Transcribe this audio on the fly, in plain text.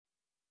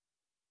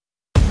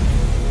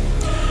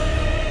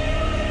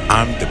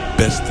I'm the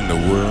best in the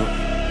world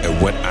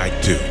at what I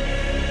do.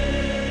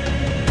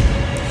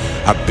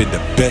 I've been the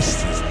best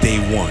since day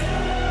one.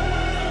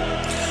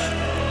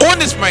 On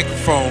this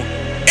microphone,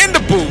 in the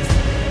booth,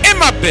 in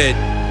my bed,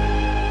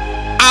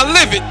 I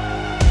live it.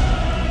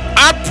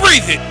 I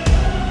breathe it.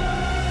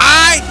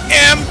 I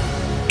am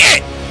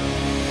it.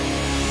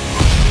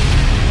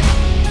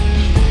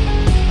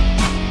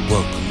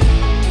 Welcome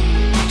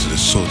to the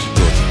Soldier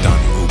Daughter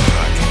Donnie Ooh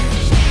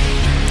podcast,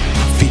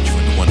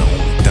 featuring the one and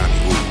only Donnie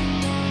Ooh.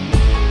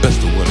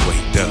 Best of what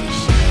he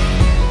does.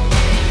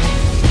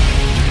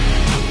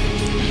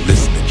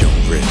 Listen to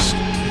Joan Risk.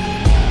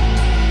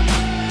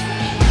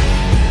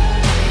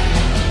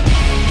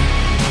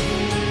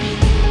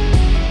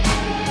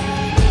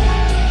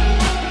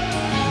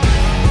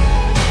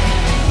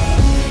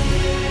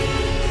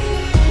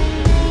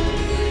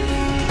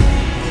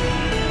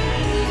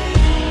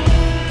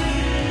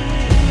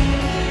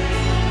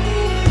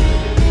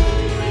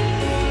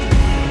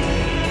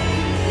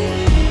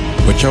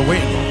 What y'all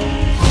waiting on?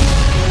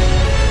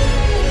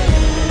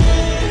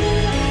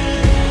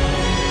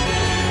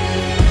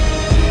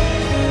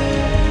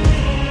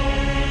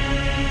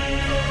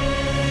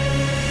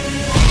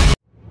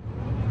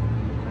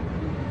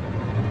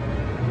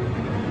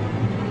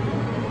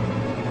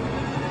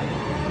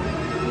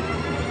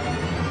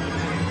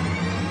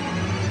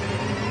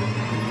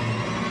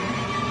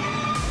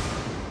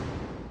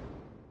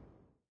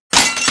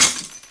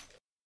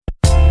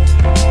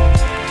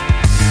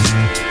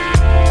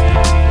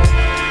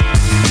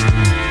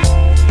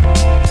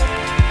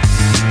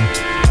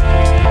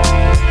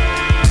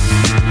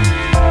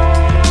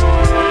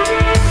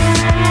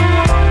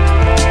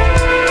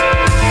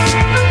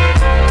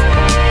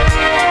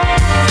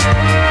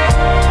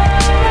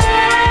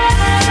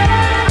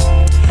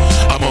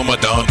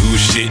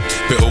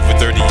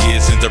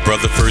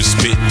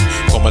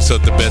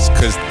 The best,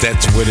 cause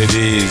that's what it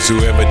is.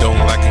 Whoever don't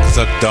like it,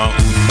 suck Don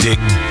Ooh dick.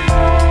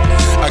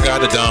 I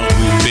got a Don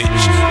Ooh bitch.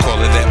 Call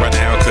it that right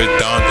now, cause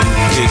Don Ooh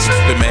piss.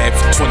 Been mad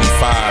for 25.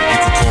 You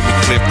can call me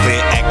Cliff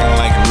Clear, acting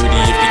like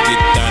Rudy if you get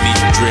Donnie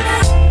drift.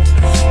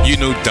 You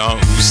know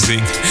Don Ooh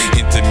sick.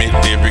 Intimate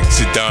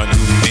lyrics to Don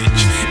Ooh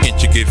bitch.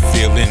 Intricate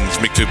feelings,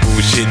 mixed with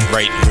bullshit.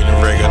 Right when a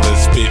regular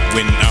spit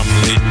when I'm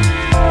lit.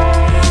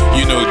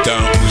 You know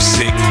Don Ooh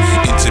sick.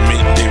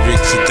 Intimate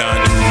lyrics to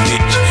Don Ooh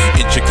bitch.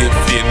 Intricate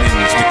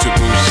feelings, mixed with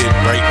bullshit.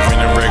 Right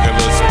when a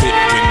regular spit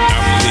when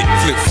I'm lit.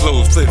 Flip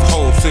flows, flip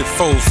holes, flip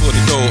foes for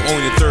the goal. On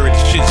your third,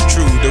 the shit's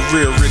true. The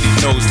real really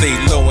knows. Stay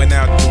low and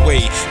out the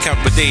way. Count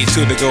the days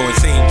till the go and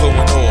same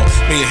blowing all.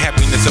 Made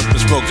happiness up and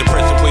smoke.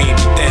 Depression weighing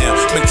me down.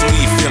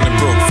 Mentally feeling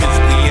broke.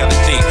 Physically out of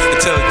shape.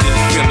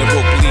 Intelligence feeling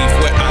broke. Believe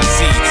what I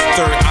see.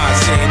 Third eye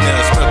saying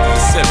now. Smell the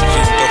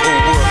deception. The whole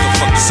world can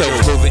fucking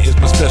self-loathing is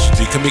my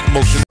specialty. Can make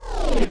motion.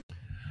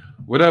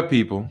 What up,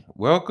 people?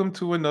 Welcome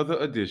to another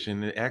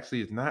edition. It actually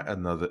is not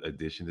another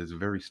edition. It's a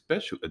very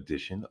special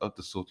edition of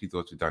the Salty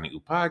Thoughts with Donnie Ooh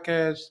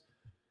podcast,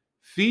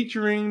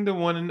 featuring the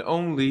one and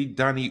only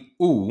Donnie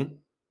Ooh,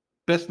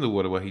 best in the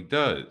world what he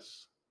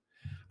does.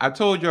 I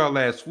told y'all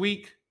last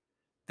week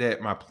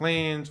that my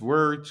plans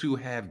were to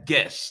have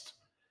guests.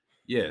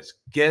 Yes,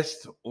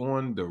 guests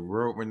on the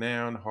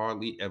world-renowned,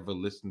 hardly ever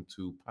listened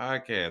to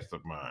podcast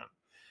of mine.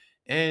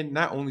 And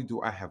not only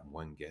do I have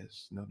one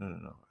guest, no.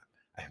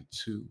 I have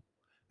two.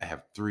 I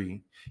have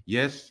three.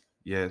 Yes,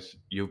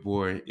 your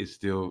boy is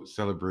still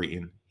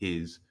celebrating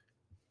his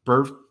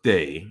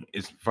birthday.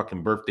 It's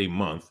fucking birthday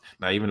month.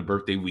 Not even a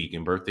birthday week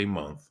and birthday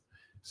month.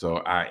 So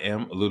I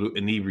am a little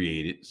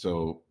inebriated.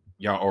 So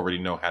y'all already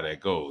know how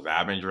that goes.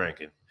 I've been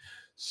drinking.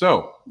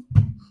 So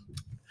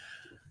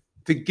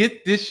to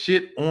get this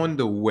shit on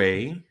the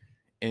way,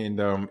 and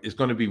it's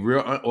going to be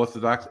real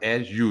unorthodox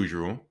as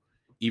usual.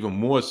 Even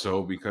more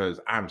so because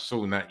I'm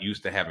so not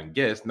used to having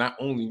guests. Not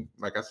only,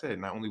 like I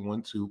said, not only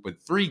one, two,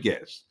 but three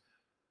guests.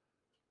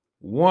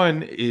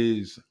 One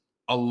is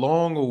a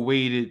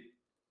long-awaited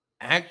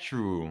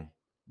actual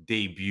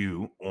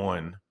debut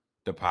on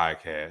the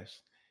podcast,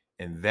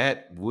 and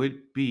that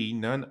would be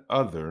none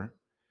other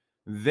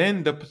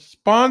than the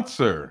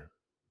sponsor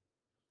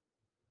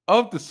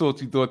of the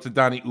Salty Thoughts of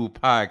Donnie Ooh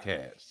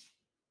podcast.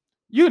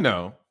 You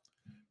know,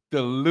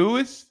 the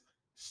Lewis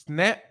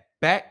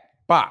Snapback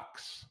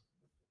Box.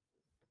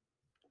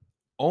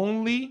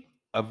 Only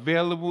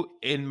available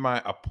in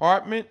my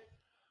apartment,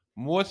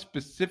 more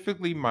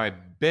specifically my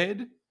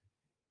bed,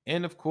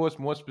 and of course,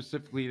 more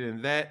specifically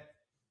than that,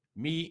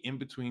 me in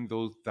between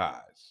those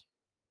thighs.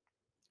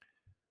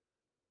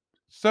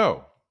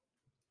 So,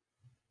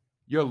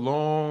 your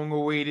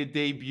long-awaited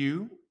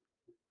debut,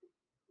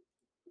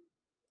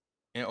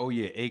 and oh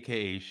yeah,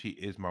 aka she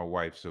is my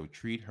wife, so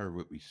treat her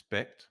with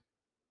respect.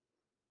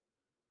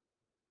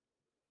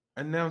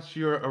 Announce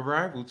your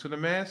arrival to the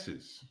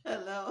masses.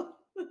 Hello.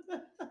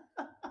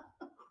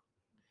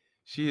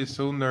 She is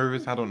so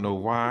nervous. I don't know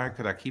why,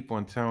 because I keep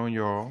on telling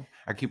y'all,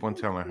 I keep on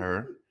telling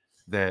her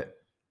that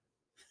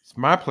it's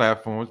my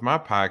platform, it's my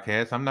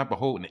podcast. I'm not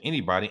beholden to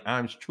anybody.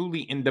 I'm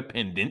truly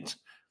independent.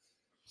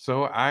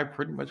 So I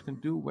pretty much can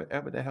do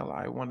whatever the hell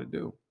I want to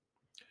do.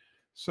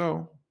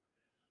 So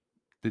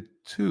The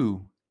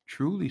two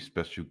truly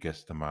special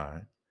guests of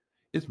mine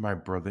is my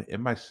brother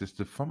and my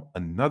sister from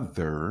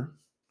another.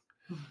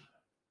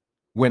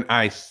 When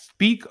I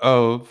speak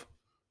of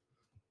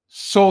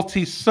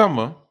Salty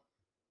Summer,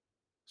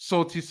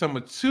 Salty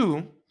Summer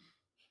 2,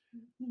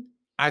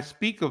 I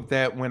speak of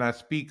that when I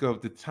speak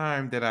of the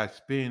time that I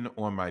spend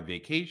on my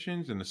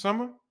vacations in the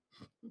summer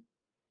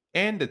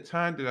and the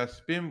time that I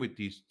spend with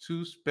these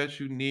two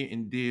special near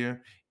and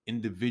dear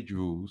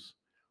individuals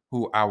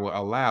who I will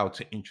allow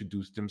to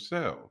introduce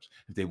themselves.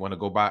 If they want to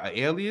go by an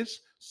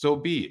alias, so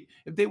be it.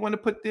 If they want to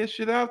put their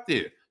shit out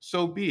there,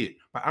 so be it.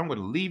 But I'm going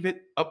to leave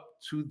it up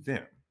to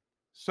them.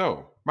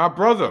 So, my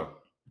brother.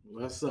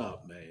 What's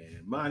up,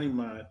 man?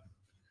 Mont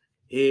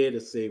here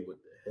to say what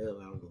the hell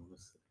I want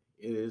to say.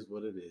 It is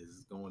what it is.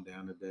 It's going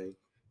down today,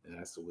 and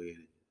that's the way it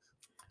is.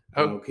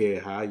 I don't care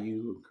how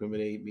you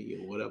incriminate me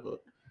or whatever.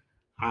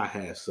 I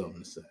have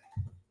something to say.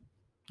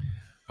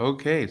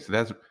 Okay, so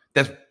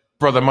that's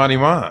brother Monty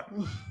Mont.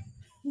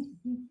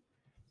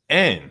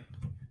 And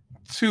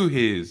to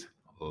his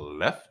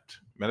left,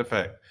 matter of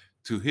fact,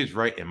 to his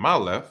right and my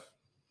left.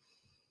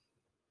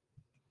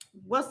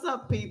 What's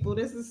up, people?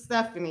 This is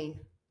Stephanie.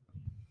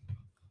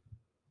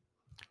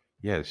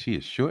 Yeah, she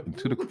is short and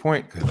to the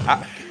point because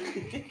I.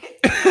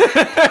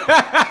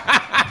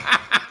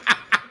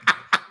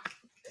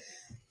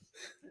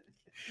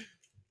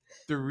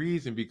 The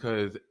reason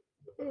because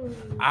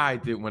I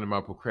did one of my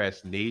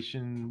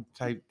procrastination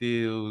type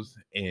deals,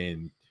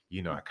 and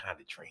I kind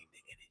of drained the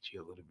energy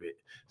a little bit.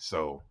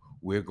 So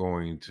we're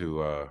going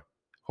to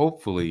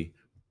hopefully,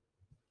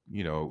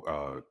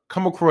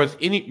 come across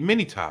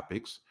many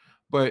topics,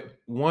 but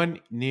one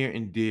near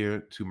and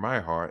dear to my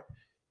heart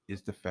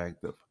is the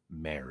fact of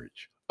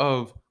marriage,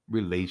 of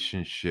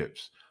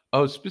relationships,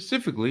 of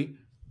specifically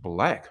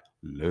Black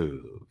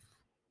love.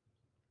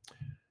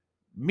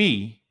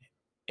 Me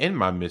and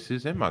my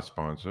missus and my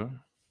sponsor,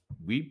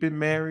 we've been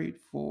married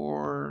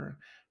for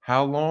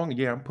how long?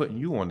 Yeah, I'm putting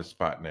you on the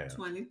spot now.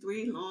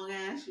 23 long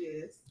ass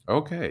years.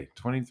 Okay,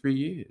 23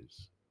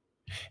 years.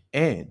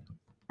 And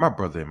my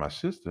brother and my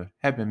sister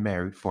have been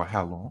married for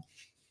how long?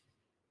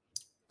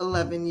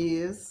 11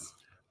 years.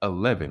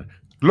 11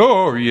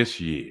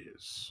 glorious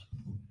years.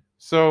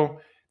 So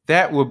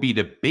that will be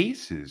the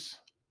basis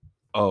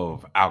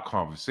of our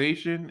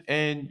conversation.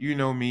 And you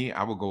know me,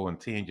 I will go on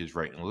tangents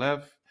right and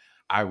left.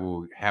 I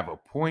will have a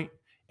point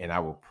and I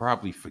will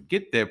probably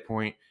forget that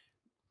point,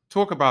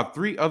 talk about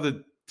three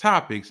other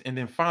topics, and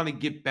then finally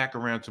get back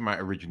around to my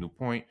original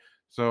point.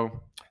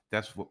 So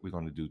that's what we're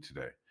going to do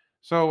today.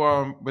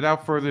 So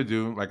without further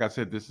ado, like I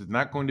said, this is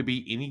not going to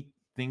be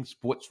anything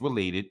sports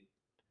related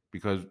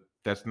because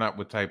that's not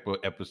what type of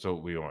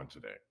episode we're on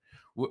today.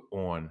 We're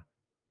on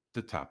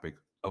the topic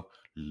of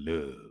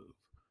love.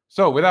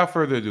 So without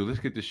further ado, let's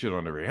get this shit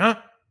on the ring, huh?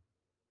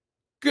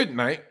 Good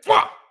night,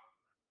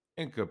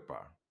 and goodbye.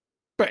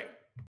 Bang.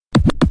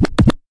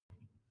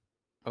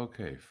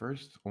 Okay,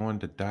 first on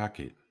the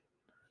docket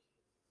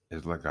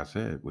is, like I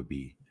said, would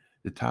be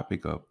the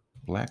topic of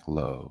Black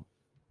love.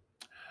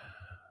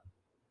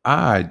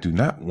 I do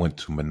not want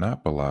to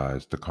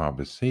monopolize the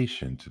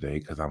conversation today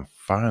because I'm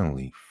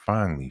finally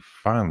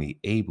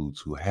able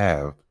to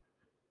have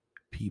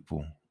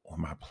people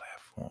on my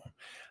platform.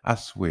 I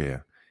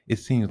swear, it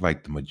seems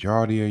like the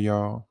majority of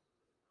y'all,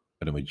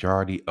 or the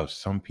majority of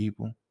some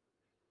people,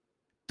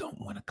 don't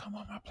want to come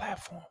on my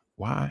platform.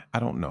 Why? I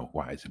don't know.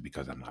 Why? Is it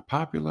because I'm not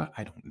popular?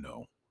 I don't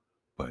know.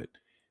 But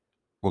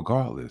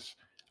regardless,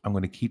 I'm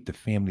going to keep the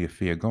family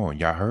affair going.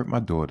 Y'all heard my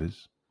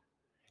daughters,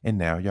 and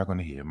now y'all going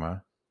to hear my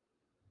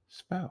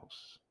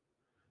spouse.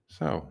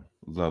 So,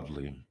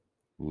 lovely,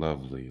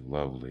 lovely,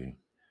 lovely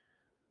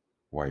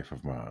wife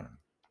of mine.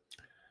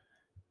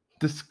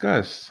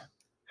 Discuss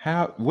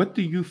what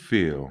do you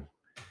feel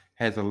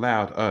has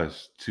allowed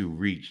us to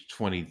reach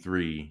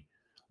 23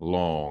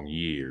 long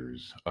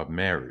years of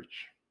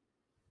marriage?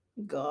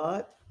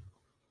 God.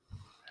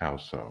 How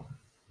so?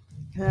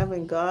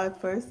 Having God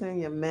first in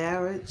your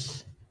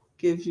marriage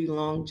gives you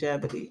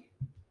longevity.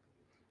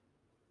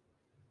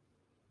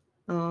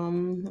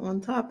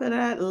 On top of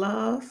that,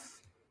 love,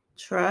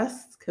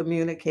 trust,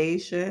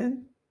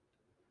 communication.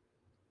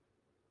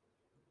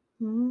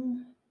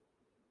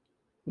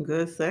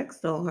 Good sex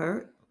don't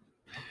hurt.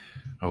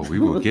 Oh, we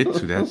will get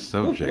to that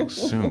subject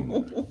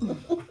soon.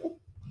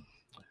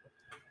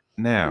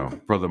 Now,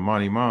 Brother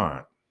Monty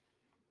Mont,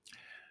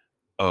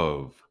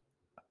 of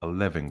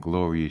 11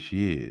 glorious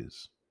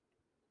years,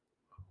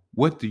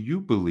 what do you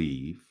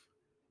believe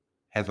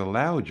has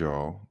allowed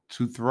y'all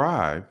to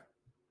thrive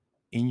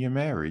in your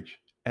marriage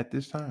at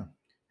this time?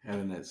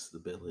 Having that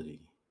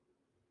stability,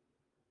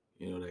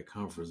 that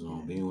comfort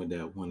zone, being with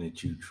that one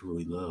that you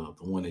truly love,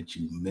 the one that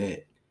you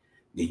met,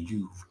 that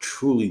you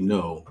truly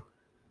know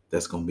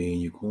that's going to be in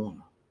your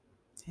corner.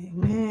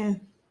 Amen.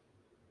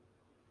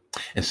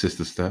 And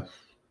Sister Steph?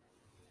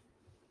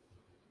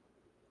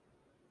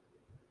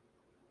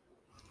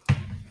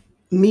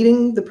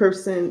 Meeting the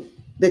person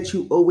that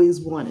you always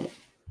wanted.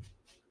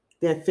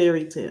 That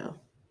fairy tale.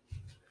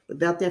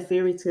 Without that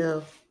fairy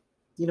tale,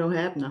 you don't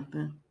have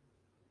nothing.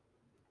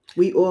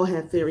 We all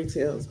have fairy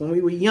tales. When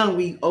we were young,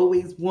 we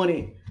always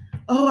wanted,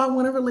 oh, I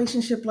want a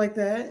relationship like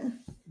that,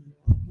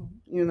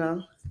 you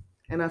know.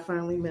 And I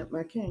finally met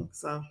my king.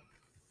 So,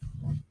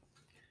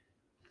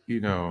 You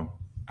know,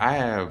 I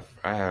have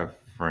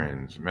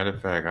friends. Matter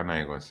of fact, I'm not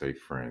even gonna say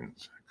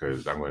friends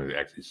because I'm going to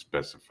actually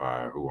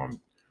specify who I'm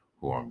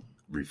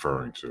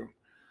referring to.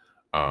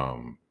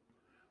 Um,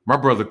 my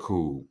brother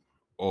Cool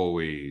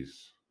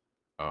always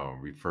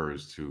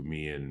refers to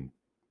me and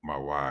my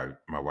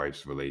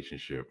wife's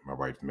relationship, my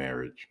wife's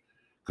marriage,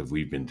 because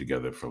we've been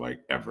together for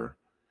like ever.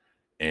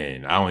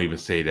 And I don't even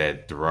say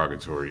that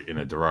derogatory in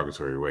a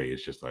derogatory way.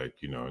 It's just like,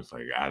 it's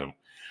like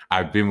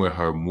I've been with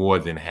her more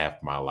than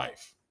half my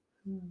life.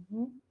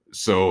 mm-hmm.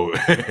 So,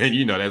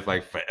 that's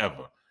like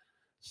forever.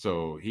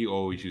 So he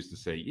always used to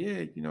say,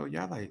 yeah,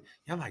 y'all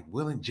like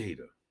Will and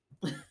Jada.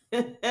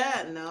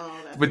 No,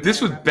 that's But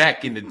this not was right.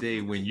 back in the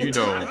day when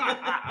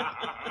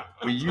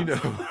when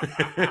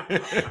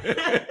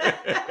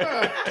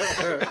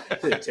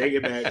Take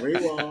it back,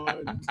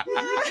 rewind.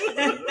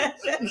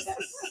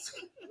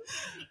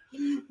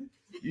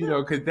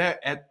 Because that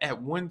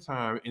at one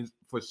time,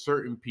 for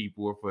certain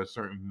people or for a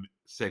certain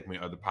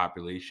segment of the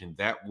population,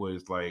 that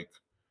was like,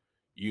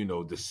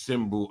 the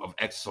symbol of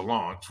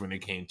excellence when it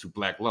came to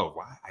black love.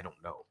 Why? I don't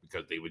know.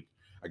 Because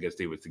I guess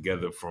they were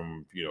together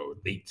from,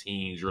 late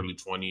teens, early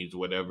 20s, or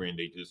whatever, and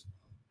they just,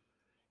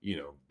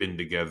 been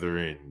together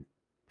and,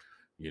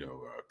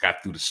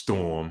 got through the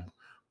storm.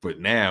 But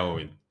now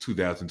in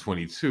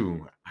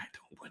 2022, I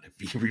don't want to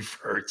be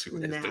referred to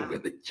as the No, Will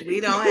and Jada.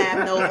 we don't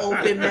have no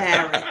open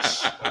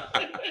marriage.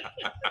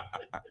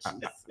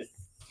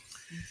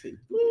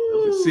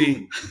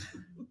 See,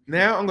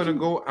 now I'm gonna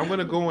go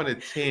on a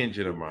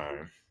tangent of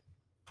mine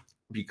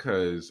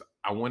because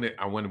I want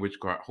to which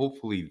card.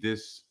 Hopefully,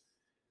 this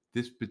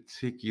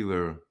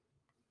particular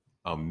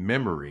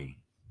memory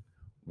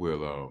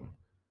will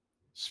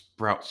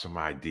sprout some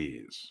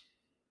ideas.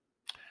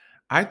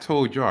 I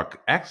told y'all,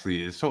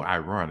 actually, it's so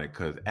ironic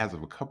because as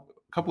of a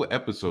couple of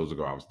episodes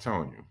ago, I was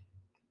telling you.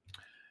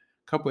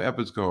 A couple of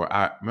episodes ago,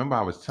 I remember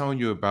I was telling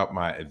you about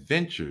my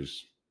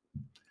adventures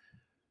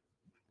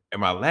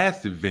and my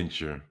last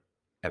adventure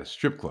at a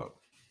strip club.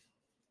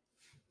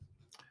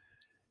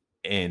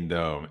 And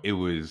it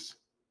was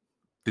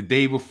the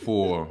day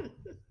before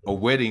a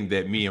wedding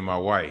that me and my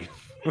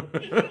wife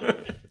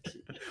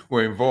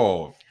were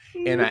involved.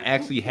 And I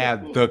actually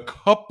had the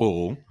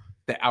couple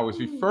that I was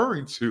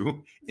referring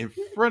to in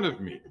front of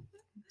me.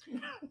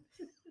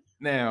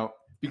 Now,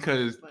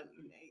 because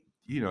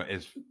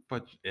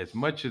as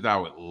much as I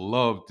would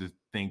love to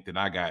think that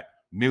I got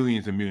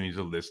millions and millions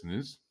of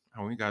listeners,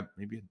 I only got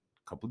maybe a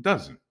couple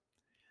dozen.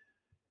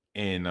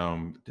 And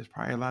there's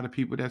probably a lot of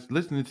people that's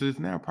listening to this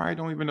now probably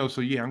don't even know.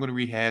 So yeah, I'm going to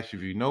rehash.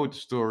 If you know the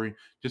story,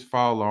 just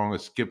follow along or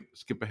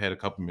skip ahead a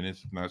couple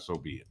minutes. If not, so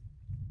be it.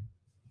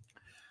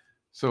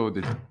 So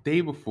the day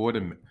before the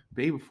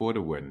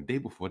wedding, day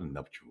before the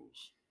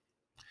nuptials,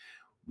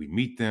 we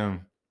meet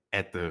them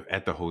at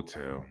the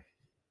hotel,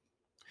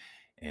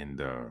 and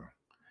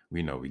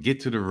we get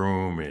to the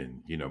room,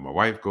 and my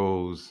wife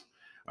goes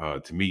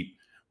to meet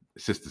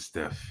Sister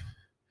Steph,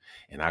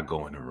 and I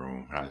go in the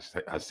room.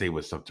 I say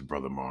what's up to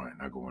Brother Mont,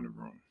 and I go in the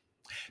room.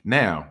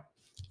 Now,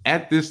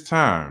 at this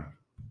time,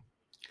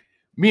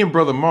 me and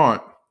Brother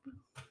Mont,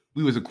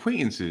 we was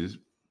acquaintances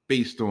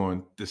based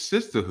on the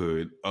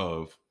sisterhood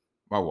of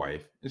my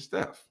wife and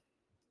Steph.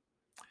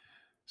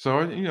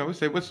 So, we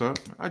say, what's up?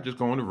 I just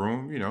go in the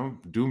room,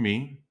 do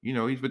me.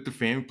 He's with the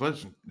family,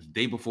 plus it's the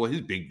day before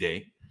his big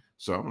day.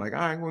 So I'm like, all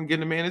right, I'm going to get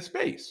the man in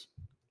space.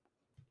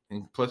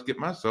 And plus get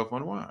myself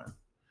on wine.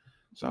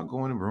 So I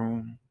go in the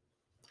room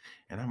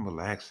and I'm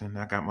relaxing.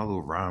 I got my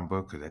little rhyme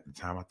book because at the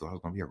time I thought I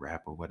was going to be a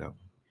rapper or whatever.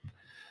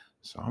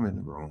 So I'm in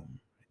the room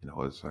and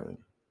all of a sudden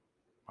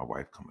my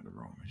wife come in the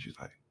room and she's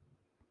like,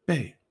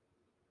 babe,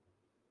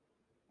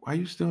 why are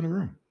you still in the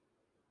room?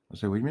 I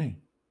said, what do you mean?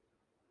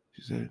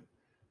 She said,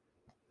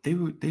 they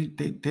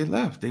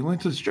left. They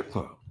went to the strip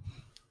club.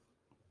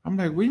 I'm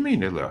like, what do you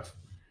mean they left?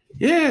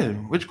 Yeah,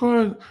 which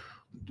go to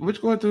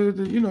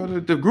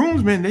the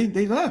groomsmen,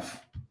 they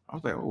left. I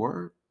was like, oh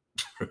word.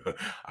 All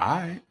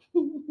right.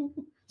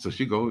 So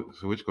she goes,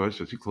 so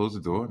she closed the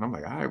door, and I'm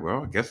like, all right,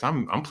 well, I guess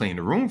I'm playing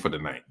the room for the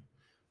night.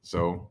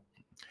 So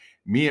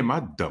me and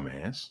my dumb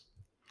ass,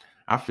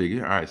 I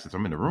figure, all right, since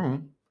I'm in the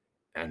room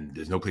and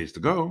there's no place to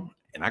go,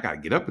 and I gotta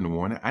get up in the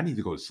morning, I need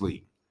to go to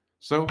sleep.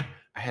 So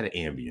I had an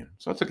Ambien.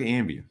 So I took an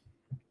Ambien.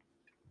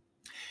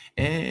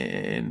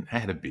 And I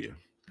had a beer.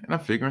 And I'm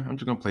figuring I'm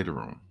just gonna play the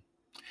room.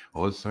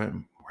 All of a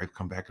sudden, my wife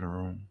come back in the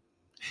room,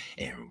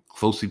 and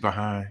closely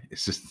behind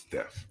is Sister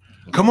Steph.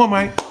 Come on,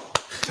 Mike.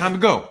 Time to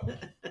go.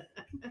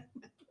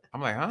 I'm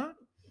like, huh?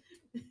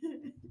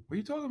 What are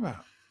you talking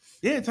about?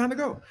 Yeah, time to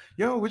go.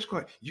 Yo, which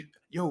car?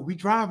 Yo, we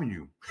driving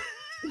you.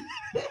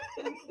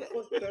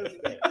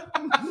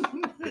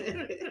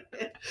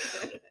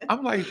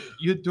 I'm like,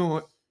 you're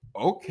doing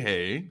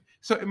okay.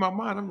 So in my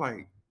mind, I'm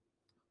like,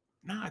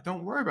 nah,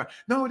 don't worry about it.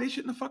 No, they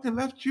shouldn't have fucking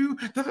left you.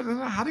 Da, da, da,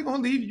 da. How they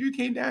gonna leave you? You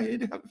came down here.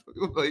 I'm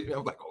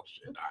like, oh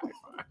shit, all right,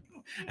 fine.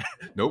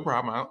 No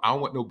problem. I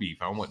don't want no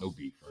beef. I don't want no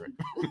beef. Right?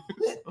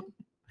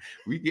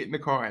 We get in the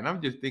car, and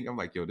I'm just thinking, I'm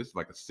like, yo, this is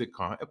like a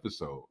sitcom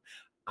episode.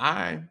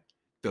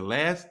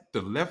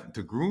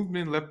 The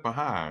groomsmen left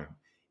behind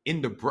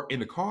in the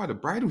car, the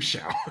bridal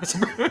shower,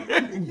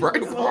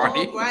 bridal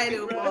party,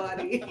 Bridal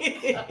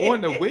party. on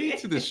the way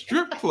to the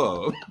strip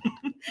club,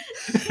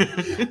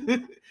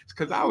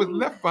 because I was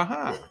left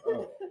behind.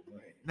 Oh,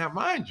 man. Now,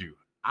 mind you,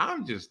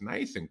 I'm just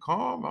nice and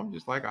calm. I'm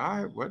just like,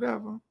 all right,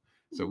 whatever.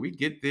 So we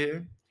get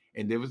there,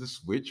 and there was a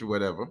switch or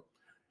whatever,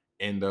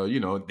 and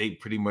they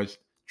pretty much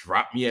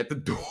dropped me at the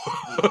door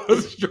of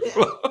the strip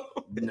club.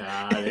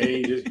 Nah, they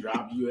ain't just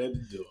drop you at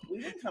the door. We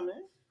didn't come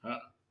in. Huh?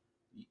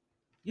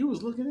 You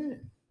was looking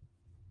in.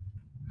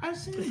 I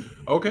see.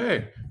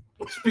 Okay,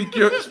 speak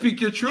your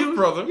truth,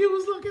 brother. You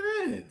was looking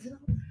in.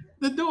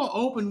 The door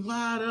opened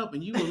wide up,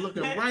 and you were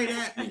looking right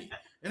at me,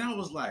 and I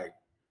was like,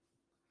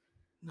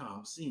 "No,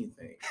 I'm seeing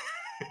things.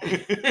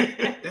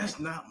 That's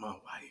not my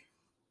wife."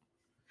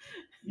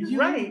 You're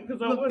right,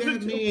 because I looked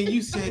wasn't at me and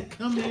you said,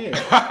 "Come here."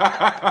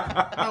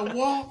 I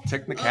walked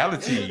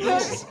Technicalities.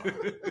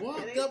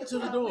 walked up to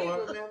the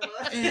door,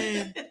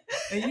 and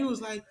you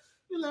was like,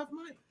 "You left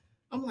Mike."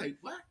 I'm like,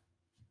 "What?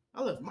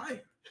 I left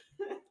Mike."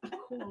 I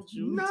called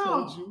you. No.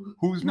 Told you.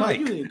 Who's No, Mike?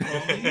 you didn't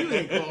call me. You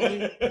didn't call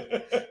me.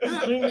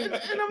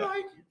 And I'm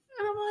like,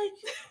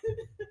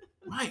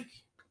 Mike.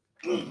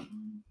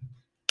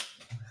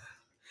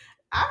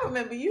 I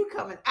remember you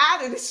coming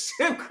out of the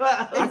strip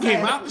club. I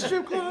came out the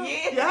strip club?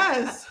 Yeah.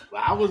 Yes.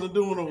 Well, I wasn't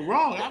doing no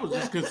wrong. I was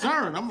just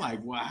concerned. I'm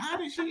like, well, how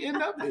did she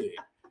end up there?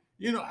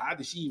 How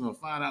did she even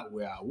find out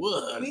where I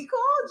was? We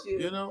called you.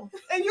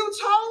 And you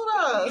told It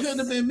us. couldn't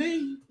have been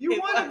me. You It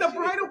wanted was the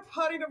you. bridal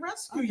party to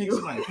rescue I think you.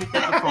 somebody picked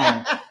up the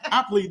phone.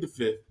 I plead the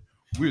fifth.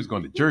 We was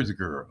going to Jersey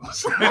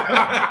Girls.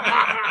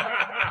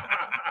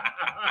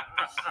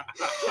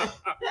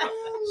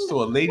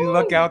 So a lady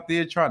luck out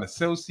there trying to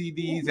sell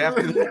CDs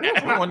after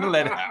on the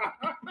letter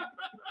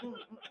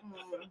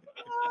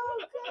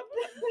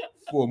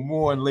for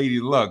more on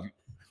Lady Luck.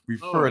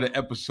 Refer to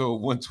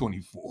episode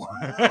 124.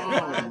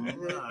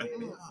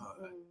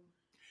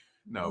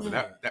 No,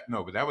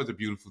 but that was a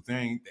beautiful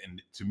thing,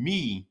 and to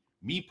me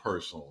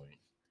personally,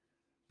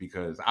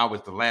 because I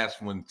was the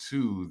last one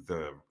to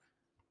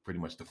pretty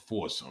much the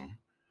foursome.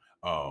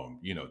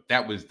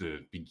 That was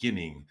the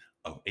beginning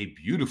of a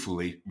beautiful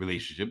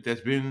relationship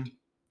that's been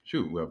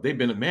if they've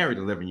been married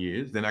 11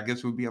 years, then I guess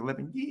it would be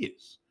 11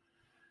 years.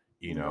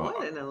 More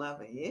than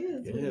 11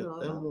 years. Yeah, We don't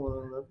that's know.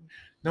 more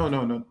than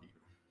 11. No.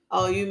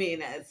 Oh, you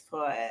mean as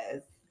far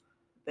as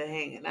the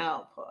hanging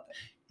out part?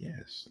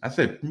 Yes, I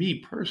said me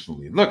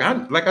personally. Look,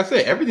 like I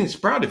said, everything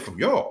sprouted from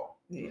y'all.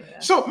 Yeah.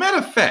 So, matter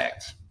of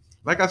fact,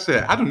 like I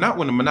said, I do not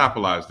want to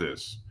monopolize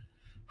this.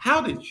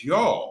 How did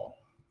y'all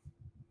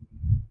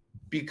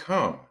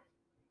become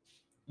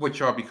what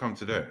y'all become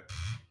today?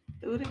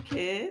 Through the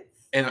kids.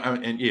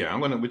 And yeah, I'm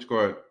gonna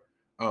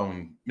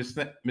Miss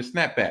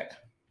Snapback.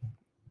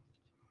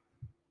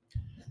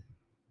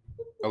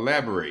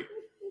 Elaborate.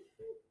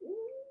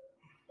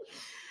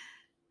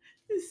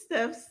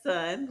 Steph's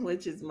son,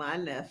 which is my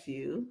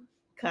nephew,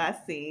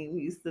 Kasim,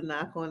 used to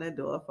knock on the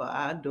door for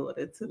our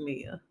daughter,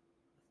 Tamia,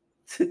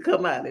 to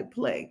come out and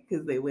play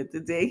because they went to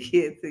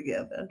daycare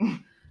together.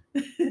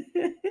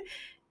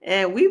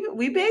 And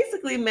we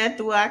basically met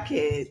through our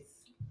kids.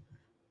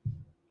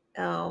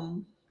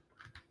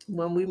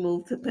 When we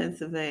moved to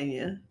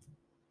Pennsylvania,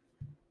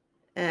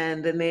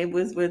 and the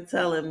neighbors were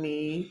telling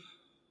me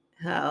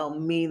how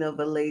mean of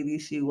a lady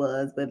she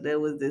was, but there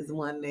was this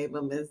one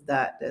neighbor, Miss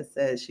Dot, that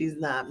said she's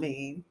not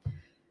mean.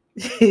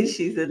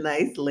 She's a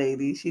nice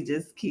lady. She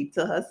just keeps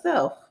to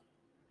herself.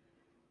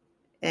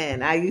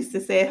 And I used to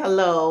say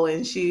hello,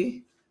 and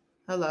she,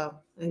 hello,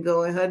 and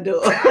go in her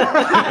door.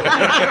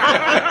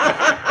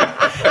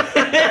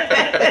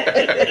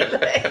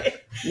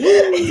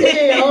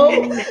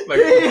 Damn.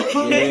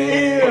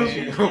 Damn.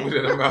 She opened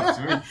her mouth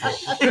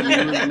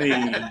to me.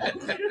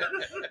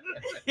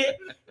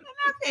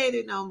 I paid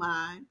it no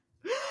mind.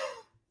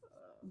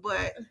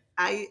 But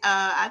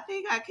I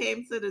think I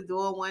came to the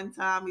door one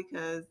time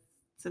because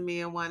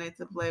Tamia wanted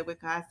to play with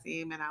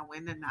Kasim, and I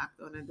went and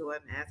knocked on the door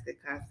and asked if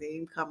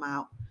Kasim come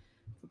out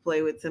to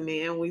play with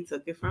Tamia, and we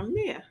took it from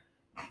there.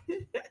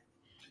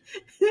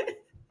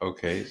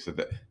 Okay, so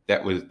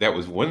that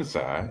was one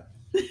side.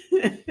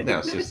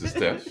 Now, Sister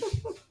Steph.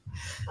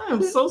 I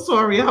am so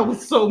sorry I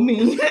was so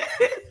mean.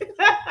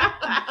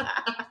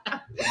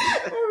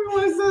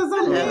 Everyone says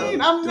I'm mean.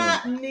 I'm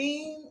not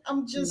mean.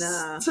 I'm just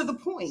to the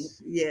point.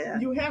 Yeah.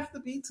 You have to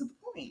be to the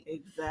point.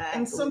 Exactly.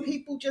 And some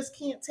people just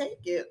can't take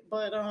it.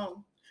 But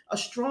a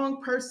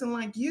strong person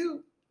like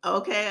you,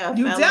 okay, a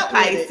you fellow dealt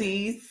with it.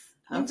 Pisces.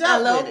 You A dealt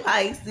fellow with it.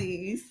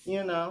 Pisces.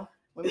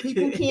 When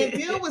people can't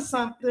deal with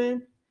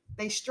something,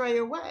 they stray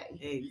away.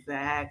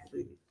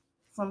 Exactly.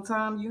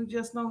 Sometimes you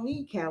just don't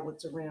need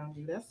cowards around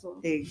you. That's all.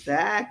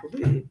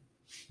 Exactly.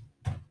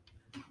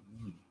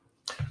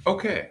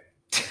 Okay.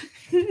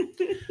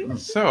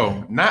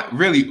 So, not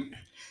really.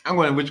 I'm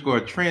going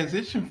to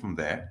transition from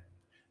that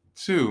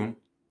to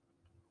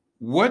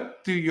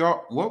what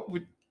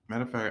would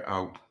Matter of fact,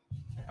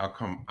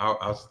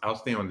 I'll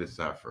stay on this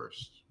side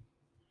first.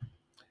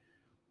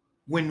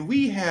 When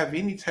we have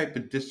any type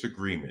of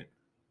disagreement,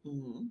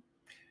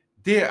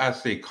 dare I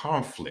say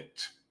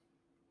conflict,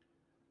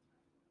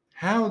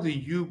 how do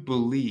you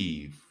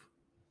believe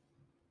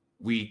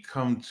we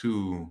come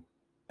to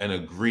an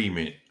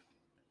agreement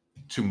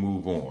to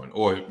move on?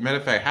 Or matter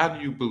of fact, how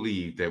do you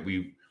believe that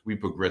we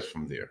progress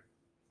from there?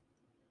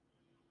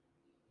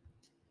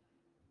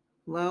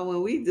 Well,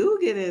 when we do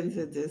get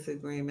into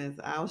disagreements,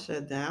 I'll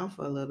shut down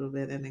for a little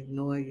bit and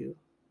ignore you,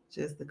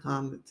 just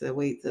to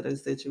wait till the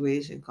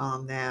situation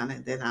calm down,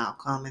 and then I'll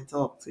come and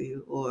talk to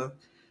you, or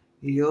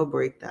you'll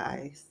break the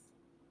ice.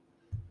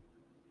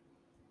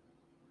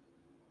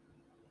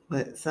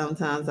 But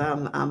sometimes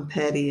I'm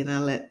petty and I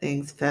let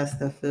things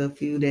fester for a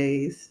few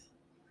days,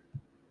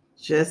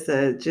 just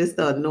to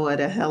annoy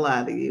the hell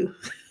out of you.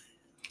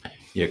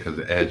 Yeah, because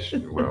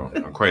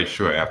I'm quite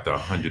sure after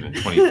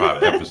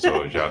 125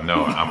 episodes, y'all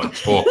know I'm a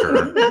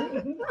talker.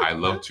 I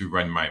love to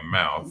run my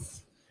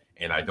mouth,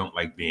 and I don't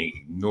like being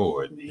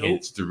ignored. Nope.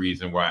 Hence the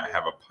reason why I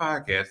have a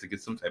podcast to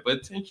get some type of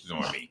attention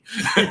on me.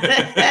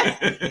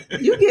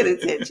 You get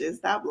attention.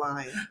 Stop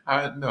lying.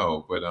 I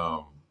know,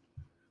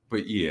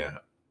 but yeah,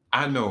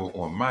 I know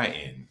on my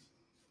end,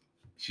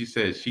 she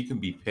says she can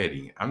be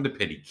petty. I'm the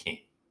petty king.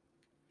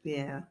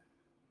 Yeah.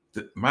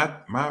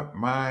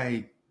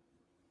 My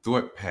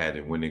thought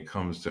pattern when it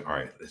comes to, all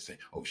right, let's say,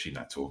 oh, she's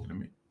not talking to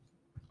me.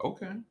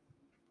 Okay.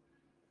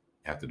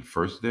 After the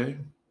first day,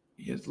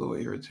 it's a little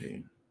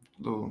irritating.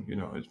 A little,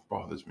 it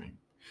bothers me.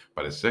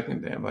 By the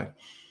second day, I'm like,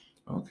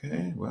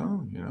 okay,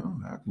 well,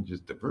 I can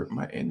just divert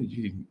my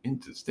energy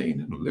into staying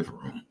in the living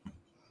room.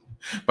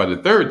 By the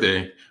third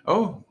day,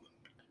 I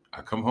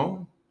come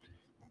home.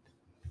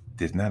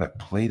 There's not a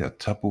plate of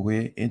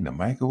Tupperware in the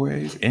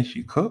microwave, and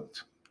she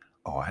cooked.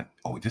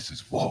 This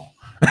is war.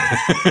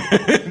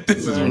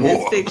 This is war.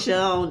 Just fix your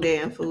own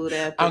damn food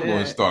after I'm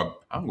going to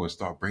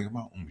start bringing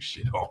my own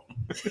shit home.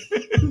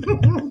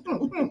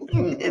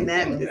 And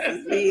that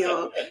pisses me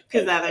off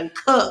because I done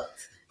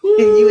cooked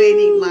and you ain't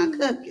eating my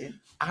cooking.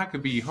 I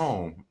could be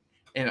home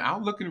and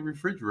I'll look in the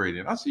refrigerator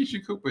and I see she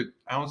cooked, but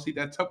I don't see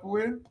that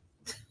Tupperware.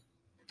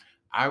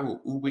 I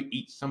will Uber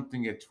eat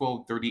something at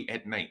 12:30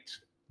 at night.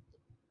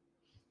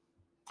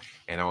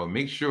 And I will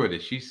make sure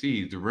that she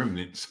sees the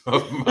remnants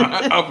of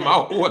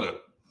my order.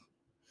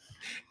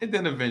 And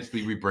then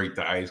eventually we break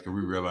the ice because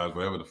we realize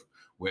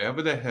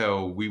whatever the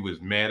hell we was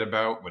mad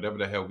about, whatever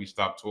the hell we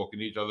stopped talking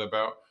to each other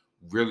about,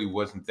 really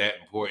wasn't that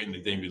important.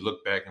 And then we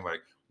look back and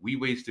we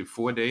wasted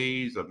 4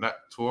 days of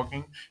not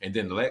talking. And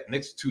then the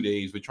next 2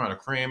 days, we're trying to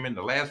cram in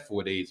the last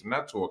 4 days of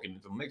not talking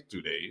until the next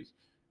 2 days.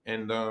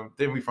 And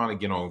then we finally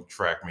get on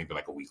track maybe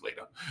like a week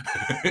later.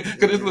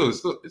 Because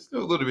it's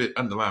still a little bit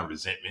underlying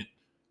resentment.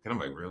 And I'm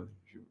like, really?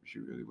 She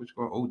really was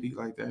going OD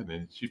like that?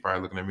 And she's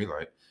probably looking at me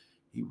like,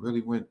 he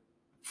really went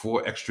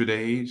 4 extra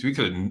days. We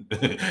could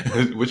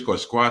have, which got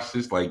squash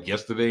this like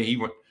yesterday. He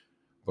went,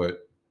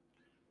 but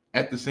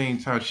at the same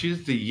time,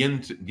 she's the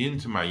yin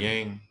to my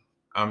yang.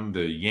 I'm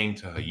the yang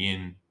to her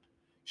yin.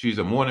 She's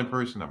a morning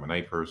person. I'm a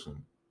night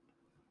person.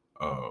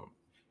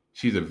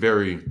 She's a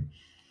very,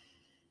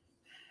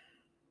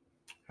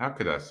 how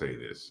could I say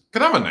this?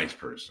 Because I'm a nice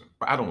person,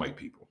 but I don't like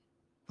people.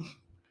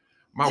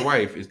 My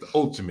wife is the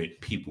ultimate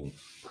people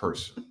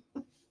person,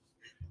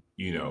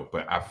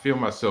 but I feel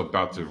myself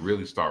about to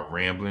really start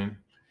rambling.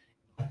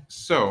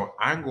 So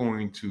I'm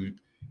going to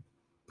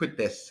put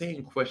that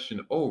same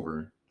question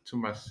over to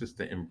my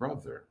sister and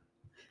brother.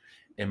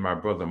 And my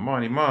brother,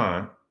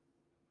 Mont,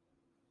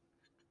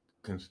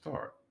 can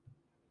start.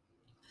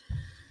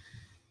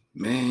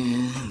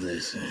 Man,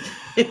 listen,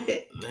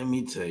 let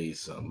me tell you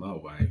something. My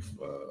wife,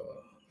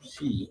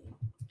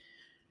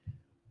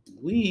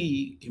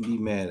 we can be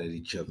mad at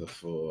each other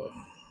for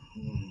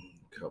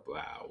a couple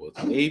of hours,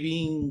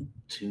 maybe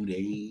 2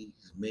 days,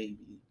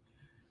 maybe.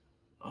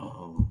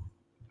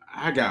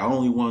 I got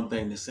only one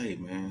thing to say,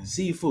 man.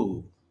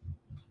 Seafood.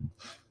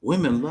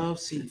 Women love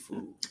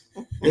seafood.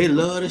 They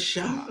love to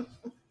shop.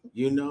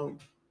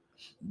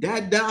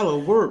 That dollar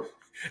worked.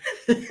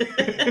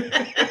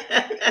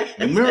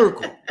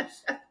 Miracles.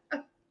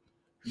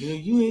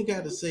 You ain't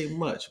got to say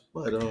much,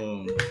 but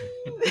an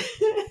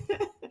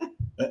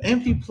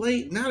empty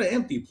plate, not an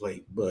empty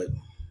plate, but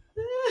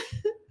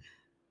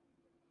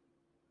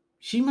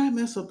she might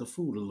mess up the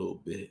food a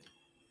little bit.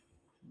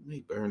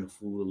 May burn the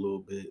food a little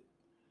bit.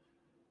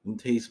 And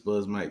taste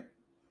buds might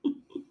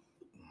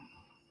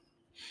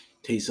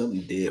taste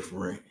something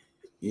different.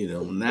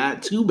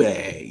 Not too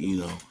bad,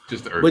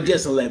 but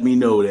just to let me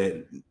know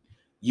that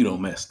you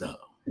don't messed up.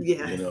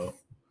 Yeah.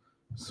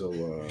 So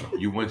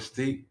you want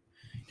steak?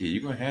 Yeah,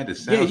 you're gonna have the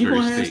sound. Yeah, you're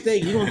gonna have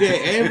steak. You're gonna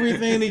get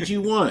everything that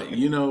you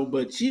want,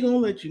 but she gonna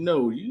let you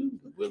know you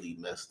really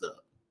messed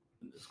up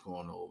in this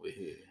corner over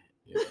here,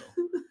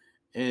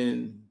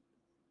 And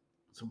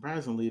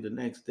surprisingly, the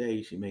next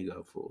day she make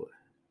up for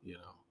it,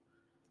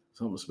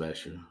 something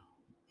special,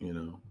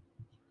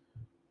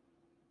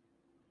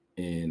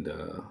 And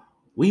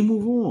we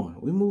move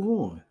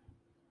on.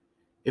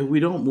 If we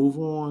don't move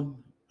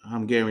on,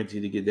 I'm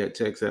guaranteed to get that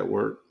text at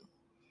work.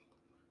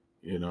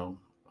 You know,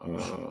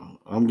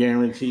 I'm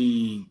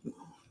guaranteed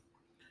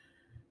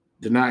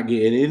to not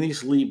get any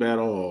sleep at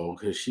all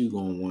because she's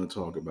gonna want to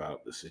talk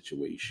about the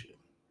situation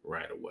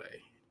right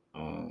away.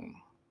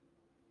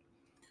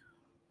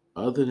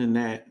 Other than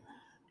that,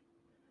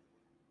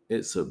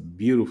 it's a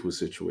beautiful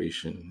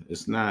situation.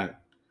 It's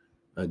not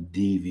a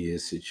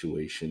devious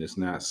situation. It's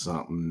not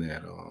something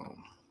that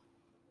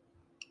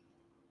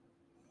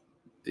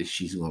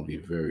she's gonna be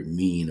very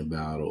mean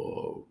about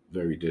or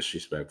very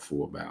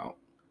disrespectful about.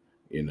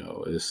 You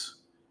know, it's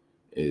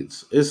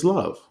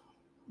love.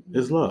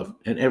 It's love,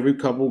 and every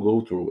couple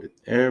go through it.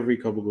 Every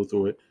couple go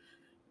through it,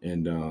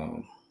 and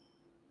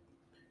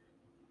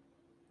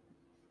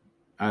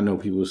I know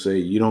people say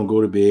you don't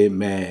go to bed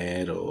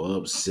mad or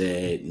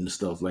upset and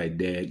stuff like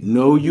that.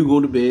 No, you go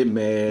to bed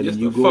mad Yes,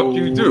 and you the fuck go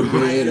you do. to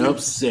bed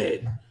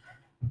upset.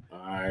 All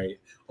right.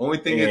 Only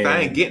thing is, I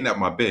ain't getting out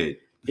my bed.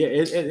 Yeah,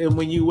 and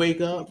when you wake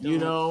up, you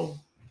know,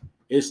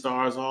 it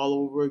starts all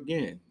over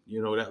again.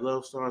 You know, that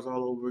love starts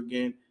all over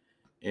again.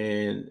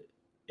 And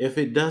if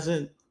it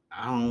doesn't,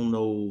 I don't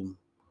know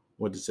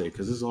what to say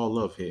because it's all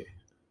love here.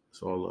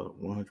 It's all love,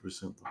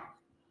 100% love.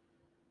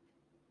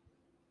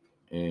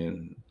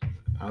 And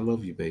I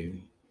love you,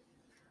 baby.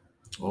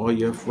 All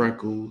your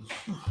freckles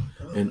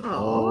and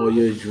all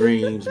your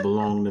dreams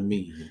belong to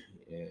me.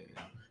 And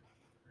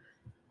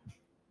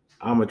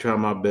I'm going to try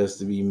my best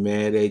to be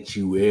mad at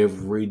you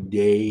every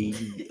day,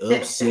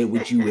 upset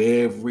with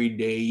you every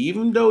day,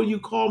 even though you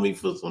call me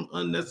for some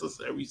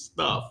unnecessary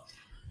stuff.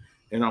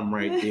 And I'm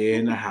right there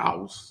in the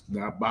house,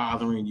 not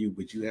bothering you,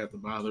 but you have to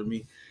bother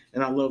me.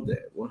 And I love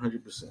that,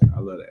 100%. I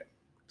love that.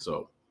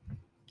 So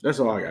that's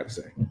all I got to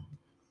say.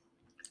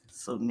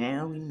 So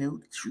now we know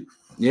the truth.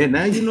 Yeah,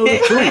 now you know the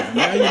truth.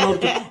 Now you know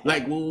the truth.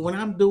 Like when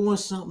I'm doing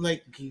something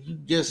like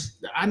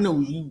I know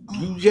you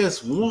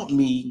just want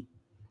me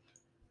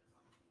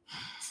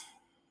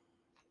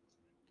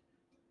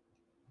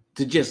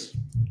to just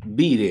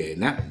be there.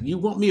 Not you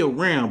want me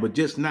around, but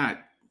just not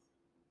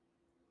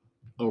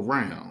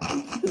around.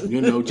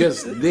 You know,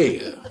 just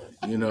there.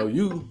 You know,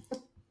 you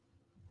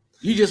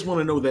just want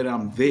to know that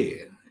I'm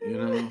there. You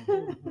know,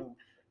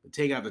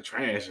 take out the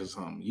trash or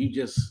something. You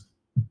just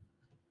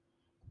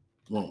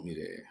want me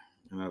there,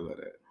 and I love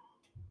that.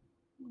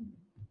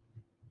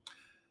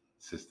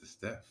 Sister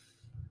Steph,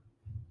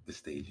 the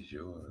stage is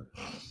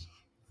yours.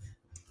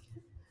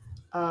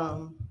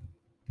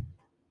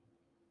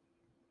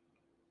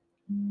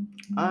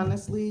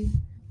 Honestly,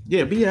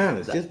 yeah, be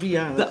honest. Just be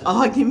honest. The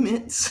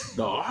arguments.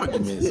 Well,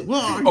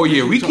 oh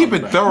yeah, we keep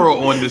it thorough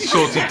on the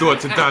Salty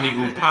Thoughts of Donnie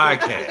Ooh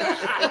podcast.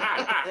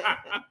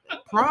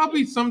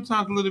 Probably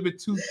sometimes a little bit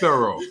too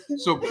thorough.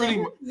 So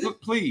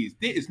please,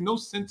 there is no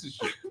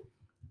censorship.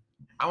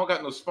 I don't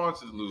got no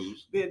sponsors to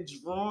lose. They're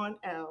drawn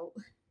out.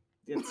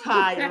 They're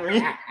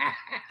tiring.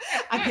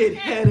 I get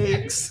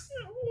headaches.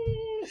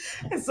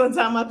 And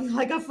sometimes I be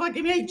like, I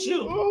fucking hate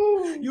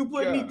you. You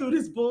put me through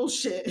this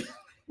bullshit.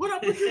 What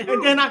up with you?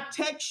 And then I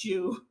text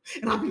you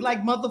and I'll be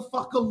like,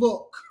 motherfucker,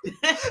 look.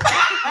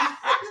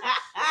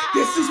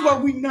 This is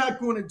what we not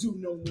gonna do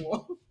no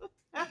more.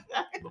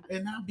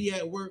 And I'll be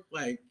at work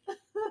like,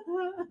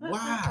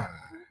 why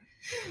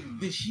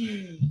did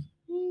she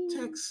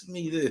text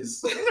me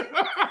this?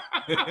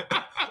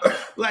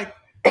 Like,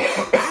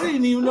 I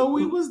didn't even know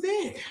we was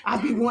there. I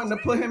be wanting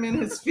to put him in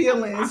his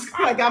feelings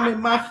like I'm in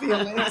my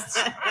feelings.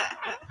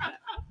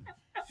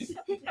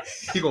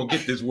 He gonna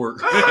get this work.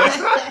 I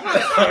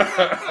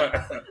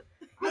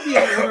be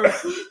at work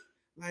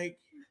like,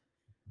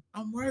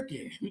 I'm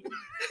working.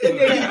 And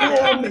then you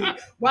call me.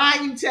 Why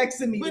are you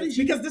texting me?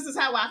 Because this is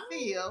how I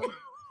feel.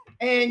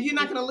 And you're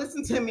not going to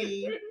listen to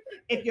me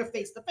if you're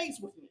face to face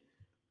with me.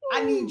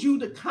 I need you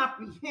to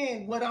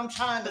comprehend what I'm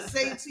trying to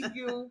say to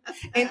you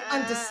and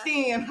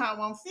understand how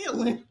I'm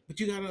feeling. But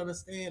you got to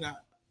understand,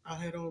 I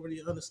had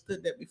already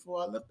understood that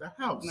before I left the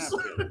house. Not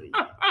really.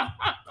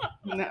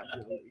 Not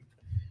really.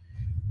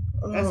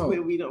 That's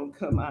where we don't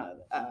come out of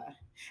the eye.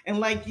 And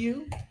like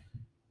you,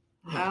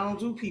 I don't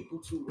do people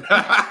too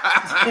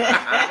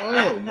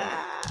well.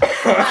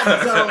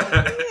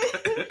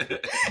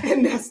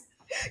 And that's,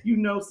 you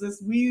know,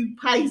 since we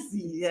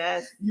Pisces,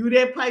 yes, you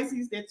that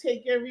Pisces that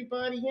take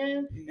everybody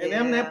in, and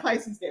them that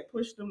Pisces that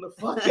push them the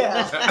fuck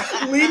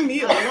out. Leave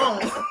me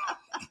alone.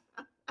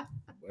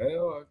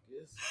 Well, I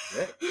guess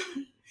that.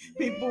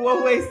 People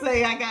always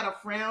say I got a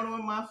frown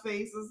on my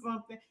face or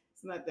something.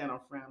 It's not that I'm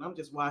frowning. I'm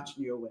just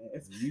watching your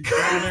ass.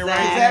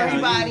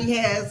 Everybody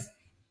has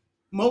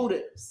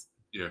motives.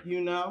 Yeah. You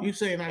know? You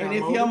saying I got and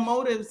if motives? your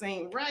motives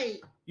ain't right,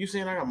 you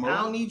saying I got motives?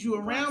 I don't need you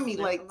around me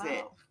like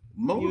that.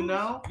 Motives? You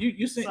know?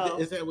 You saying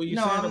is that what you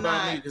saying I'm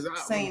about me? Because I'm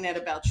not saying that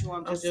about you.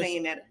 I'm just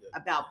saying that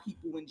about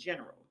people in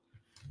general.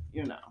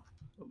 You know.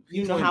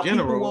 You know how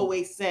people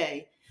always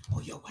say,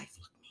 "Oh, your wife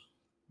look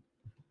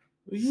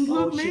mean." You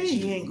look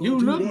mean. You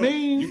look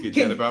mean. You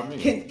get that about me.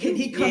 Can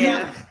he come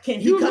out? Can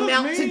he come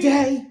out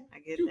today?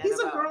 He's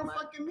a grown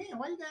fucking man.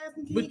 Why you guys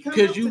asking can he come out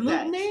today? Because you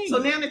look mean. So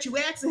now that you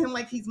asking him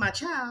like he's my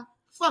child,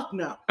 fuck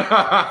no.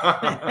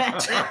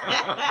 That's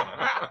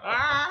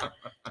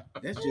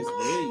just the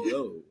way you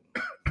go.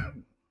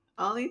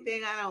 Only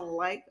thing I don't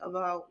like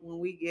about when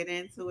we get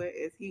into it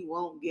is he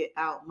won't get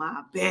out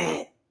my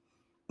bed.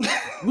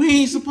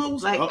 We ain't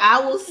supposed Like to.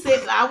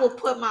 I will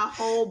put my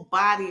whole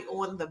body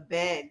on the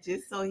bed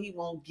just so he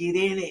won't get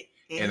in it.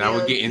 And I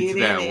would get into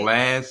that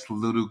last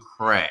little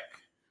crack.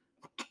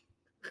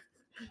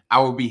 I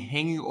would be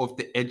hanging off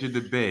the edge of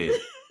the bed.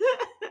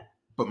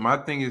 But my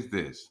thing is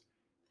this.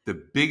 The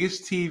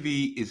biggest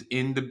TV is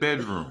in the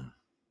bedroom.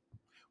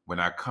 When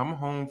I come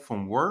home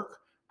from work,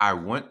 I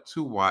want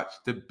to watch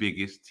the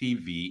biggest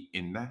TV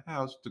in the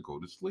house to go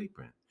to sleep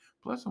in.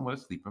 Plus, I want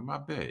to sleep in my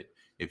bed.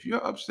 If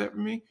you're upset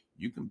with me,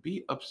 you can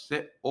be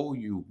upset all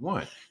you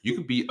want. You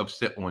can be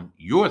upset on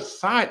your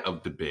side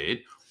of the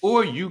bed,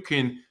 or you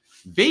can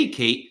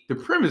vacate the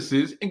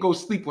premises and go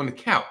sleep on the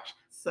couch.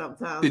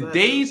 Sometimes the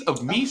days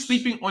of me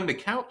sleeping on the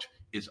couch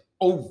is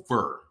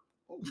over.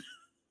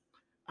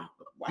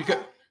 Wow.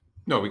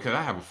 Because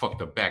I have a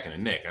fucked up back and a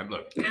neck.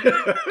 Look,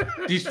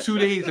 these 2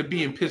 days of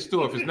being pissed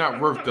off is not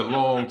worth the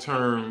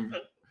long-term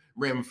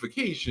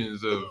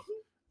ramifications of.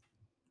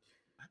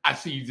 I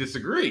see you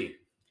disagree.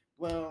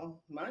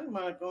 Well, mine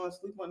might go and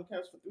sleep on the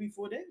couch for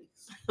 3-4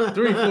 days.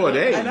 3-4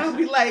 days. And I'll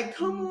be like,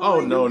 come on. Oh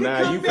no,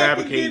 now you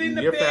fabricating.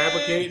 You're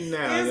fabricating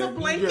now. There's a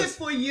blanket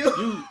for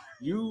you.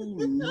 You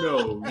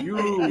know.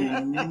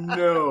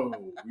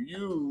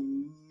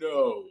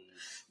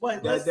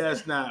 But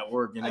that's not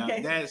working out.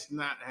 That's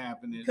not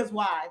happening. Because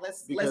why?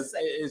 Let's say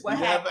it what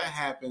never happens.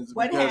 happens.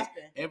 What because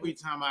happened? Every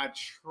time I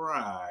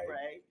tried,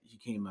 right, she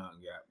came out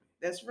and got me.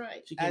 That's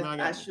right. She came out and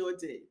got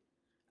me.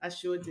 I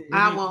sure did.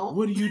 I won't.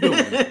 What are you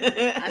doing?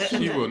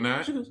 She will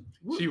not.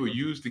 She will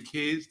use the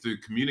kids to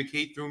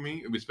communicate through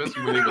me,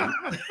 especially when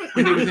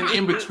they was an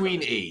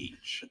in-between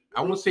age.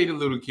 I won't say the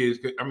little kids.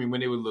 When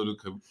they were little.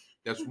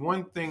 That's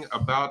one thing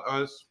about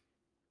us.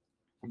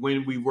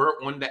 When we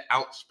were on the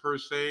outs per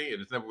se,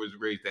 and it's never was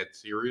raised that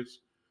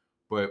serious,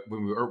 but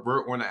when we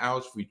were on the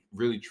outs, we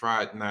really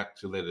tried not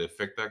to let it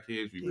affect our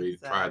kids. We really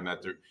tried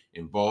not to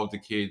involve the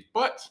kids.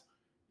 But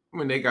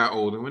when they got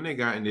older, when they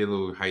got in their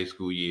little high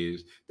school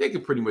years, they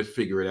could pretty much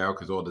figure it out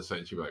because all of a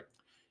sudden she'd be like,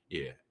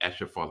 yeah, ask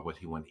your father what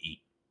he want to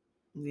eat.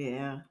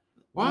 Yeah.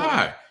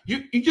 Why?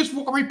 You just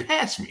walk right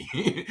past me.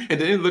 And then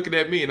they're looking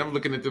at me and I'm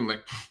looking at them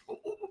like,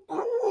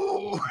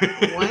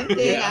 One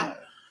thing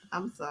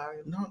I'm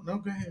sorry. No,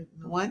 go ahead.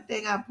 No. One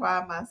thing I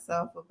pride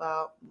myself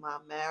about my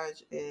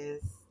marriage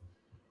is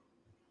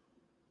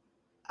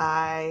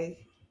I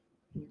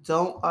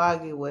don't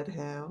argue with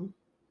him,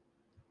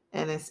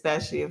 and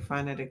especially in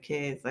front of the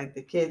kids. Like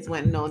the kids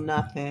wouldn't know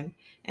nothing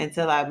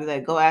until I'd be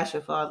like, go ask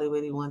your father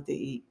what he wants to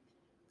eat.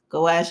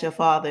 Go ask your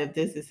father if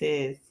this is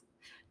his.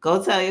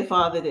 Go tell your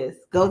father this.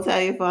 Go tell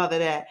your father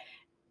that.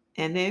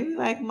 And they'd be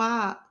like,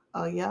 Ma,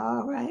 are y'all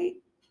all right?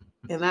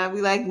 And I'd be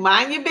like,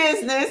 mind your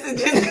business and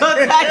just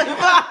go tell your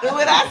father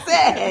what I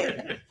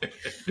said.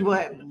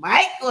 But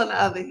Mike, on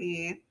the other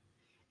hand,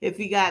 if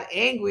he got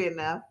angry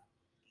enough,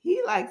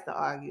 he likes to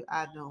argue.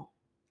 I don't.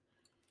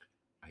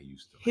 I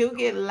used to. He'll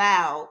get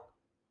loud.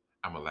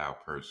 I'm a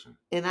loud person.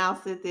 And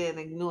I'll sit there and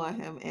ignore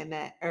him, and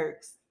that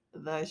irks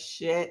the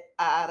shit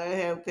out of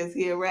him because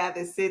he'd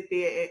rather sit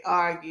there and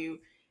argue.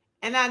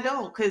 And I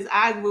don't, because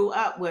I grew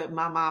up with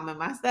my mom and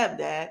my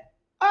stepdad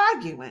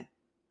arguing.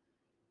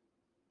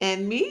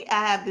 And me,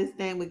 I have this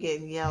thing with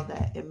getting yelled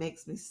at. It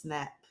makes me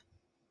snap.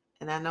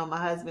 And I know my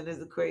husband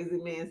is a crazy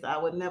man, so I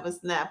would never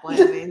snap on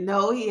him. And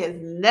no, he has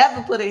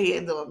never put a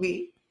hand on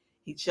me.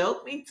 He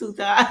choked me 2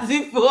 times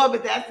before,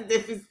 but that's a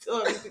different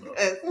story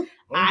because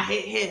I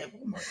hit him.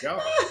 Oh my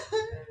God.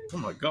 Oh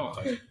my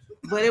God.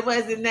 But it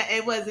wasn't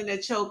a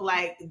choke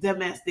like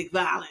domestic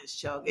violence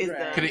choke. It's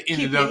the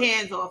keep your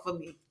hands off of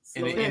me.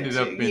 And it ended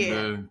up in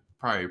the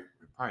probably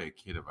a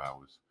kid of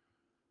ours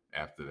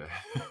after that.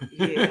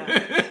 Yeah.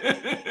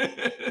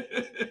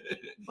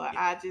 But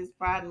I just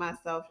pride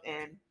myself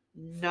in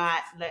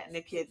not letting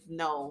the kids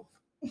know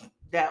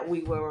that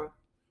we were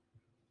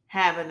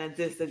having a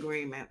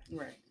disagreement.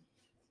 Right.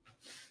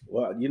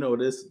 Well,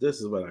 this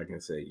is what I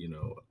can say.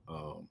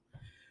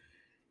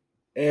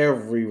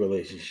 Every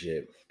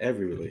relationship,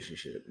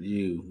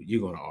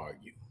 you're gonna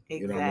argue. Exactly.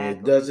 You know what I mean?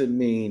 It doesn't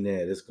mean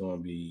that it's gonna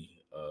be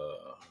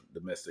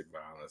domestic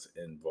violence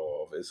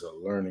involved. It's a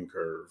learning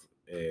curve,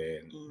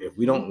 and if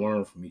we don't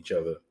learn from each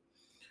other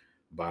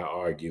by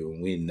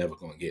arguing, we're never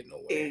gonna get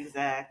nowhere.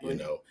 Exactly.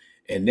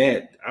 And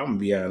that, I'm gonna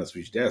be honest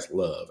with you, that's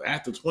love.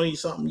 After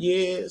 20-something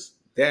years,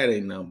 that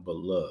ain't nothing but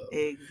love.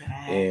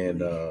 Exactly.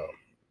 And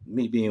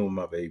me being with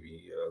my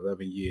baby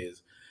 11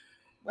 years.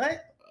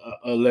 What?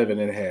 11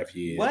 and a half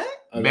years. What?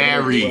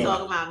 Married.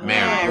 Talking about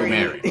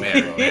married.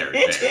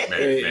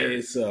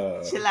 It's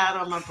chill out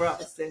on my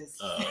brother, sis.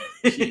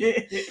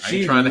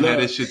 She trying to have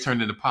this shit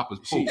turned into Papa's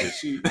pulpit.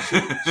 She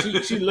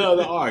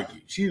loved to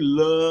argue. She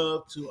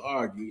loved to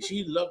argue.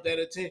 She loved that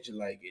attention.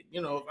 Like it.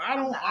 If I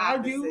don't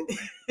argue,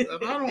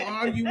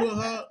 with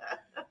her,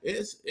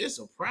 it's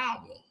a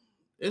problem.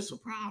 It's a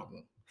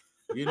problem.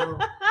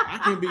 I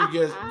can be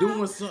just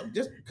doing something,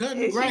 just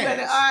cutting grass. She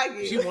better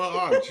argue. She want to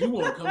argue. She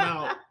want to come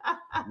out.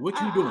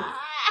 What you doing?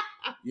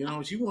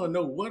 She want to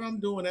know what I'm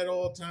doing at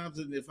all times,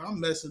 and if I'm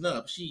messing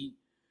up, she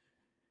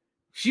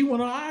she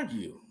want to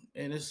argue,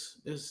 and it's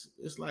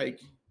like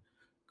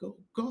go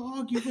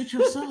argue with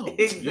yourself.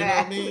 Exactly. You know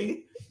what I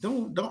mean?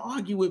 Don't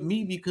argue with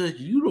me because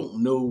you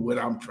don't know what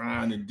I'm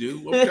trying to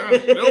do. I'm trying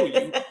to show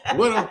you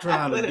what I'm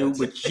trying to do,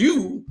 but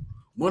you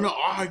want to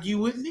argue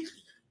with me.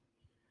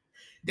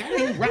 That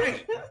ain't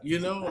right. You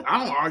know,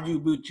 I don't argue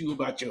with you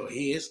about your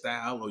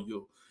hairstyle or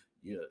your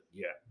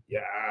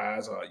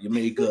eyes or your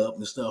makeup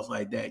and stuff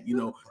like that. You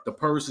know, the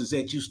persons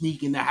that you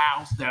sneak in the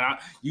house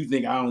that you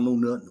think I don't know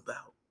nothing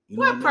about. You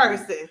know What what I mean?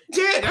 person?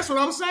 Yeah, that's what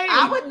I'm saying.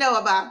 I would know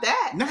about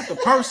that. Not the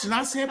person.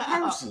 I said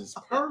persons.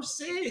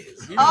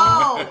 Purses. You know?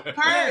 Oh,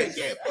 purse.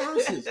 Yeah,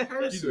 purses.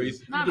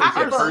 Purses. Not you a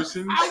said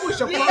person. persons? I wish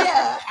a person.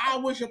 Yeah. I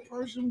wish a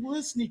person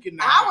would sneak in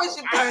the I house.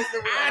 wish a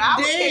person would. I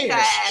would kick did. her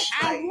ass.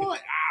 I Like, want.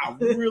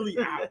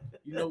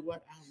 You know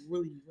what? I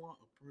really want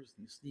a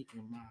person to sneak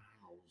in my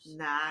house,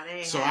 nah, they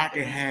ain't so I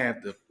happening. can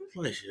have the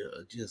pleasure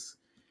of just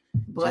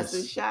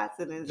busting shots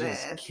in his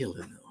just ass.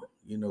 killing them.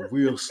 You know,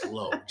 real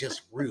slow,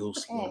 just real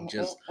slow,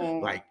 just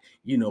like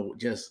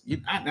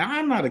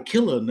I'm not a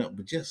killer, or nothing,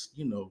 but just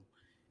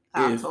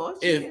I'll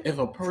torture you. if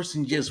a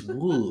person just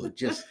would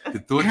just The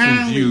thoughts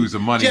kindly, and views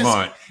of Money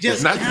Mont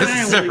is not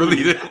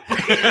necessarily the.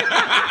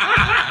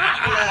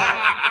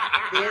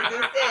 There's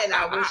just said,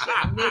 I wish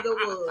a nigga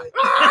would.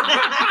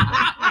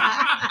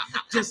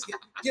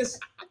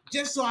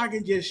 just so I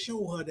can just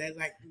show her that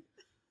like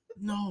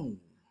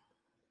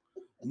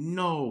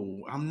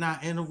no, I'm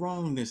not in the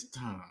wrong this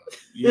time.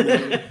 You know,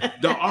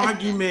 the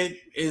argument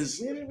is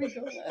Where did we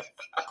go?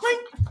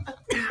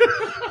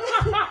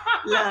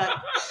 Look,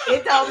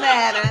 it don't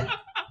matter.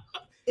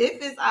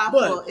 If it's our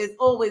fault, it's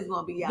always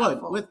gonna be our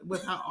fault. But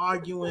with her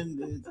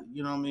arguing,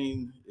 you know what I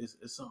mean, it's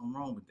something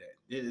wrong with that.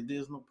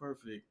 There's no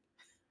perfect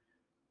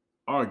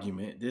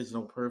argument. There's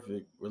no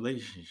perfect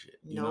relationship.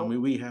 You know what I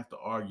mean? We have to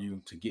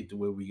argue to get to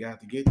where we got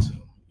to get to,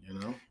 you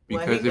know?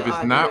 Because if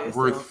it's not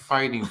worth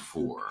fighting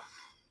for,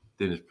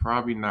 then it's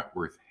probably not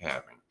worth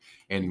having.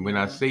 And when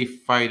I say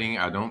fighting,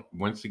 I don't,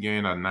 once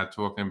again, I'm not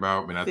talking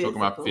about, we're not talking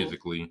about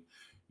physically.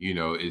 You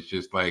know, it's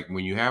just like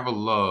when you have a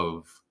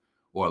love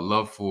or a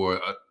love for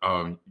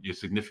your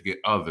significant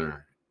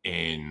other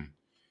and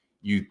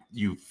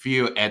you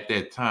feel at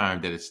that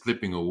time that it's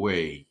slipping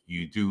away,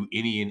 you do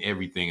any and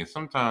everything. And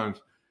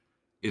sometimes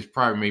it's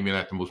probably maybe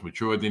not the most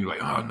mature thing,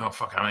 like, oh no,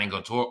 fuck, I ain't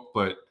gonna talk.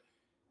 But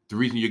the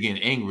reason you're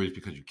getting angry is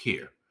because you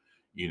care.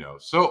 You know,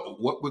 so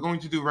what we're going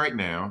to do right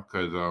now,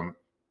 because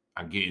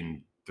I'm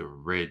getting the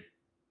red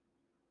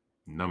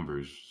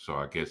numbers, so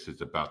I guess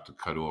it's about to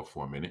cut off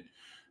for a minute.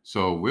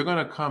 So we're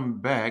going to come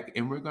back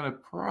and we're going to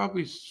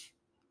probably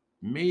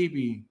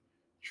maybe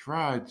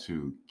try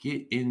to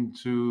get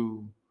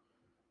into,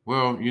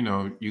 well, you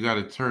know, you got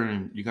to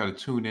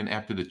tune in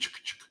after the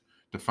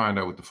to find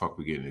out what the fuck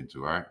we're getting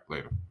into. All right,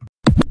 later.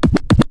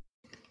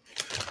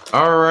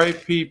 All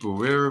right, people,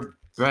 we're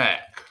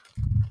back.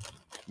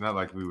 Not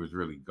like we was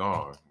really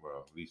gone.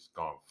 Well, at least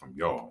gone from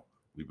y'all.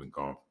 We've been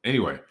gone.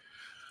 Anyway,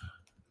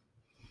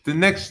 the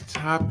next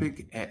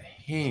topic at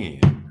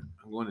hand,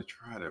 I'm going to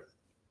try to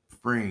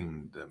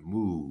bring the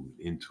mood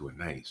into a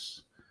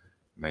nice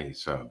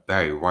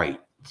Barry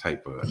White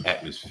type of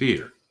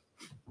atmosphere.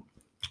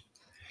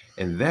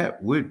 And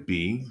that would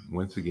be,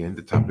 once again,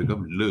 the topic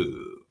of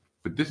love.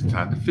 But this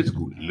time, the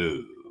physical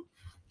love.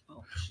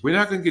 We're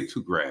not going to get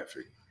too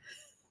graphic,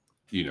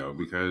 you know,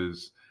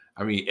 because,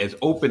 I mean, as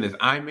open as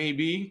I may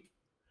be,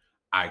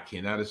 I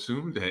cannot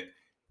assume that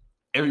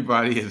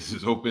everybody is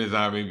as open as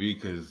I may be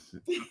because,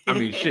 I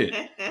mean, shit.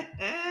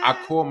 I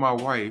call my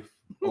wife,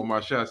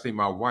 or should I say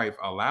my wife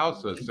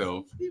allows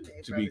herself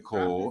to be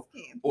called,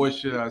 or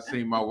should I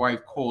say my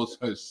wife calls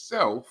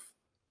herself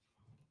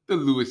the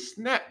Lewis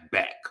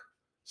Snapback.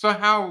 So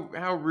how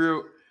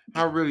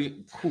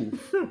really cool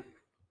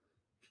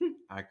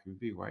I can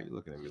be. Why are you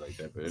looking at me like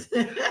that, babe?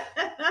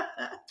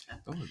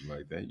 Don't look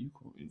like that. You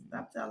cool.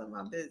 Stop telling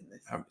my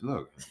business.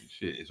 Look,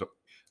 shit.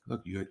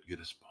 Look, you're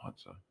the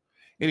sponsor.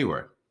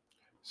 Anyway,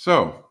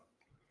 so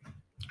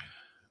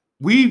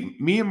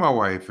me and my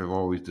wife have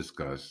always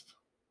discussed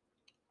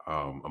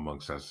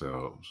amongst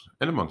ourselves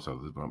and amongst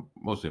others, but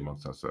mostly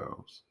amongst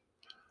ourselves,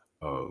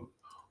 of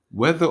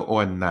whether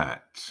or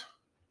not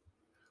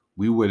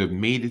we would have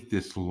made it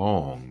this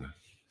long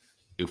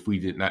if we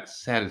did not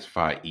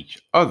satisfy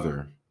each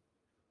other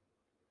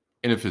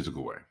in a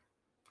physical way.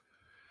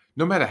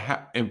 No matter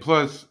how, and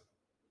plus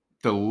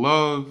the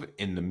love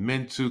and the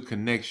mental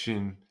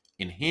connection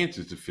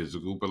enhances the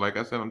physical, but like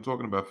I said, I'm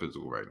talking about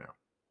physical right now.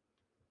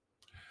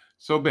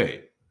 So,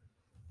 babe,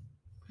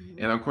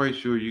 and I'm quite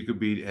sure you could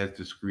be as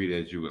discreet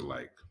as you would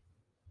like.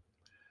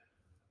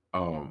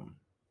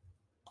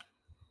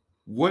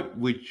 What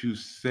would you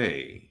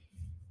say?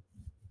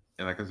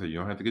 And like I said, you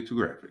don't have to get too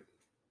graphic.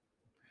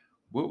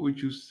 What would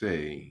you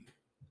say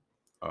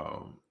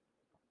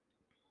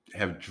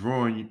have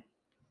drawn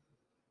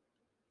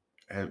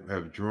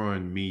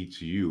me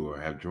to you, or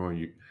have drawn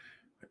you?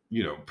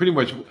 You know, pretty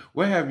much.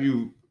 What have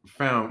you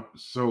found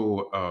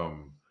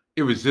so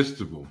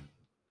irresistible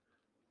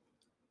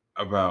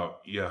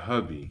about your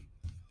hubby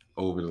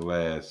over the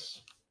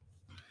last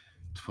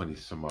 20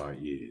 some odd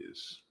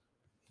years?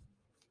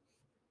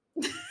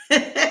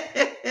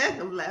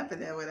 I'm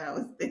laughing at what I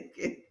was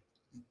thinking.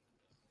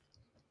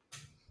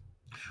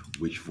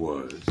 Which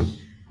was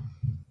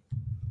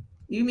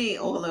You mean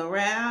all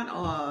around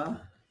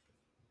or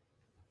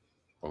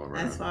all as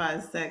around. far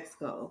as sex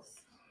goes?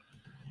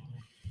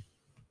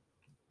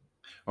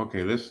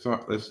 Okay, let's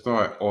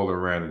start all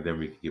around and then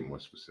we can get more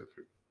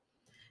specific.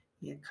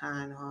 You're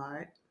kind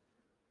heart.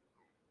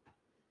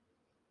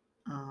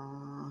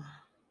 Uh,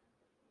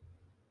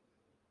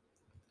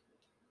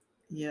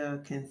 you're a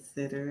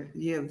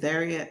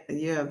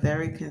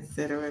very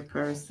considerate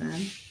person.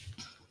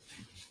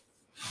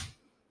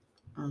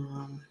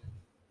 Um,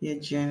 your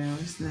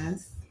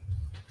generousness.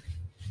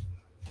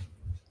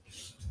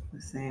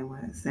 The same way,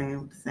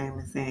 same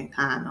as saying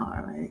kind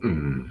heart, right?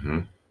 Mm-hmm.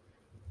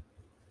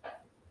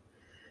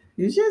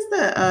 You're just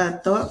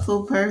a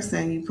thoughtful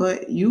person.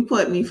 You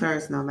put me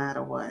first no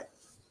matter what.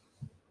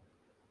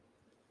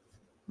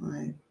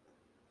 Like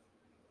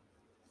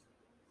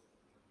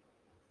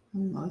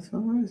I'm lost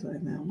for words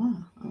right now.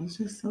 Wow, I was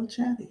just so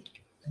chatty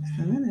just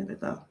a minute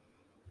ago.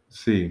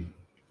 See,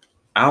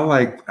 I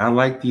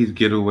like these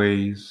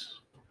getaways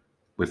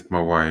with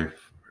my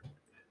wife.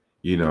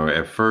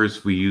 At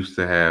first we used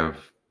to have,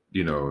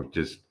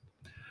 just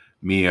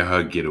me and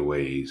her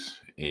getaways,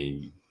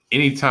 and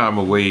anytime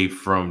away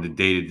from the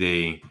day to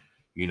day,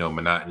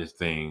 monotonous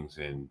things,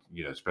 and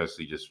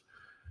especially just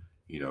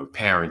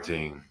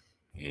parenting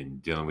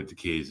and dealing with the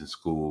kids in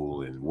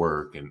school and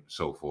work and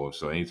so forth.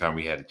 So anytime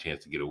we had a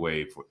chance to get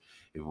away, for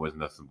if it was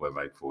nothing but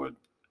like for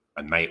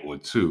a night or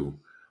two,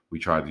 we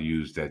tried to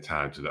use that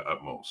time to the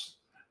utmost.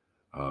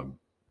 Um,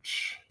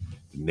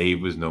 the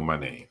neighbors know my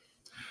name,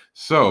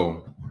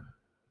 so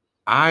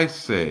I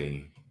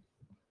say,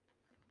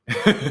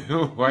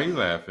 why are you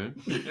laughing?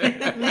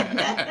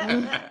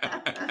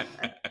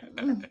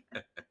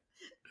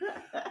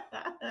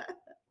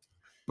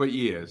 But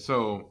yeah,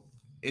 so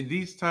in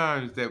these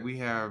times that we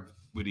have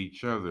with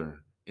each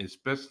other,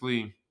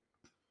 especially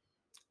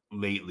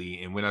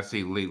lately, and when I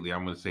say lately,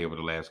 I'm going to say over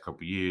the last couple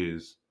of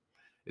years,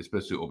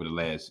 especially over the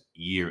last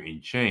year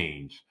and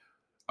change,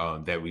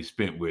 that we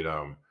spent with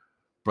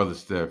brother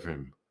Steph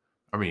and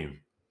I mean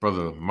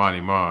brother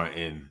Monty Ma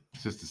and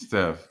sister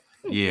Steph.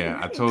 Yeah,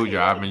 I told you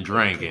I've been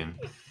drinking.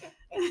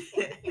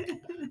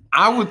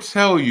 I would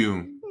tell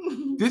you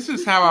this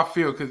is how I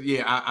feel because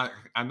yeah,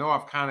 I know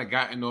I've kind of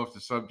gotten off the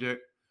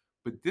subject,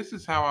 but this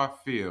is how I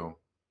feel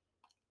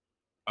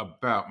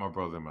about my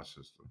brother and my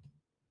sister.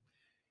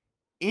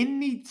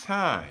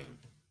 Anytime,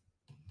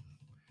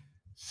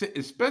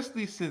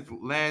 especially since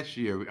last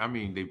year, I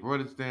mean, they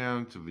brought us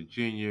down to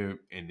Virginia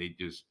and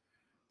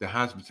the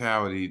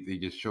hospitality, they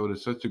just showed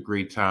us such a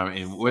great time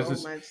and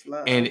So much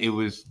love. and it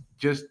was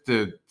just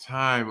the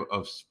time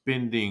of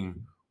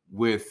spending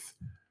with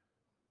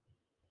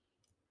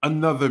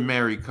another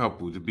married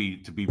couple to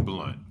be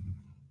blunt,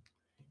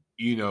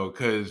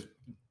 because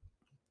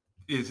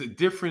it's a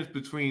difference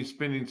between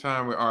spending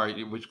time with all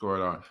right, which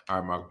girl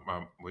all right,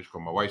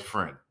 my wife's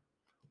friend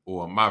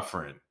or my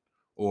friend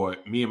or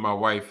me and my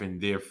wife and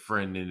their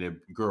friend and their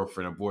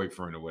girlfriend or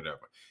boyfriend or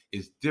whatever.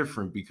 It's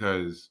different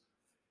because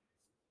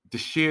the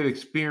shared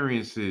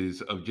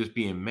experiences of just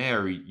being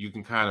married, you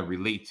can kind of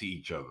relate to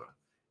each other.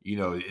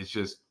 It's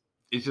just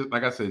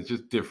like I said, it's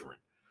just different.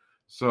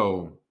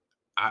 So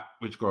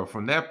which girl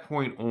from that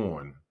point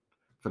on,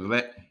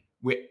 for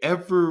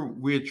wherever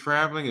we're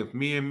traveling, if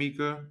me and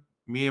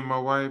my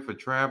wife are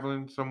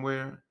traveling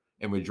somewhere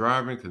and we're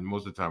driving, because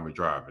most of the time we're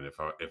driving if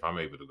I'm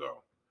able to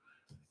go.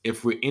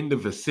 If we're in the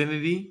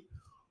vicinity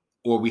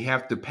or we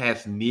have to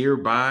pass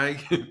nearby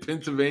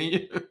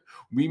Pennsylvania,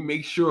 we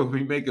make sure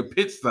we make a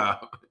pit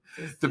stop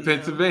to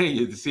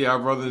Pennsylvania to see our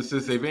brother and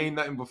sister. If it ain't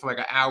nothing but for like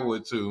an hour or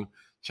two,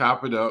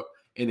 chop it up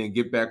and then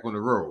get back on the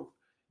road.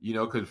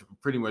 Because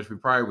pretty much we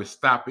probably would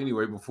stop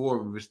anyway. Before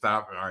we would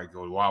stop and all right,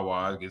 go to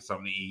Wawa, get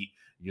something to eat,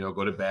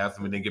 go to the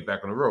bathroom and then get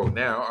back on the road.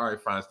 Now, all right,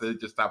 fine. Instead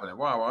of just stopping at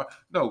Wawa,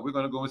 no, we're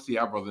gonna go and see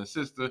our brother and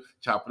sister,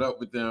 chop it up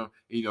with them,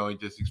 and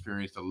just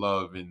experience the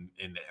love and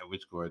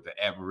the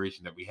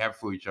admiration that we have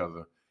for each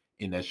other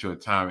in that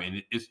short time.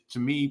 And it's, to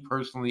me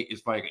personally,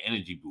 it's like an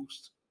energy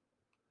boost.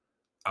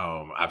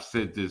 I've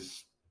said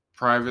this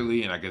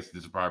privately, and I guess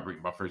this is probably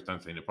my first time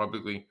saying it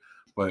publicly,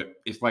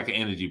 but it's like an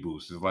energy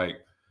boost. It's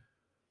like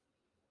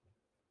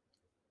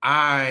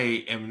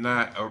I am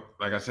not,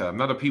 like I said, I'm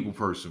not a people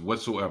person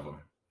whatsoever.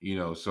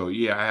 So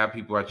yeah, I have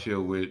people I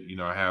chill with.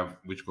 I have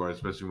which guard,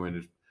 especially when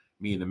it's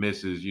me and the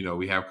missus.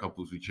 We have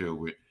couples we chill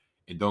with.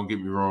 And don't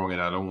get me wrong,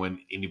 and I don't want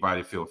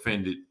anybody to feel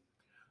offended,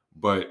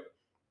 but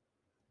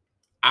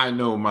I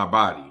know my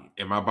body,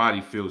 and my body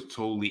feels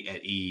totally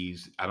at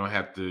ease. I don't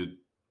have to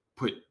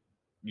put,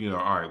 all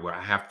right, well,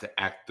 I have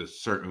to act a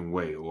certain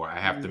way, or I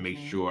have to make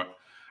sure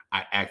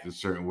I act a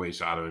certain way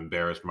so I don't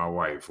embarrass my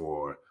wife,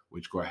 or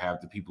which go have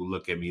the people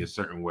look at me a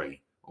certain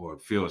way or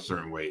feel a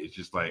certain way. It's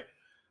just like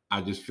I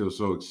just feel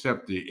so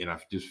accepted, and I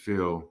just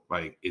feel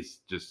like it's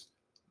just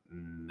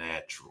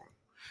natural.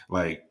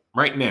 Like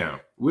right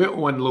now, we're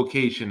on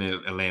location in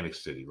Atlantic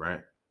City,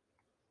 right?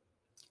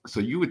 So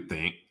you would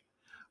think,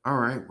 all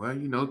right,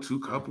 well, two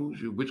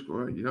couples, which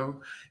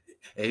girl,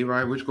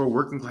 everybody which go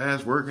working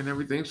class work and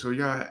everything, so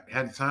y'all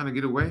had the time to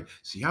get away.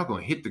 So y'all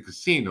gonna hit the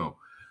casino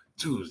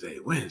Tuesday,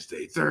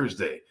 Wednesday,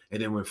 Thursday,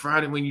 and then when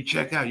Friday when you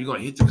check out, you're gonna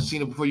hit the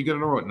casino before you get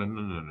on the road.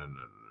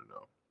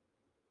 No.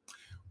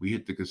 We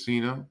hit the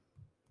casino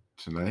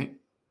tonight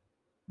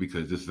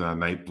because this is our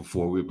night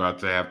before we're about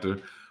to have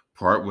to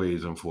part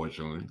ways,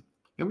 unfortunately.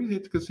 And we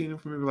hit the casino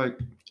for maybe like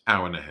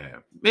hour and a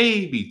half,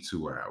 maybe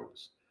 2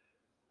 hours.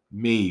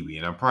 Maybe,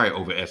 and I'm probably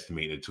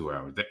overestimating the 2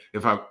 hours.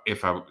 If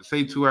I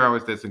say 2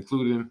 hours, that's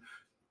including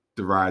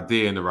the ride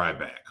there and the ride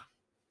back.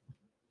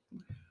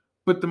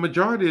 But the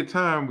majority of the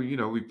time,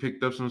 we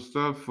picked up some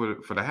stuff for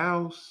the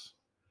house.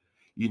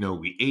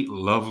 We ate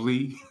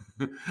lovely.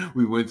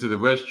 We went to the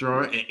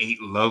restaurant and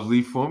ate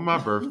lovely for my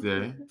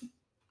birthday,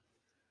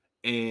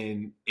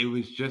 and it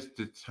was just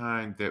the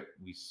time that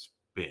we spent.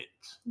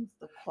 It's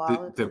the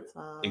quality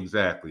time.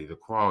 Exactly, the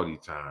quality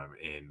time.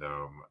 And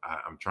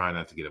I'm trying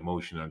not to get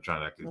emotional. I'm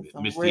trying not to With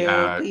some misty real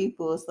eyed.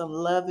 people, some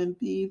loving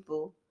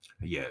people.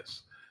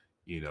 Yes,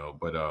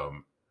 but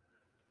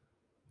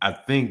I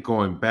think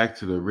going back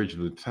to the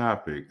original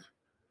topic,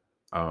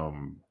 I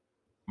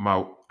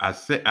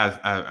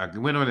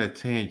went on a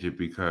tangent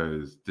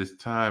because this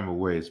time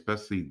away,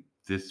 especially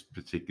this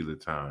particular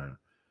time,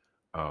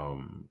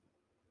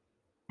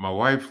 my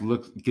wife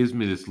gives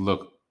me this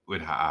look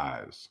with her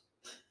eyes,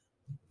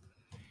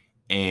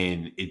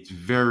 and it's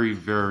very,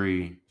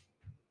 very.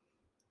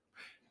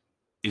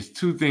 It's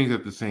two things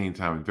at the same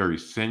time. It's very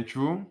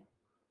sensual,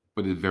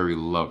 but it's very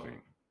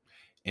loving.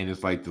 And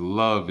it's like the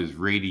love is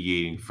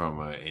radiating from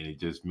her, and it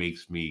just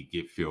makes me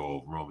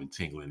feel Roman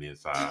tingling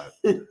inside.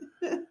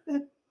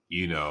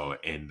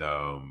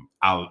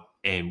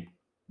 And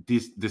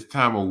this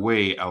time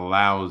away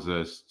allows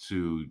us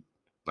to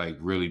like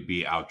really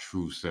be our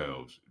true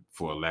selves,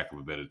 for a lack of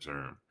a better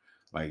term,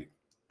 like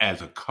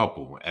as a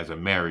couple, as a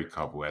married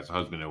couple, as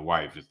husband and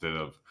wife, instead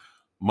of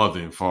mother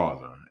and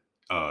father,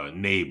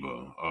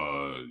 neighbor,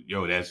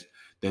 that's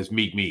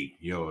Meek,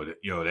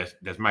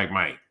 that's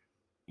Mike,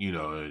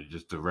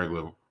 just the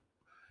regular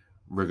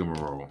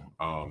rigmarole.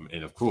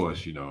 And of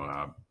course,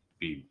 I'll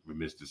be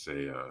remiss to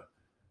say,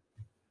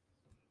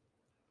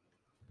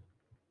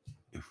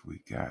 if we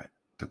got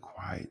the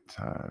quiet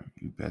time,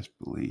 you best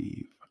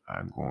believe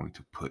I'm going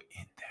to put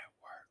in that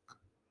work.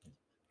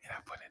 And I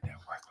put in that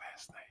work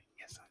last night.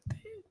 Yes, I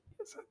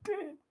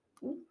did.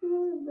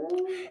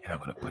 And I'm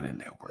going to put in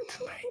that work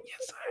tonight.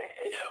 Yes,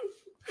 I am.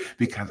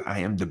 Because I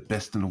am the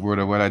best in the world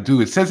at what I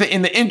do. It says it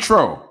in the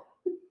intro.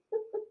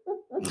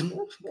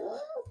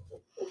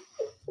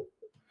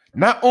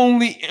 Not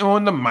only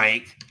on the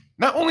mic,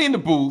 not only in the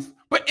booth,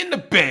 but in the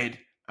bed,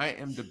 I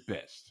am the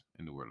best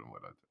in the world at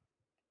what I do.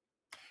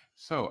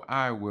 So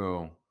I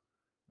will,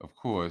 of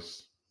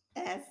course,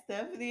 ask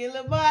Stephanie and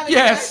Lamont.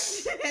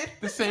 Yes,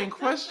 the same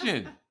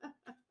question.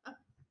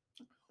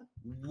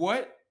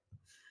 What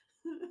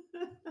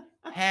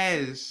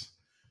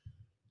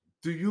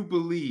do you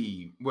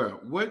believe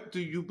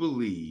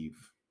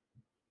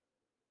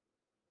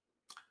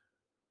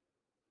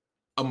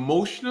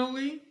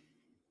emotionally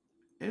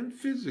and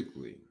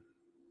physically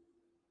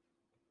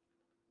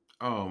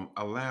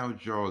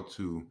allowed y'all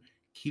to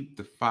keep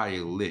the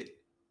fire lit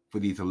for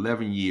these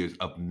 11 years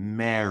of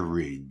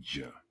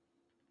marriage?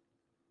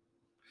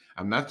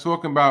 I'm not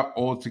talking about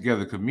all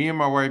together, because me and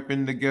my wife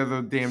been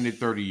together damn near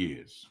 30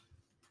 years.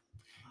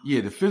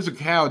 Yeah, the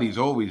physicality's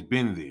always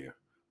been there,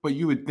 but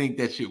you would think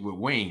that shit would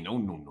wane. Oh,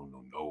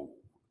 no.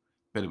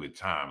 Better with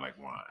time, like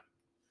wine.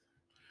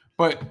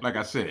 But like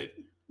I said,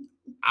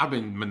 I've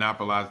been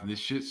monopolizing this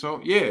shit,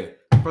 so yeah,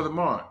 Brother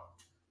Mont,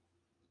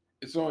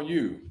 it's on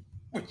you.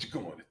 What you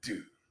going to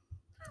do?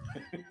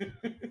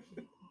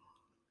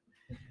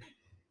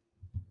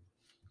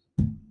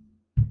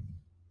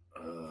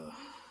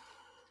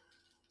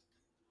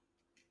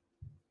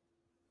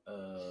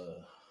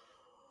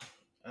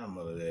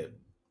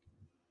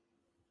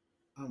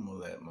 I'm gonna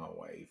let my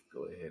wife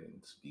go ahead and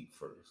speak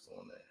first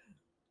on that.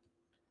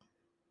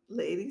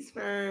 Ladies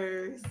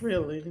first.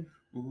 Really?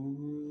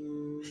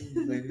 Ooh,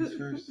 ladies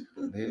first.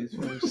 Ladies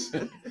first.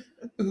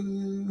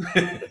 Ooh.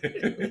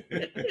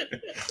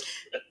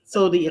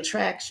 So the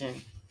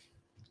attraction.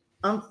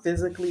 I'm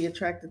physically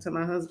attracted to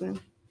my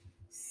husband,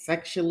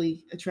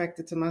 sexually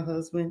attracted to my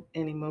husband,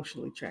 and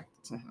emotionally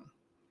attracted to him.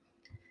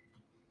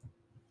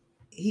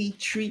 He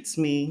treats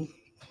me,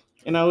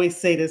 and I always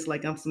say this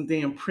like I'm some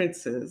damn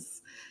princess.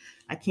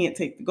 I can't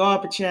take the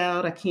garbage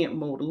out. I can't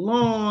mow the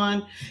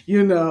lawn.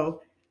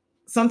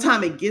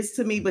 Sometimes it gets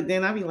to me, but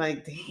then I be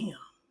like, damn.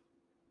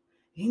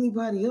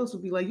 Anybody else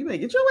would be like, you better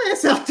get your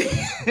ass out there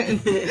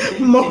and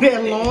mow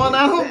that lawn.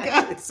 I don't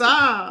got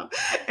time.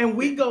 And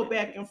we go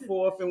back and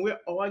forth, and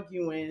we're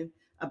arguing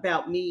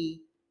about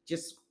me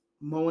just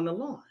mowing the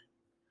lawn,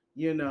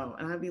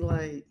 And I'd be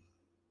like,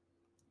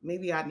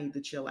 maybe I need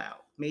to chill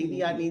out.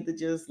 Maybe I need to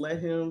just let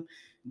him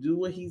do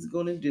what he's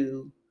going to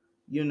do,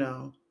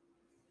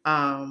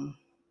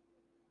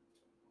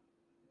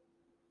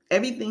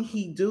 Everything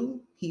he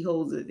do, he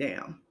holds it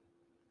down.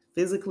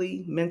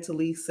 Physically,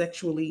 mentally,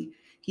 sexually,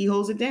 he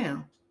holds it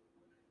down.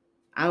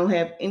 I don't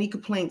have any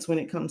complaints when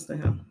it comes to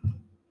him.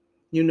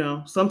 You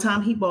know,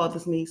 sometimes he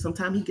bothers me.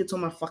 Sometimes he gets on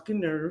my fucking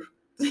nerve.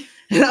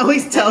 And I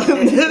always tell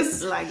him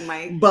this. Like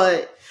Mike.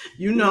 But,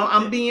 you know,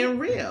 I'm being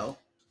real.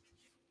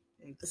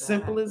 Exactly.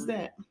 Simple as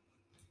that.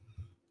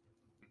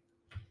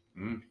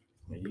 Man,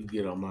 you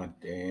get on my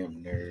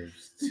damn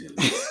nerves too.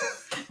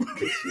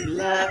 You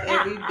love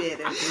every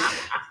bit of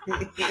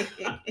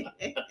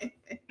it.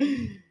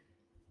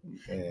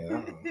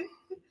 Man,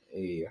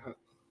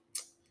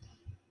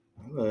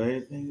 I love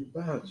everything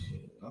about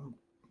you. I'm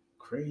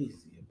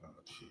crazy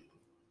about you.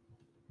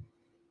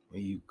 The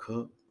way you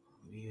cook,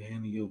 the way you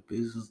handle your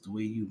business, the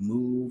way you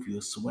move,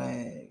 your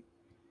swag.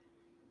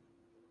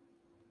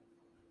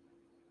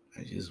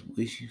 I just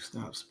wish you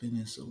stopped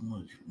spending so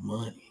much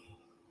money.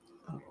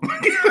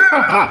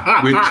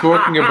 We're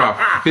talking about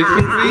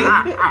physically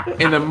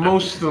and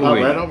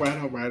emotionally. All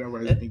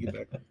right. Let me get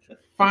back.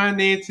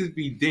 Finances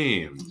be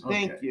damned.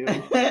 Thank you.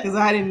 Because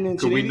I didn't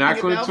mention Because we're not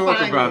going to talk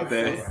about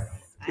finances. that.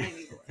 I ain't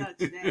even touch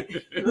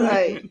that.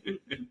 Right.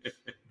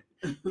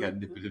 Got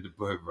nip it in the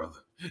bud,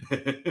 brother.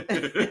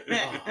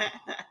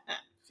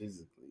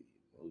 Physically,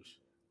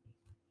 emotionally.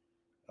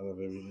 I love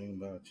everything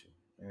about you.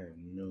 I have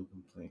no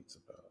complaints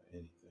about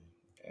anything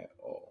at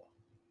all.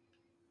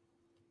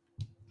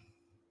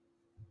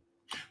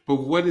 But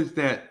what is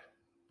that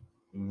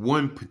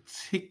one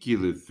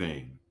particular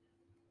thing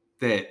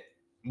that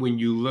when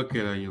you look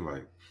at her, you're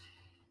like,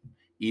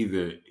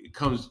 either it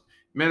comes,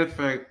 matter of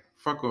fact,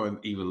 fuck on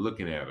even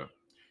looking at her.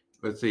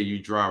 Let's say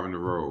you driving the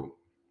road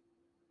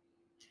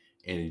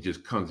and it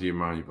just comes to your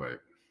mind, you're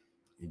like,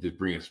 you just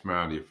bring a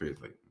smile to your face,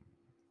 like,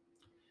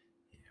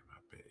 yeah, my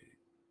bad.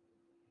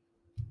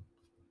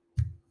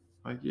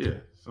 Like, yeah,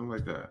 something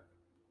like that.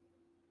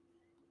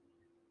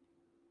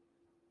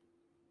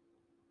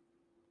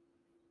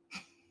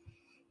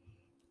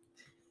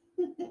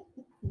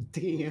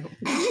 Damn.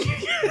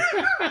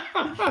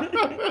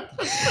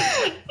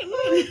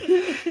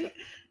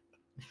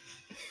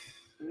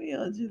 We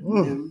all just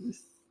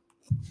nervous.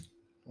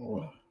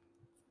 Oh.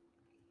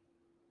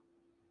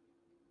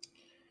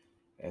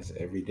 That's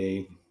every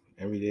day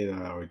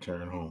that I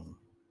return home.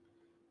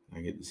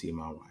 I get to see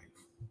my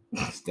wife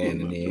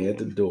standing there at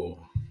the door,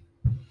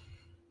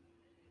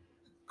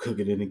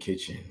 cooking in the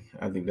kitchen.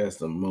 I think that's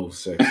the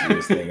most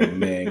sexiest thing a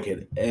man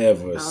could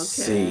ever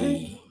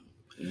see.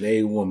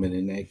 They woman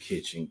in that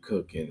kitchen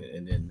cooking,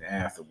 and then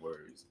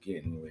afterwards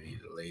getting ready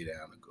to lay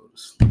down and go to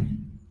sleep.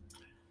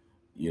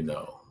 You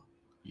know.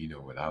 You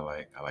know what I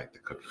like? I like the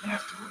cooking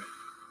afterward.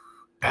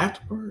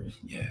 Afterwards?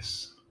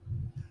 Yes.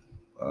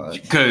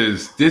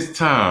 Because this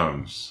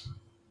times,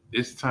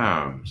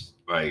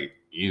 like,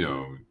 you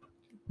know,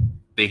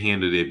 they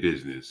handle their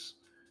business,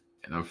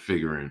 and I'm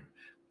figuring,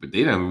 but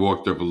they done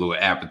walked up a little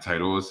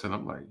appetite. All of a sudden,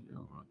 I'm like,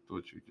 yo, I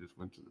thought you just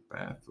went to the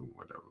bathroom,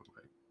 whatever.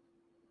 Like,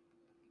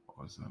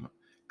 all of a sudden,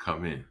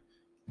 come in,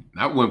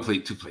 not one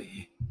plate, two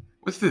plate.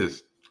 What's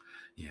this?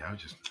 Yeah, I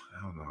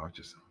don't know.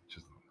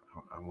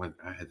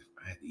 I had to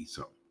eat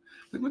something.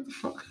 Like, what the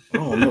fuck? I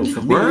don't know.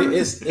 For me,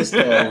 it's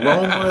the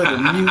aroma, the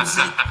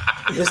music.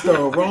 It's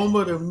the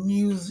aroma, the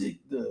music.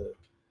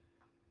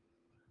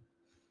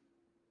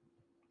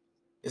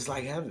 It's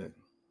like heaven.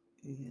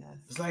 Yes.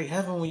 It's like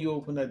heaven when you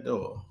open that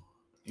door.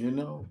 You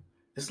know,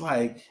 it's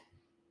like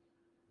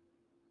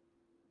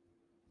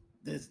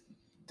this.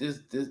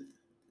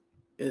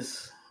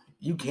 It's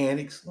you can't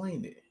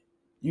explain it.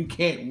 You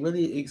can't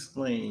really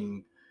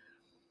explain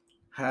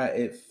how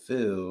it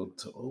felt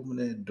to open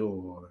that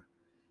door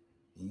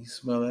and you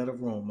smell that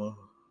aroma.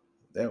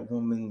 That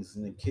woman's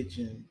in the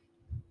kitchen.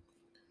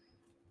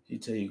 She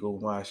tell you go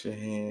wash your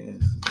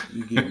hands.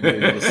 You get ready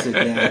to sit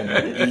down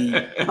and eat.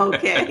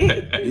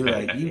 Okay. You're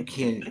like, you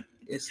can't.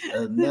 It's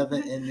a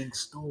never-ending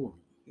story.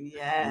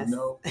 Yes. You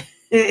know,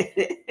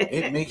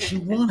 it makes you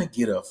want to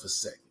get up for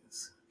seconds.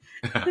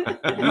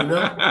 You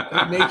know,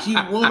 it makes you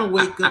want to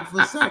wake up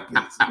for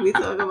seconds. We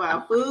talk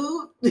about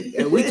food.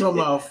 And we talking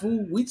about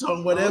food. We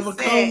talking whatever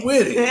come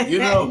with it. You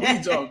know, we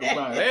talking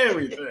about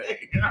everything.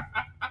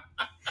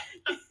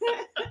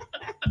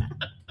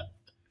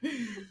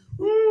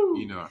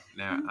 You know,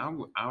 now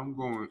I'm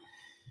going.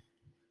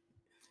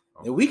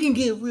 And we can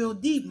get real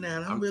deep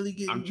now. I'm really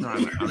getting.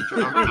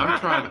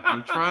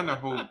 I'm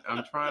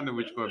trying to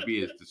which gonna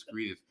be as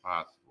discreet as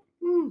possible.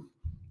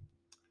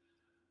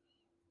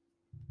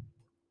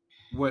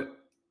 What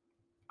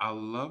I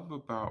love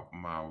about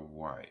my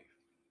wife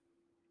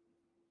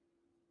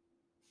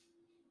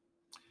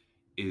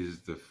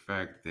is the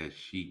fact that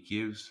she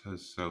gives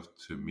herself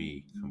to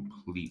me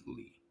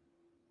completely.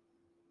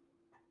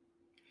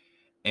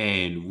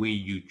 And when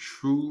you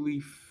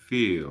truly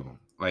feel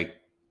like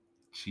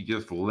she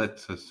just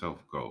lets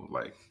herself go,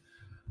 like,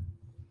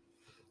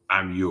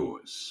 I'm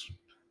yours.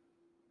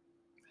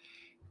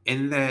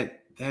 And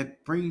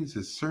that brings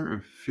a certain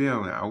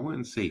feeling, I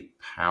wouldn't say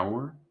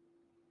power,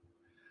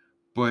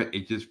 but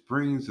it just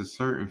brings a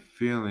certain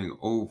feeling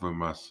over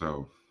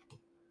myself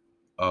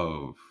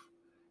of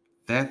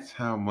that's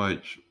how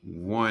much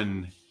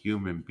one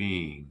human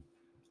being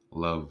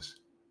loves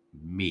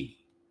me.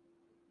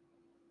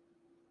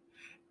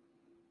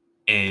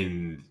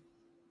 And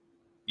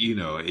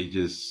it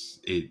just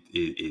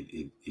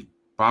it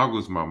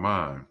boggles my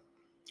mind,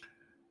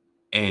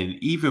 and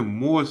even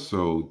more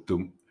so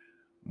the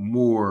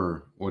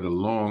more or the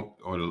long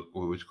or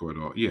what's going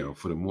on,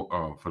 for the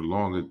more for the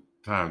longer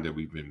time that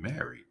we've been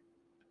married.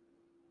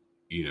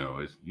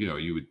 It's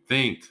you would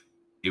think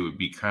it would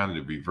be kind of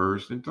the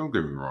reverse. And don't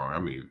get me wrong, I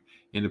mean,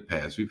 in the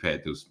past we've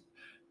had those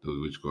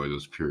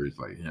periods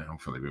like, I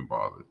don't feel like being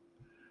bothered,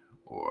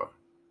 or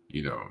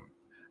you know,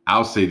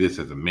 I'll say this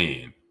as a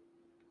man: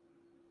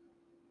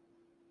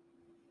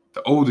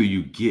 the older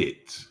you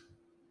get,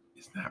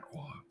 it's not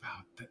all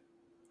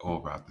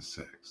about the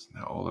sex,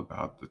 not all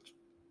about the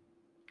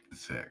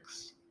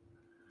sex.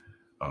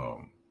 A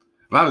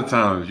lot of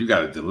times you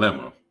got a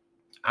dilemma.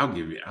 I'll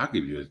give you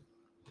a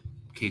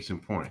case in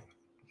point.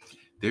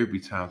 There'd be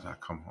times I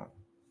come home,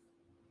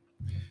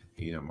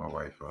 my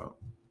wife up,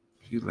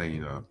 she's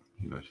laying up,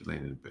 she's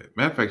laying in the bed.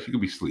 Matter of fact, she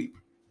could be asleep,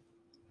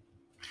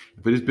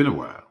 but it's been a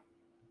while,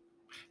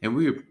 and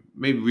we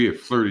have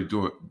flirted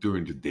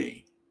during the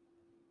day,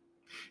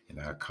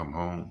 and I come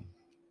home,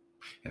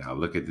 and I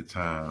look at the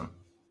time,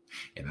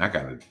 and I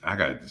got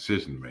a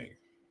decision to make.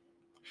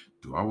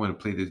 Do I want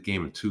to play this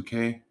game of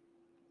 2K,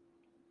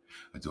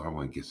 or do I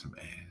want to get some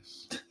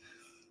ass?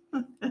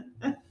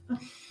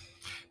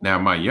 Now,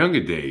 my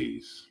younger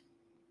days,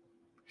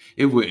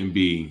 it wouldn't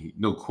be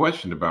no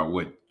question about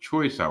what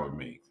choice I would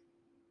make.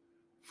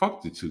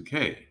 Fuck the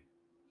 2K.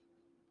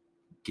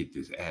 Get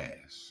this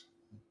ass.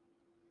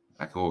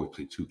 I could always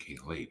play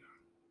 2K later.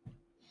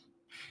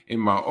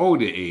 In my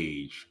older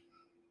age,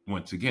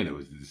 once again, it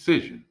was a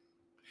decision.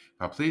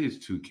 If I play this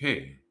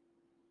 2K,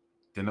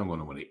 then I'm going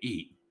to want to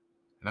eat,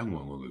 and I'm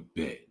going to go to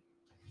bed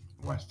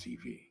and watch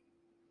TV.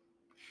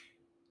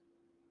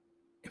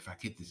 If I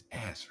get this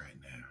ass right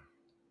now,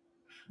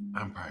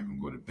 I'm probably going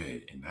to go to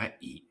bed and not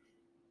eat.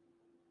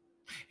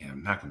 And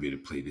I'm not going to be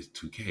able to play this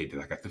 2K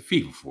that I got the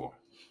fever for.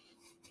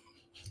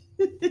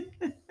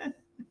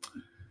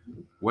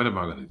 What am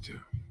I going to do?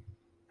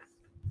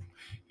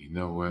 You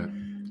know what?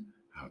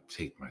 I'll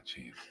take my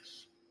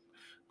chances.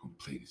 I'm going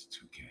to play this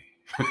 2K.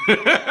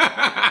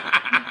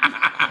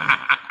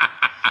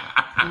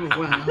 Oh,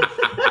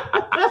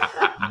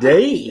 wow.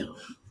 Damn.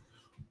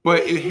 But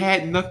it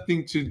had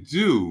nothing to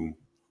do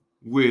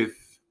with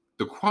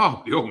the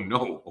quality. Oh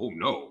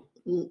no.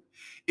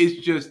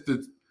 It's just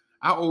that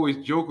I always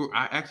joke.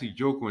 I actually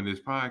joke on this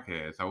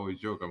podcast. I always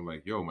joke. I'm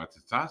like, yo, my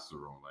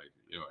testosterone, like,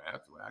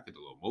 after I get a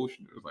little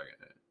emotional. It was like,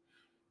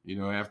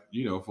 after,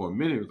 for a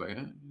minute, it was like,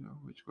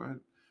 what you got?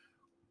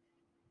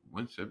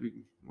 Once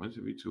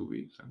every 2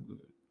 weeks, I'm good.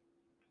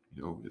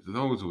 As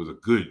long as it was a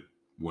good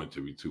once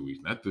every 2 weeks,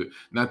 not the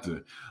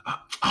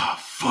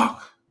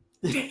fuck,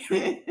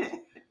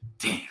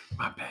 damn,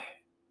 my bad.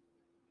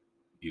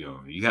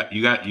 You got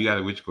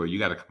to which go. You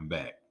got to come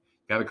back.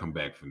 Got to come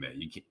back from that.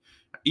 You can't,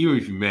 even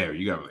if you're married,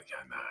 you got to be like,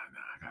 nah,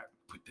 I got to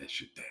put that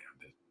shit down.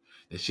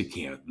 That shit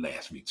can't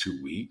last me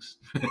 2 weeks.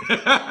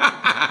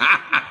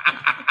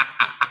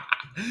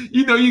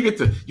 You get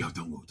to,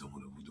 don't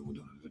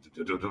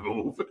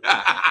move.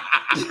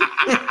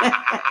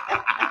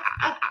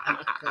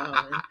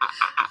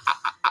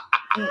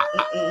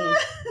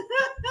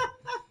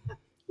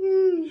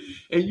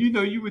 And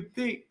you would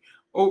think,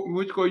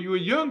 which go you were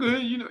younger,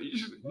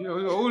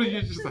 the older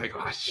you're just like,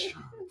 oh shit,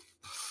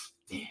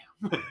 damn.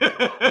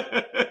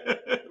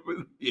 But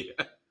yeah,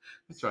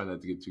 I try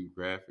not to get too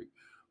graphic,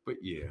 but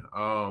yeah.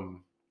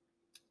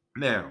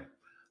 Now,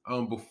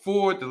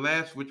 before the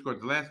last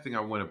thing I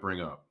want to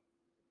bring up,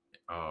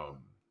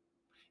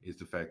 is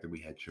the fact that we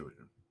had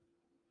children.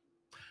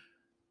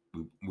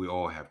 We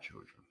all have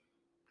children,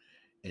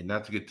 and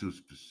not to get too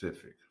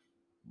specific,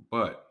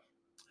 but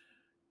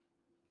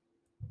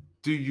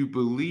do you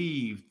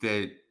believe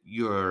that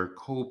you're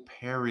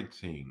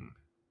co-parenting?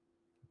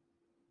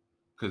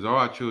 Because all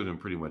our children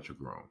pretty much are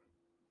grown.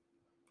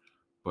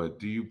 But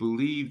do you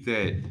believe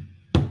that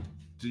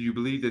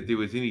there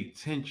was any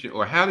tension,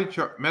 or how did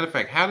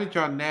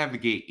y'all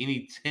navigate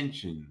any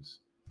tensions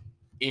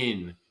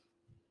in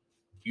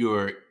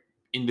your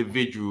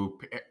individual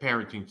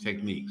parenting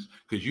techniques?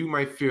 Because you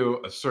might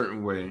feel a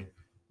certain way,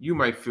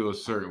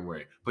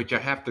 but you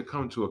have to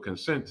come to a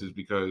consensus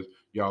because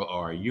y'all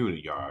are a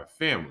unit, y'all are a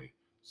family.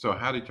 So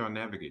how did y'all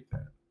navigate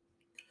that?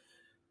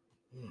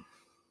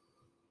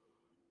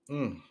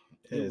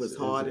 It was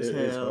hard as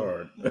hell. It's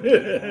hard.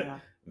 Yeah.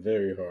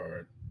 Very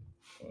hard.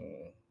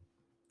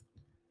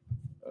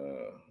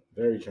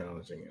 Very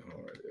challenging and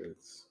hard.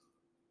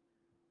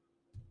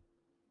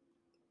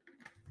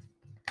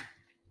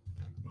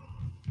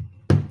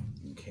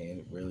 You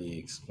can't really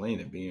explain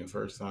it. Being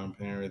first-time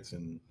parents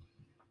and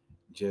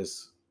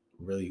just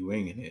really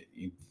winging it.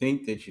 You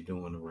think that you're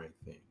doing the right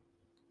thing,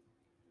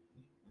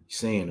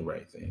 saying the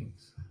right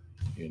things,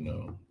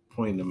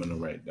 pointing them in the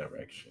right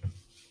direction,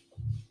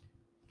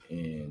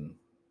 and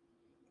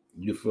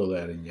you feel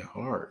that in your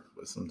heart,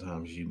 but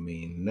sometimes you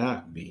may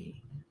not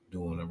be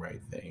doing the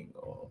right thing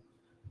or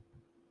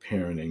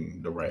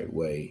parenting the right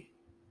way.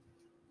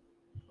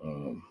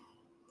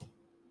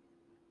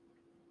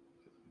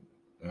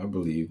 I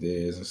believe there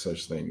is a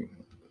such thing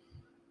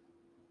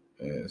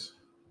as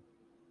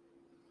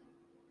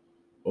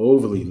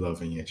overly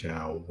loving your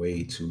child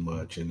way too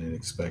much and then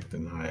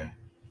expecting high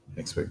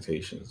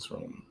expectations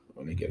from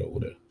when they get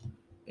older,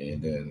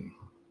 and then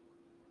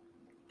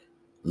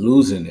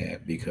losing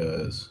that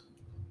because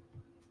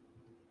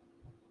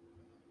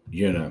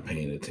you're not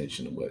paying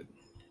attention to what,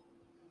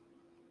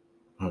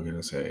 how can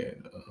I say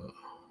it?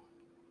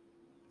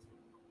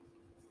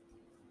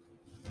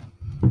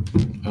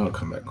 I'll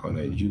come back on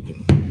that. You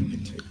can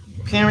take it.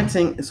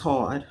 Parenting is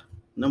hard,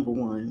 number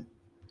one.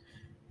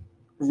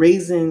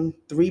 Raising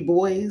 3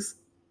 boys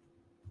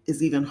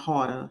is even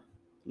harder,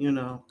 you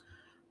know,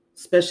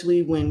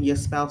 especially when your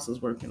spouse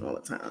is working all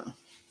the time.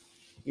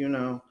 You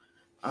know,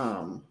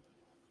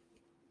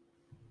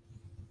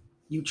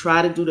 you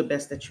try to do the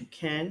best that you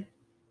can,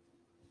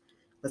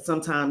 but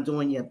sometimes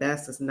doing your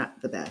best is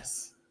not the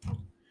best.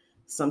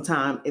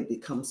 Sometimes it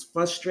becomes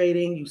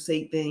frustrating. You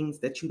say things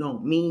that you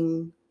don't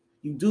mean.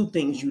 You do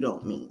things you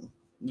don't mean.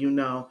 You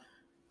know,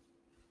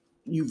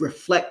 you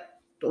reflect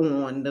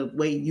on the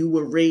way you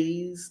were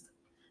raised,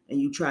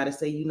 and you try to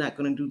say you're not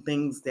going to do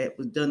things that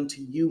was done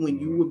to you when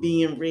you were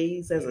being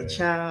raised as a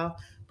child.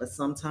 But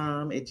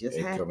sometimes it just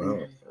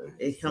happens.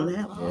 It comes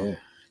out. Yeah.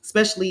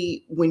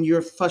 Especially when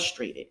you're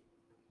frustrated.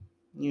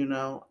 You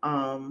know,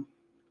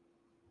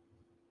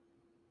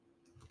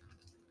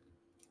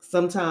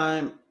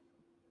 sometimes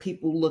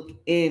people look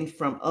in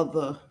from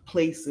other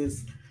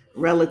places,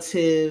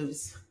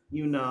 relatives,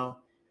 you know,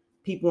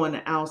 people on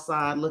the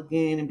outside look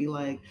in and be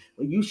like,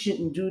 well, you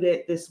shouldn't do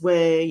that this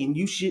way, and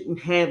you shouldn't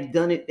have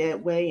done it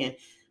that way, and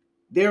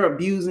they're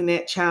abusing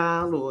that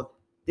child, or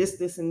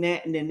this, and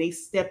that, and then they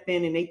step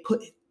in and they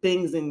put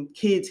things in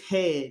kids'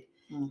 head,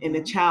 and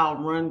the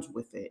child runs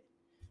with it,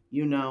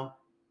 you know,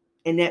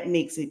 and that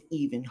makes it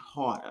even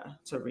harder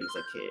to raise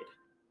a kid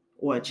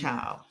or a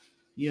child,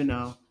 you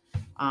know,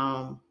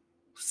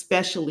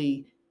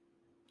 especially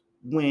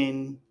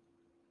when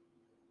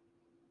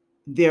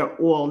they're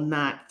all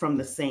not from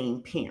the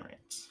same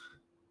parent,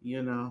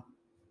 you know.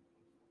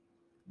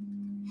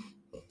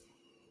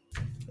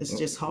 It's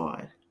just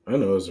hard. I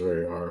know it's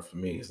very hard for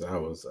me because I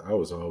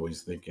was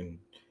always thinking,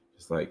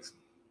 just like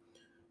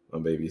my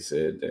baby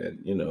said, that,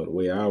 you know, the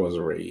way I was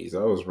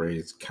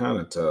raised kind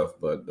of tough,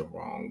 but the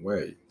wrong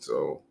way.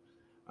 So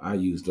I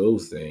used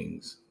those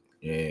things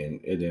and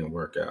it didn't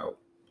work out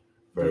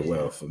very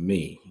well for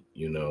me,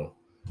 you know,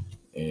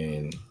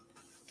 and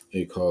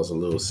it caused a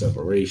little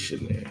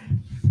separation there,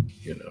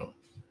 you know,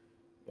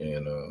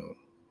 and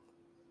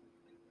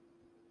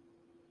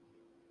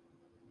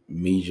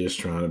me just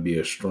trying to be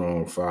a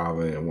strong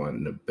father and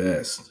wanting the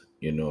best,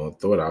 you know, and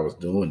thought I was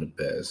doing the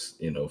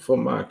best, you know, for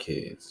my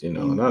kids, you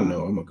know, and I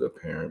know I'm a good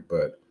parent,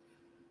 but,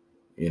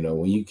 you know,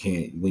 when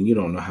you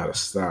don't know how to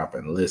stop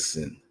and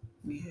listen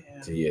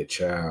to your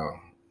child,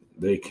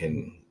 they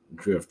can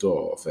drift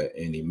off at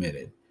any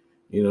minute.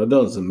 You know, it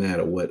doesn't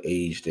matter what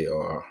age they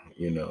are,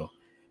 you know,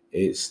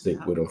 it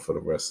stick with them for the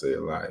rest of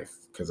their life.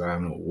 Because I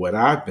know what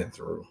I've been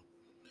through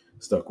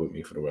stuck with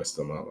me for the rest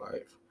of my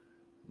life.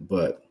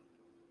 But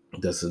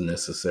doesn't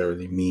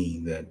necessarily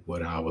mean that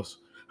how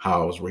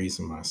I was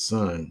raising my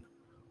son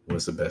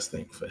was the best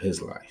thing for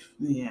his life.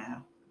 Yeah.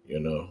 You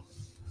know?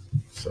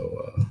 So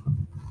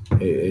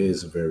it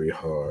is very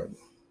hard.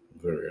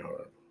 Very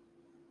hard.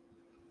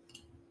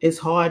 It's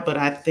hard, but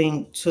I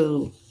think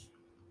too,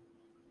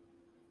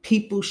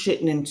 people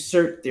shouldn't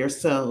insert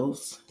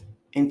themselves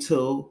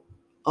into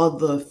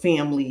other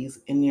families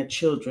and their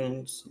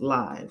children's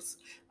lives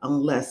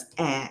unless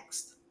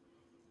asked,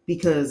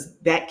 because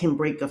that can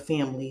break a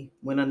family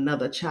when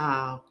another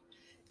child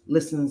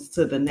listens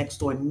to the next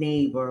door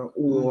neighbor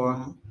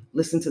or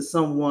listen to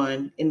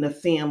someone in the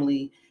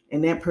family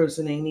and that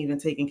person ain't even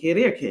taking care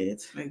of their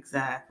kids.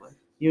 Exactly.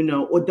 You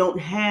know, or don't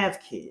have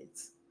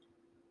kids.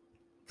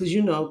 Because,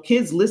 you know,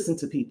 kids listen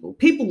to people.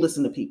 People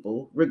listen to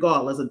people,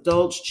 regardless,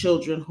 adults,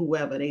 children,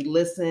 whoever. They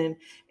listen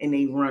and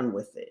they run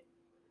with it,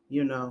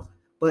 you know.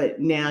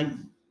 But now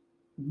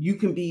you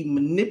can be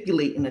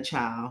manipulating a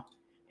child,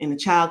 and the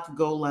child could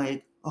go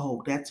like,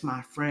 oh, that's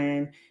my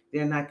friend.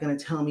 They're not going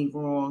to tell me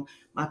wrong.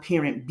 My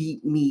parent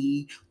beat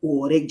me,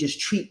 or they just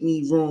treat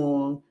me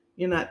wrong.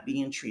 You're not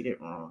being treated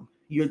wrong.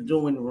 You're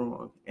doing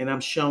wrong. And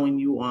I'm showing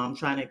you, I'm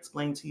trying to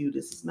explain to you,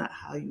 this is not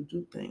how you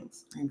do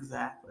things.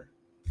 Exactly.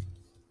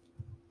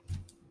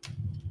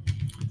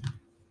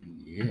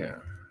 Yeah.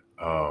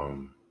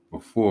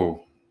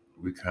 Before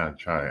we kind of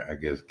try, I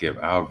guess, give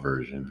our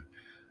version,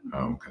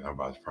 because I'm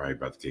probably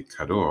about to get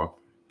cut off.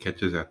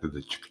 Catch us after the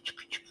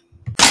chicka.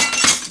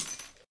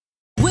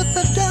 With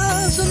a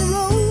dozen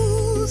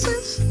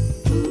roses,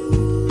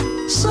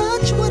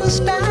 such would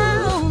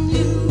astound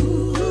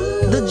you.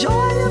 The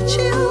joy of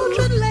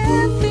children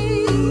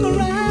laughing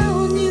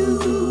around you.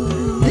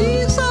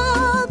 These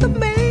are the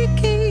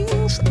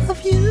makings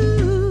of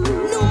you.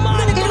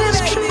 It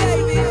is true,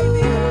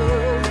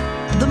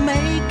 the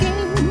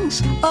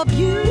makings of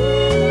you.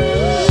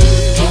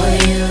 Boy,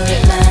 you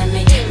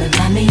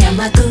remind me of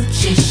my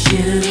Gucci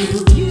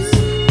shoes.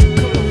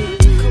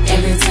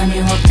 Every time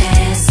you walk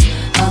past,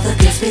 all the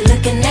girls be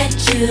looking at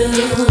you.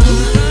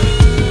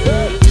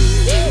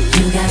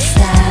 You got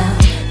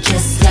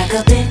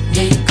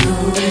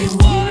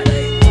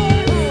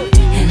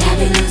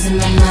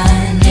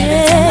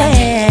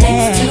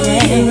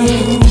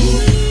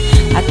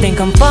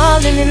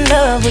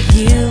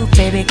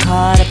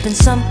up in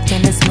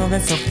something that's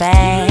moving so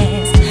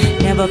fast.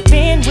 Never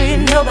been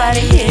with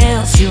nobody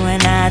else. You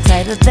and I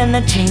tighter than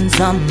the jeans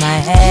on my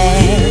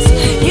ass.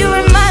 You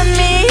remind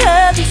me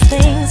of these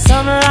things.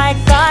 I'm like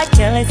R.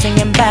 Kelly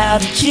singing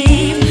about a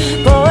G.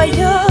 Boy,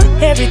 you're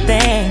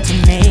everything to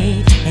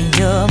me, and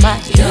you're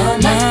my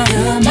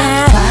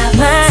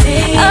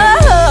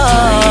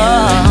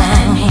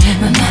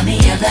Remind me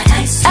of the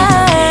ice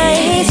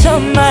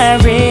on my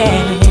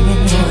wrist.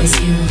 Boys,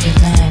 you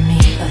remind me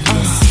of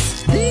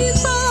this.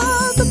 These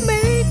are the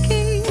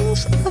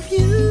makings of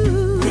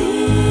you.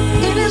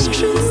 It is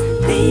true.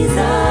 These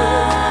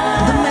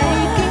are The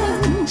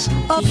makings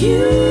of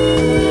you.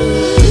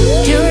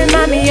 You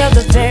remind me of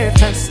the very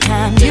first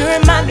time. You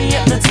remind me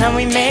of the time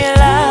we made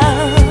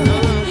love.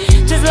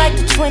 Just like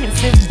the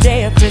 25th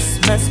day of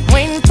Christmas,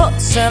 waiting for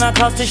Santa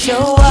Claus to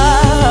show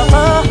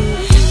up.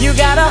 You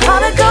got a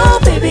heart of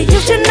gold, baby, you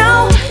should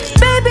know.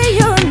 Baby,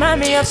 you remind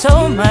me of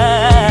so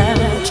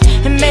much.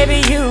 And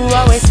maybe you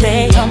always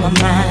stay on my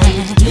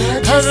mind.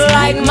 Cause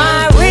like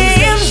my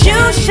rims,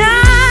 you shine.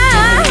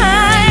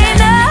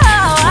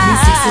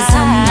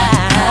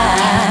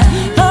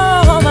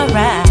 Oh, my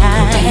ride.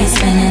 You're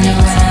spinning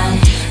around,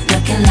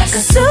 looking like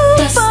a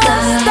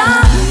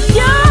superstar.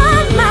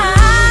 You're mine.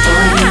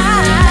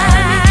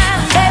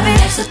 Baby,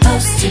 life's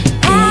supposed to be.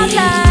 Our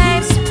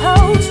life's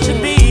supposed to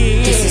be.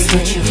 This is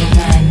what you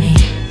remind me.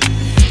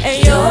 And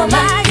you're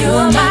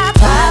my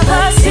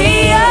privacy.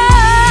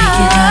 Make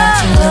it hard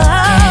to look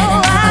at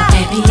another,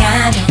 baby.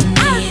 I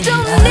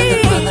don't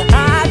need another brother.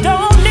 I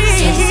don't need.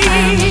 Since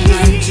I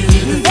remind you, the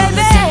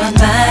feelings in my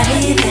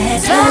body,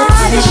 there's no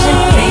what it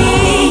should be.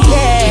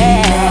 You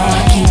know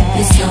I keep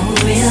it so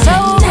real, So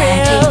and I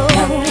can't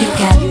help you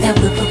got that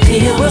whip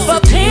appeal. Whip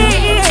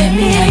appeal. Tell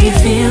me how you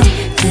feel.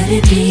 Could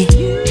it be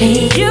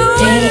me? You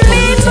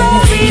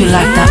You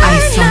like the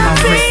ice on my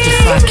wrist, the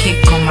slide kick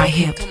on my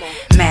hip,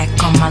 Mac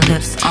on my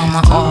lips,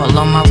 armor all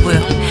on my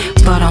whip,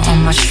 butter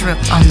on my strip.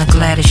 I'm the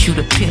gladdest you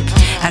the pip.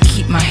 I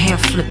keep my hair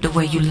flipped the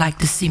way you like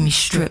to see me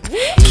strip.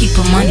 Keep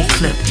a money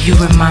clip, you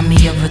remind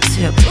me of a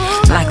tip.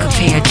 Like a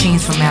pair of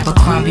jeans from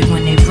Abercrombie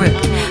when they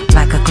ripped.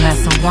 Like a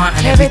glass of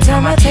wine every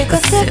time I take a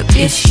sip.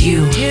 It's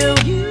you. You.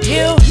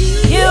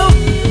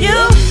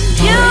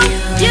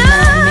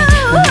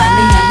 Remind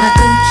me of my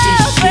Gucci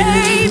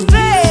shoes.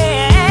 Baby.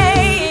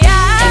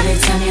 Every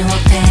time you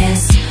walk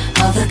past,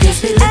 all the girls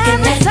be looking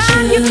Every at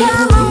time you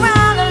come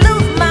around, I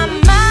lose my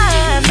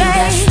mind, You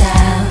got babe.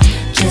 style,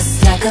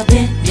 just like a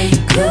Bentley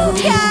Groove.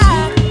 You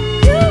got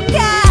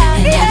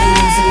And I be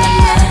losing my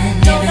mind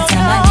every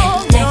time I get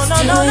next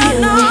to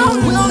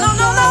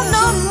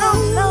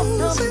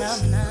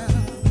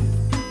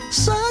you.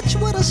 Such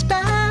would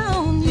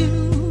astound you.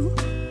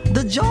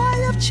 The joy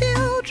of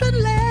children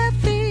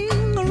laughing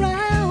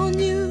around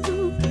you.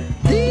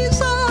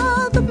 These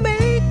are the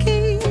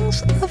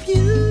makings of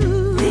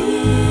you.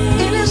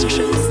 It is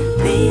true.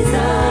 These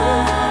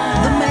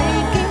are The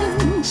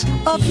makings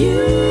of you.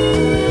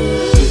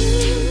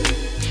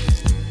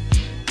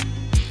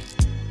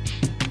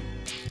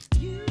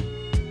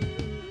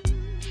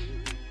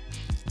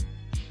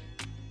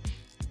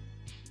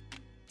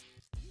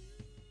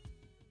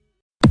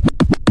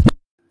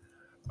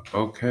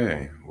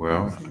 Okay,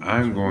 well,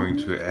 I'm going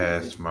to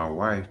ask my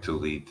wife to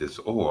lead this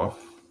off.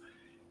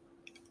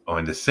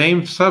 On the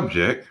same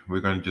subject, we're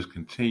going to just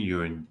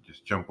continue and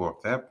just jump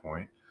off that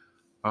point.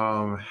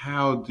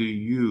 How do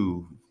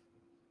you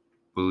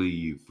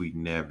believe we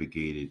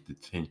navigated the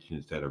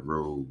tensions that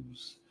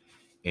arose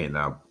in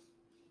our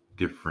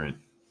different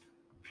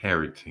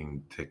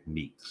parenting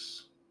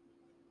techniques?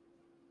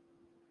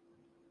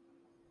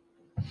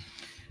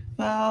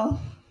 Well,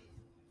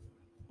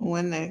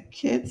 when the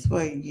kids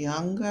were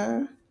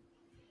younger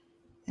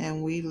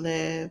and we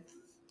lived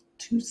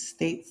 2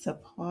 states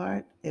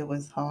apart, it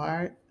was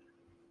hard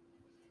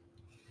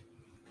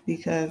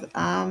because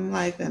I'm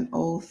like an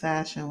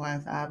old-fashioned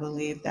wife. I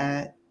believe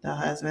that the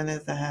husband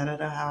is the head of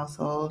the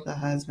household. The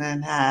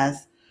husband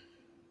has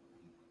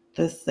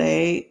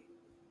the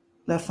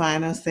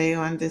final say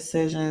on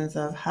decisions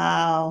of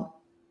how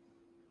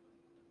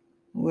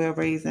we're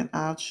raising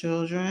our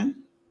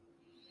children.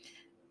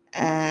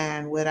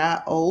 And with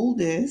our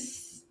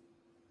oldest,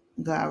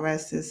 God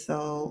rest his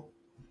soul,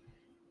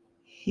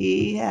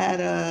 he had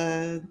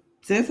a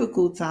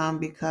difficult time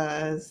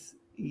because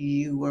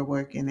you were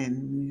working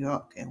in New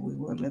York and we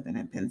were living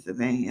in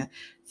Pennsylvania.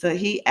 So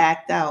he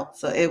acted out.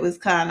 So it was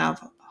kind of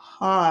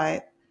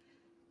hard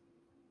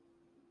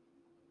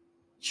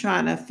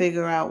trying to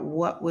figure out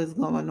what was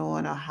going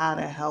on or how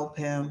to help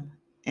him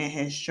in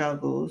his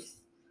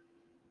struggles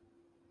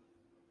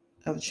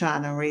of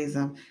trying to raise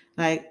him.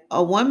 Like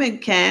a woman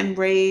can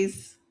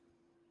raise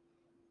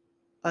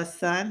a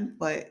son,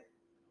 but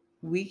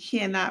we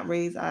cannot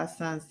raise our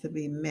sons to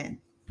be men.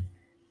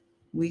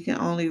 We can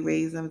only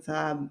raise them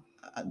to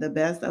the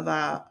best of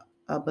our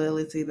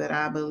ability, but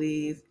I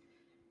believe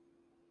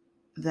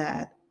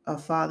that a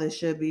father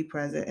should be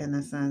present in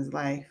a son's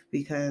life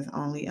because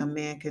only a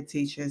man can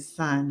teach his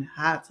son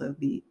how to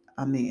be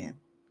a man.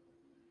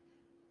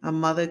 A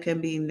mother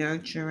can be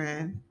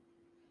nurturing,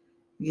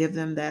 give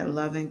them that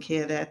love and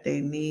care that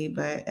they need.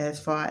 But as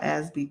far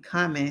as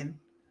becoming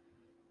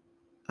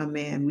a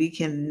man, we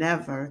can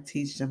never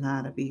teach them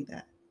how to be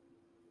that.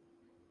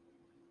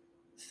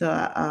 So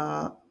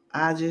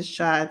I just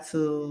try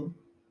to,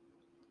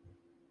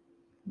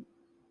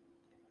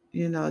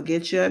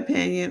 get your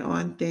opinion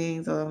on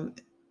things.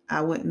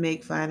 I wouldn't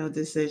make final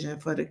decision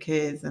for the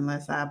kids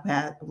unless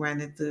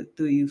run it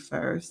through you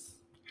first.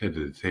 Head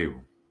to the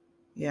table.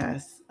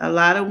 Yes. A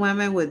lot of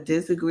women would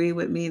disagree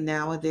with me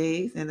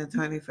nowadays in the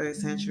 21st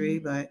century,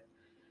 but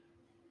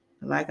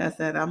like I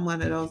said, I'm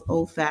one of those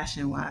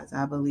old-fashioned wives.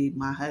 I believe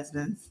my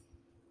husband's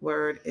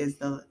word is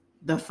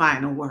the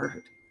final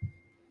word.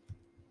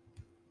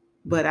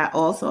 But I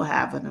also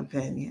have an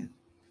opinion.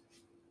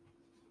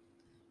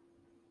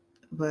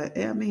 But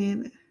I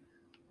mean,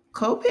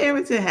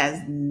 co-parenting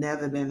has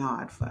never been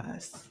hard for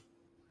us.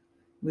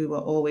 We were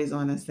always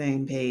on the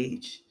same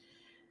page.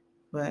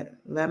 But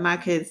let my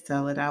kids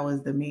tell it, I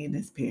was the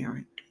meanest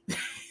parent.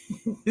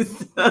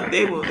 So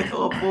they were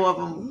all four of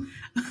them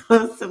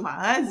close to my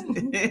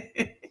husband.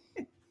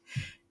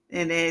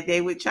 And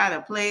they would try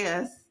to play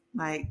us.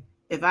 Like,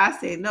 if I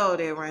say no,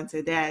 they run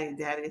to daddy.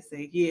 Daddy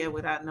say yeah,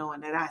 without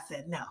knowing that I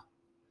said no.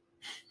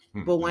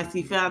 But once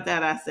he found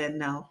out I said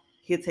no,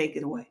 he'll take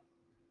it away.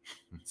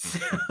 So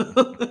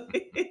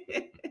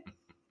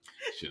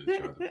should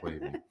have tried to play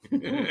me.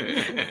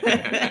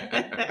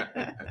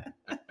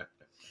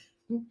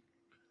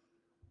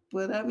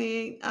 But I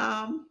mean,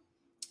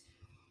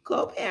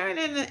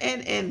 co-parenting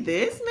in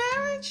this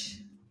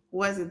marriage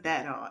wasn't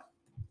that hard.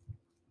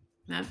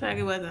 Matter of fact,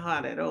 it wasn't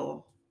hard at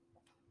all.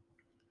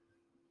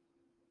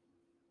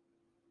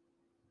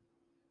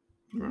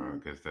 Well, I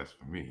guess that's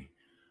for me.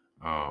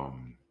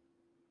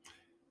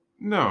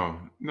 No,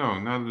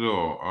 not at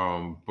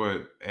all.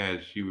 But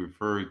as she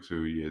referred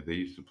to, yeah, they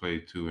used to play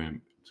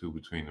two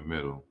between the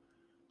middle.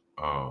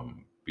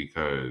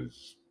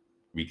 Because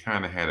we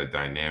kind of had a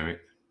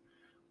dynamic,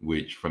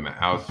 which from the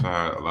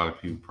outside, a lot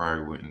of people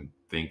probably wouldn't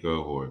think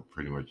of, or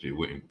pretty much it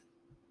wouldn't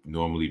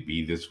normally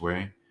be this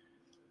way.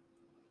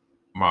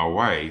 My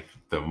wife,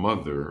 the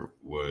mother,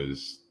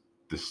 was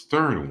the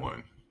stern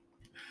one.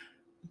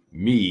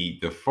 Me,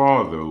 the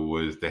father,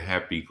 was the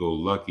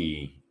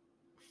happy-go-lucky,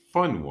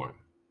 fun one.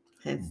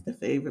 Hence the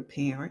favorite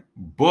parent.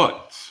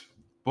 But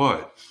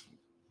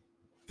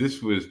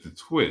this was the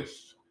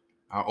twist.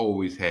 I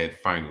always had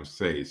final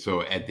say.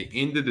 So at the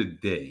end of the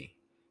day,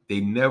 they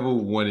never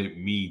wanted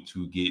me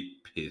to get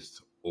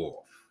pissed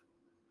off.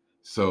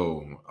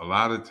 So a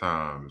lot of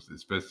times,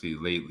 especially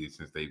lately,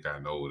 since they've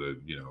gotten older,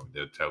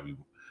 they'll tell me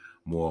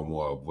more and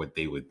more of what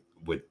they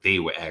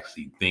were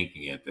actually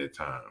thinking at that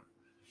time.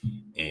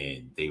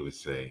 And they would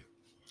say,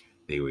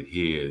 they would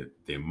hear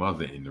their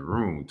mother in the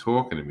room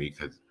talking to me,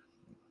 because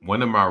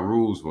one of my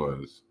rules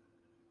was,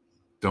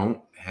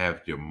 don't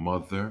have your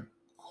mother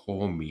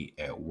call me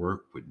at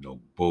work with no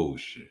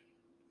bullshit.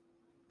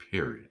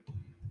 Period.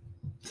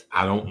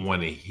 I don't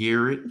want to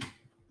hear it,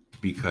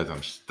 because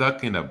I'm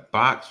stuck in a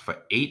box for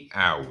 8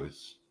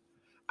 hours.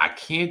 I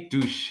can't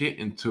do shit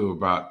until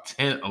about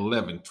 10,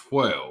 11,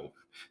 12.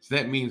 So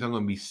that means I'm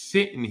going to be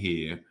sitting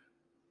here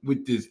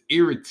with this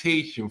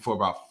irritation for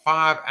about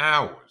 5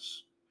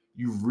 hours.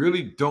 You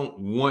really don't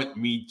want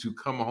me to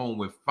come home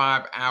with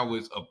 5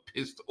 hours of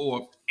pissed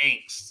off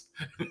angst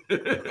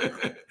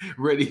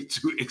ready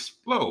to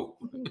explode.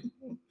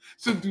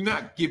 So do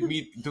not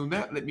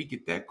let me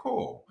get that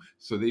call.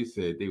 So they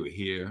said they were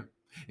here,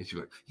 and she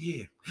was like,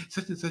 yeah,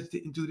 such and such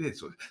didn't do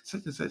this, or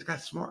such and such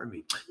got smart with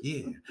me.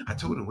 Yeah, I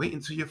told him, wait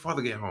until your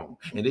father get home.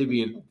 And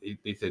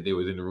they said they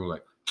was in the room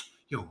like,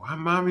 yo, why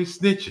mommy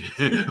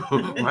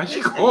snitching? Why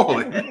she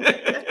calling?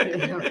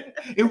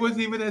 It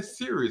wasn't even that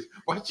serious.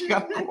 Why she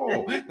got a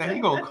call? Now he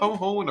gonna come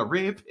home on a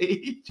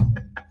rampage.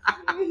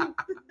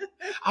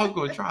 I was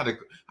gonna try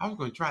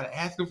to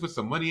ask him for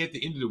some money at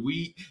the end of the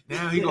week.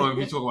 Now he gonna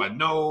be talking about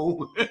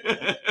no.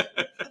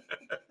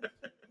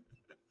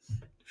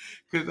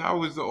 Because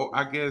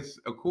I guess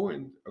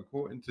according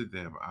to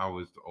them, I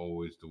was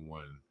always the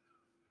one.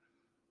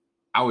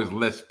 I was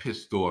less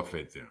pissed off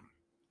at them.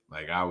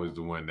 Like, I was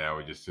the one that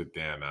would just sit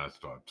down and I'd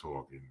start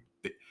talking.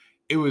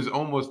 It was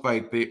almost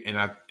like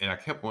I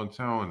kept on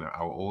telling them,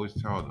 I would always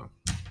tell them,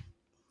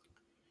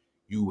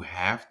 you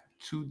have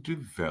to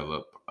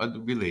develop a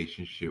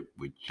relationship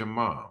with your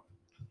mom.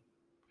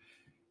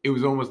 It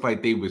was almost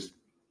like they was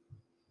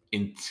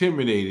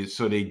intimidated,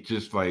 so they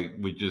just would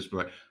be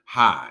like,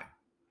 hi,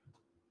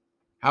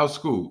 how's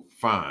school?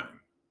 Fine.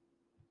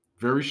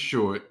 Very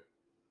short.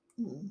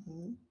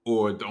 Mm-hmm.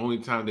 Or the only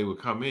time they would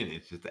come in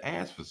is just to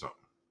ask for something.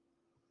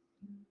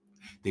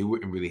 They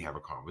wouldn't really have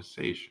a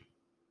conversation.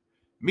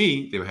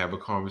 Me, they would have a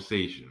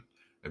conversation.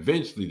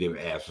 Eventually, they would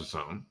ask for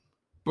something,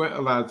 but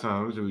a lot of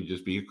times it would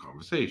just be a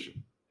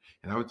conversation.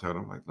 And I would tell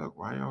them, like, look,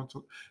 why y'all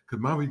talk?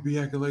 Because mommy be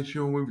acting like she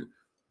don't want me.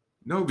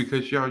 No,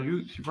 because she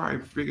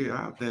probably figured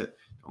out that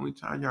the only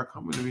time y'all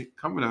coming to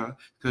her,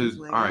 because,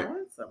 all right,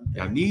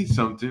 y'all need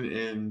something,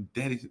 and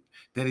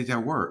daddy's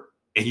at work,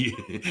 and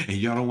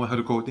y'all don't want her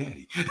to call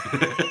daddy.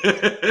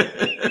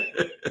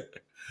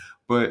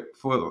 But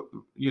for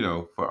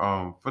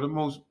for the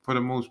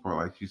most part,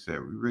 like you said,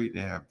 we really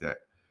didn't have that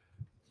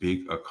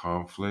big a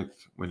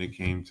conflict when it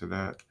came to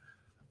that.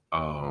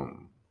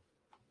 Um,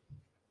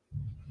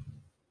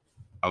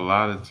 a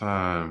lot of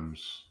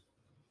times,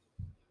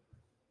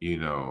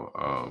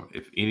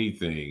 if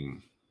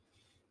anything,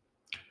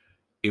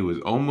 it was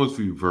almost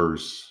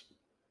reverse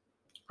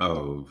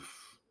of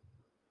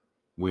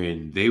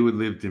when they would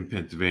lived in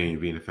Pennsylvania.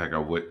 Being the fact I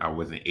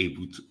wasn't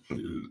able to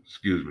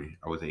excuse me,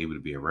 I wasn't able to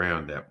be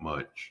around that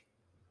much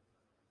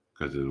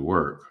because of the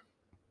work.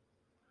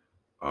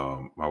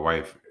 My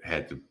wife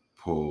had to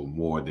pull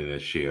more than a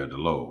share of the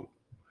load.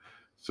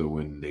 So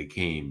when they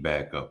came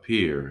back up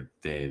here,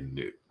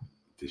 then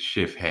the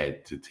shift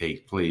had to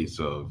take place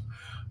of,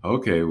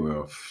 okay,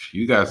 well,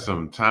 you got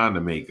some time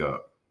to make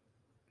up.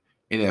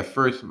 And at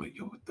first, I'm like,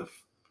 yo, what the?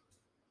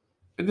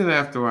 And then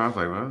after a while, I was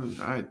like, well,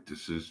 all right,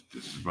 this is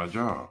my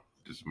job.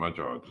 This is my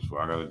job. This is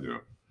what I got to do.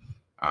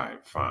 All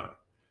right, fine.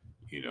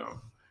 You know.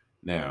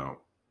 Now,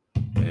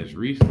 as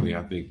recently,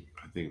 I think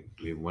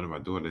one of my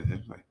daughters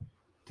was like,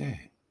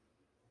 Dad,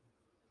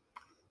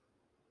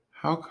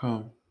 how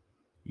come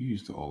you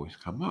used to always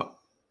come up?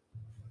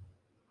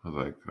 I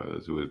was like,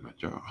 because it was my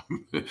job.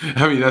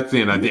 I mean, not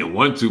saying I didn't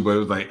want to, but it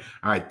was like,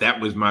 all right, that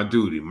was my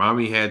duty.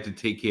 Mommy had to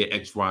take care of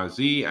X, Y,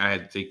 Z. I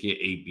had to take care of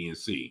A, B, and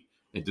C.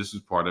 And this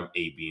was part of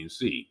A, B, and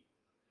C.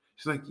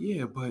 She's like,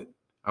 yeah, but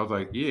I was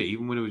like, yeah,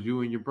 even when it was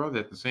you and your brother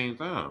at the same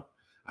time,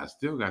 I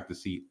still got to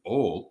see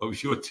all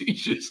of your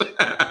teachers.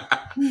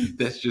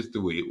 That's just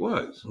the way it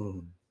was.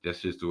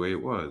 That's just the way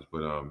it was.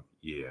 But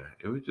yeah,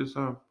 it was just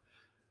I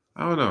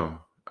don't know.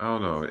 I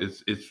don't know.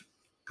 It's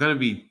gonna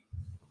be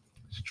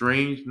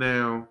strange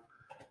now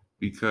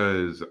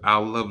because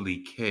our lovely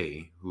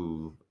Kay,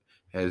 who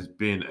has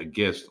been a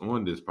guest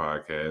on this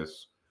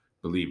podcast,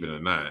 believe it or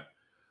not,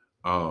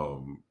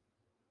 um,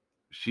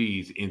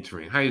 she's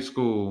entering high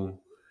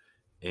school,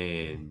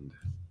 and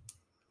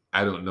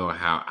I don't know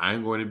how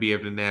I'm going to be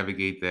able to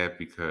navigate that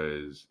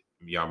because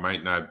y'all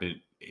might not have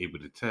been able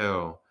to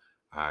tell.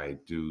 I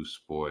do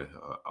sport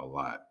a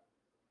lot,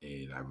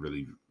 and I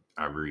really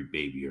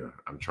baby her.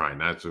 I'm trying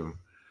not to,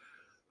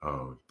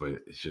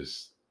 but it's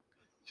just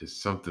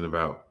something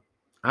about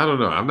I don't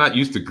know. I'm not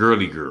used to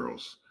girly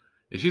girls,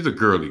 and she's a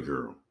girly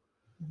girl.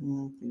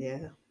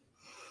 Yeah.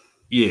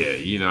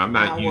 Yeah, I'm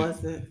not I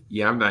used. wasn't.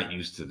 Yeah, I'm not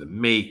used to the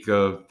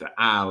makeup, the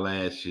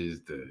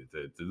eyelashes, the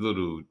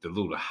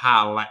little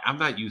highlight. I'm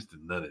not used to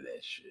none of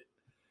that shit.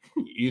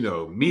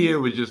 Mia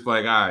was just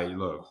like, all right,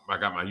 look, I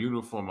got my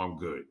uniform, I'm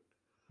good.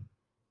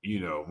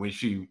 When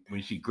she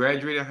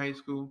graduated high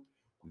school,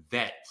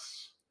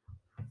 that's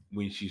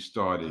when she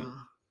started,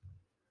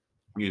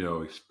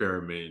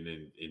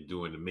 experimenting and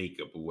doing the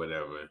makeup or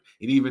whatever.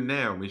 And even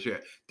now, when she,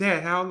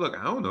 Dad, how I look?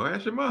 I don't know.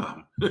 Ask your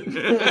mom.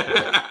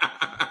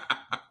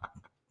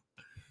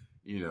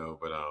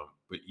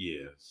 But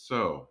yeah.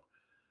 So,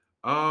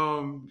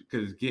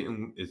 because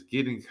it's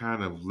getting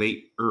kind of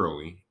late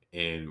early,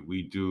 and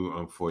we do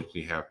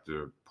unfortunately have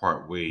to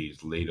part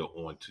ways later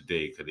on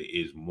today because it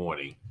is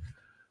morning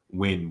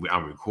when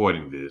I'm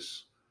recording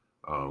this.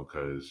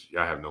 Because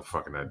I have no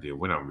fucking idea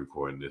when I'm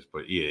recording this,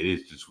 but yeah, it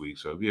is this week,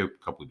 so it'll be a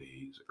couple of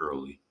days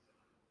early,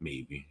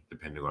 maybe,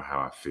 depending on how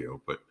I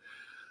feel. But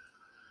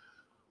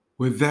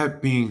with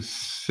that being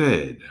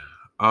said,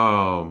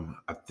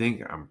 I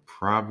think I'm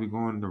probably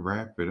going to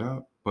wrap it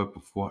up. But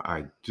before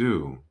I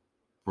do,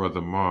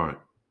 Brother Mont,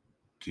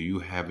 do you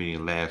have any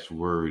last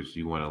words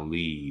you want to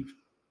leave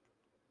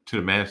to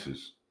the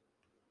masses?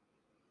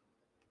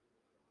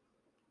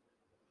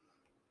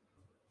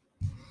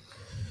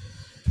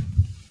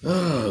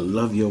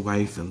 Love your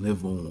wife and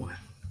live on.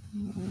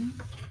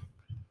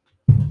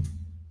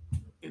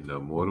 In no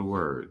more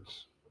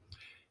words.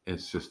 And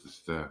Sister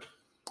Steph.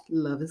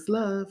 Love is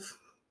love.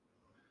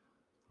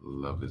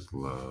 Love is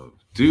love.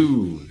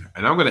 Dude,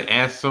 and I'm going to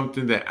ask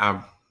something that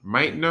I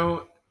might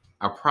know.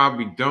 I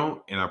probably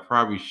don't, and I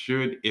probably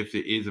should if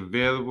it is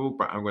available,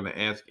 but I'm going to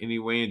ask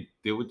anyway and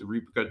deal with the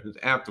repercussions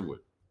afterward.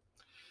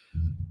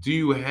 Do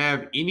you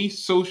have any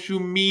social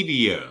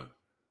media?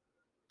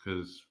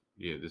 Because,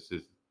 yeah, this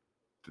is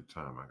the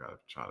time I got to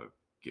try to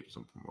get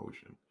some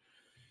promotion.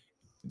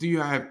 Do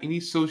you have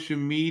any social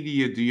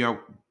media that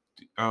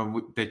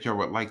y'all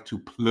would like to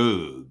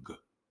plug?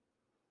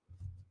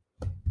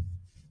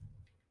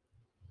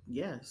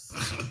 Yes.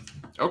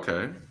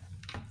 Okay.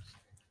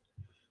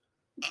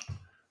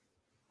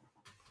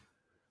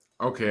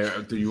 Okay.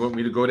 Do you want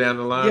me to go down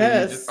the line?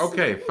 Yes.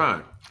 Okay,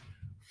 fine.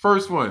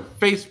 First one,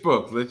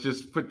 Facebook. Let's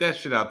just put that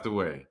shit out the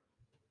way.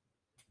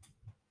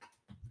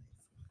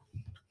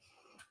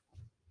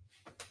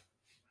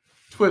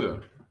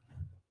 Twitter.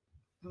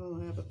 I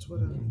don't have a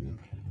Twitter.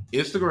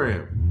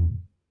 Instagram.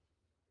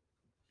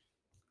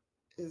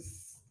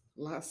 It's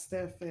La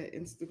Steph at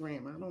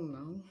Instagram. I don't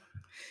know.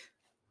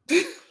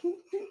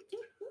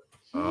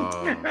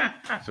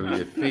 So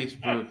yeah,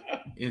 Facebook,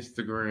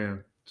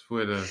 Instagram,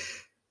 Twitter.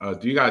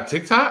 Do you got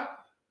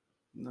TikTok?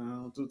 No, I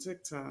don't do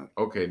TikTok.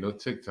 Okay, no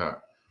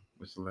TikTok.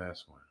 What's the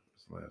last one?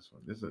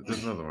 There's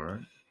another one,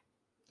 right?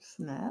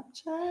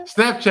 Snapchat?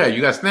 Snapchat.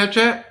 You got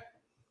Snapchat?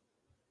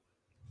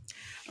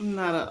 I'm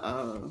not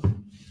a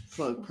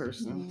plug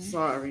person.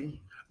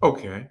 Sorry.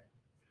 Okay.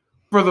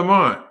 Brother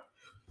Mont.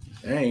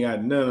 I ain't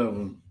got none of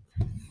them.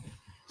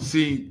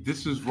 See,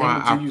 this is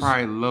why I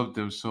probably love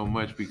them so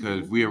much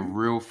because we're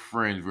real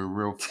friends. We're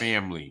real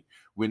family.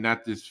 We're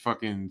not this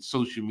fucking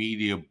social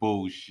media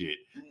bullshit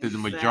that the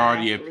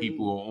majority of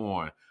people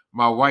are on.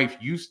 My wife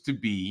used to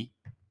be,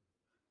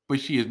 but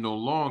she is no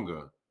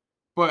longer.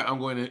 But I'm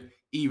going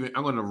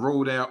to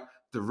roll out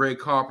the red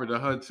carpet to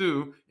her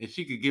too, and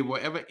she could give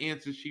whatever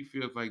answer she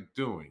feels like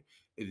doing.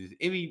 If there's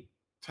any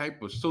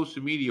type of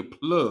social media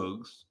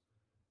plugs,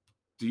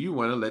 do you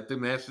want to let the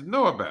masses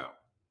know about?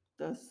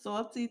 The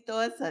salty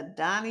thoughts of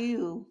Donnie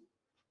U.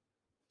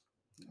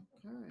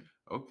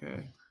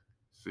 Okay.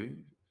 See,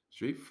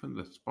 straight from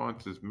the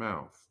sponsor's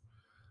mouth.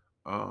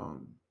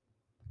 Um,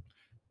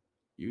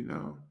 you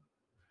know,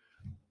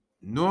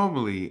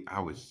 normally I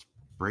would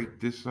break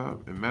this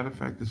up. And matter of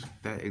fact,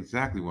 that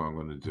exactly what I'm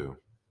going to do.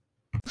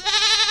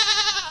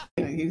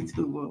 You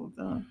too well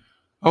done.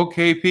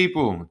 Okay,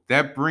 people,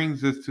 that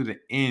brings us to the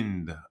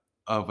end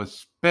of a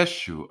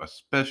special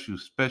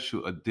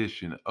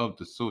edition of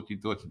the Salty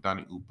Thoughts of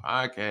Donnie U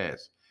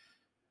podcast.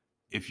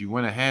 If you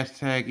want to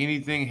hashtag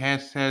anything,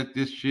 hashtag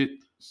this shit,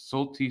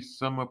 Salty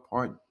Summer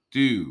Part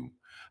 2.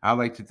 I'd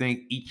like to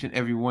thank each and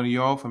every one of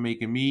y'all for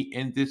making me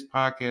and this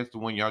podcast the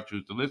one y'all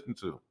choose to listen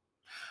to.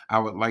 I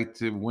would like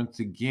to once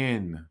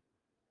again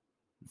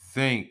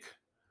thank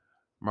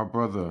my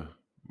brother,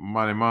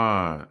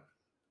 Mont,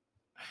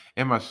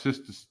 and my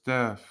sister,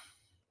 Steph,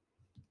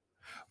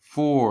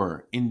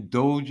 for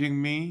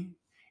indulging me.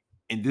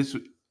 And this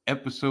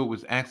episode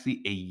was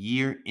actually a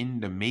year in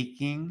the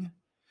making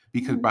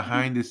because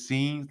behind the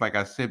scenes, like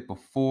I said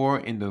before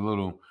in the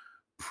little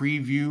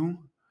preview,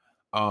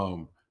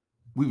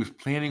 we was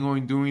planning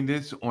on doing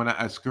this on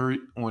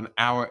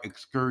our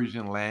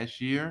excursion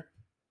last year,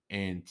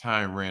 and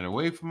time ran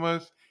away from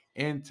us.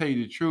 And tell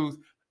you the truth,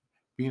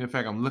 being the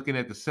fact I'm looking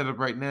at the setup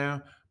right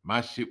now,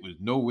 my shit was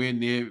nowhere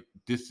near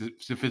this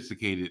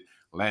sophisticated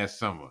last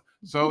summer.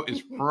 So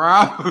it's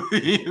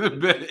probably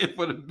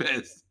for the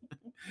best.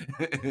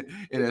 And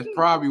that's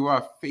probably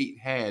why fate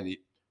had it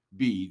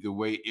be the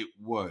way it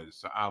was.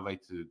 So I'd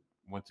like to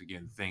once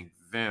again thank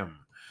them.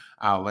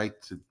 I'd like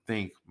to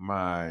thank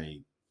my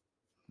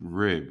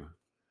rib,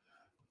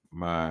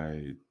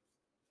 I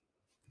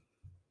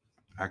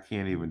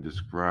can't even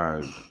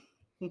describe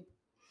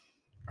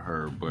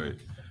her, but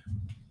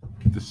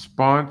the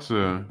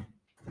sponsor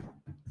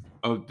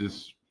of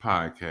this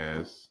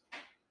podcast,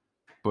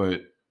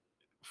 but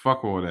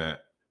fuck all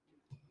that.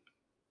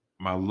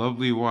 My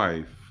lovely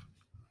wife,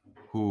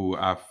 who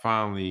I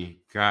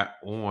finally got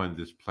on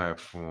this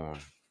platform,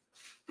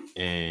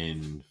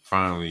 and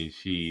finally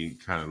she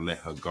kind of let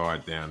her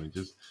guard down and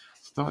just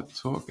start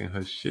talking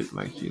her shit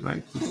like she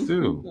likes to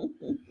do.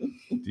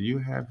 Do you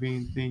have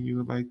anything you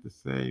would like to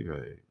say,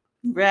 babe?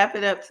 Wrap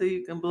it up so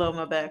you can blow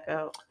my back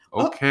out.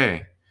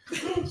 Okay.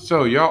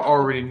 So y'all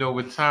already know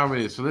what time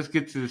it is. So let's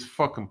get to this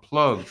fucking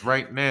plugs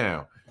right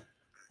now.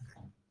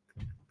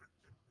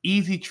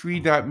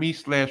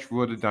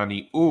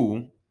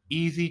 easytree.me/RodaDonnie-oo.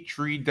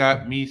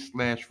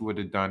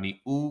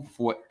 easytree.me/RodaDonnie-oo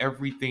for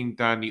everything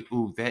Donnie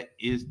Oo. That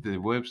is the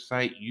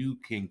website. You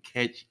can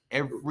catch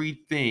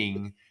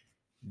everything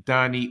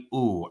Donnie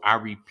Oo. I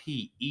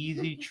repeat,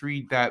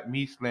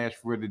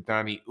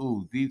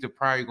 easytree.me/RodaDonnie-oo. These are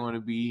probably going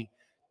to be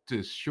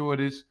the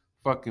shortest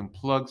fucking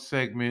plug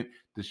segment,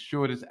 the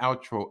shortest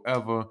outro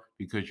ever,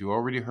 because you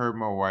already heard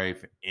my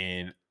wife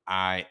and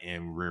I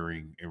am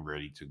rearing and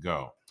ready to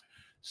go.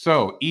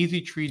 So,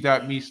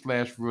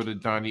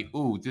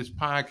 easytree.me/RodaDonnie-oo. This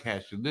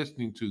podcast you're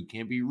listening to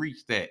can be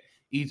reached at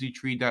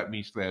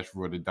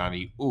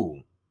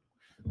easytree.me/RodaDonnie-oo.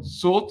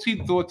 Salty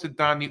Thoughts of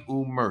Donnie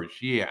Oo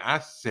merch. Yeah, I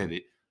said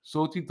it.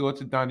 Salty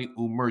Thoughts of Donnie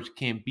Oo merch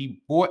can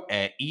be bought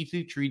at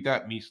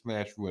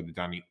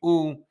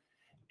easytree.me/RodaDonnie-oo.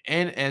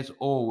 And as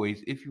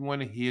always, if you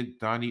want to hear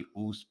Donnie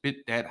Oo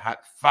spit that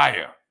hot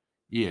fire,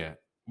 yeah,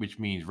 which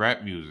means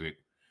rap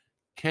music,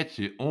 catch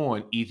it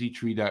on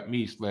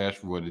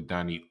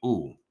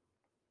easytree.me/RodaDonnie-oo.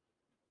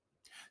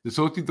 The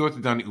Salty Thoughts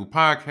of Donnie Oo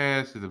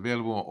podcast is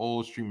available on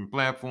all streaming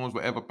platforms,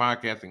 wherever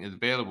podcasting is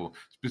available,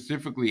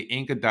 specifically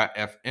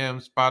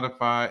Anchor.fm,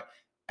 Spotify,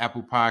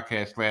 Apple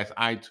Podcasts,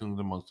 /iTunes,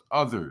 amongst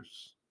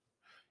others.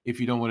 If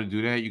you don't want to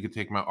do that, you can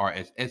take my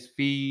RSS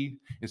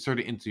feed, insert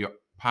it into your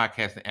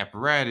podcasting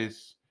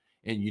apparatus,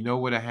 and you know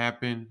what'll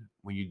happen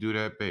when you do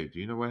that, babe? Do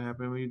you know what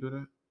happened when you do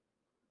that?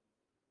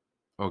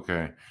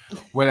 Okay.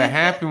 What'll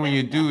happen when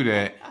you do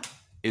that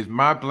is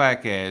my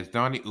black ass,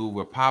 Donnie Oo,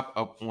 will pop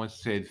up on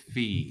said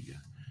feed.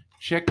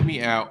 Check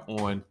me out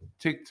on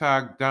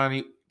TikTok,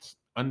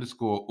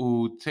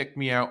 Donnie_Oo. Check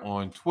me out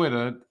on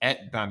Twitter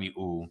at Donnie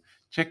Oo.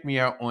 Check me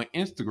out on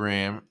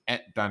Instagram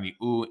at Donnie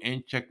Oo.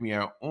 And check me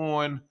out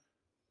on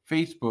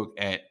Facebook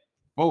at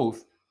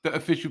both the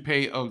official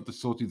page of the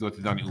Salty Thoughts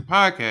of Donnie Oo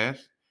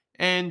podcast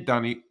and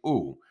Donnie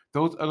Oo.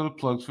 Those are the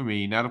plugs for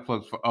me, not the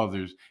plugs for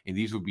others. And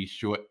these will be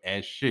short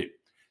as shit.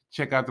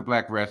 Check out the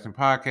Black Wrestling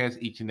Podcast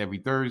each and every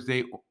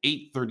Thursday,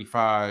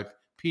 8:35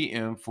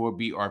 p.m. for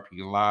BRP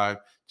Live.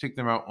 Check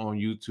them out on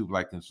YouTube,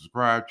 like and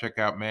subscribe. Check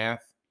out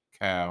Math,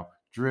 Cal,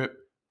 Drip,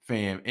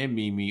 Fam, and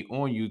Mimi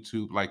on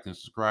YouTube, like and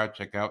subscribe.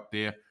 Check out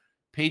their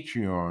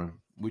Patreon,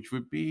 which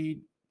would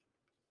be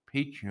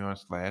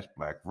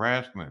Patreon/Black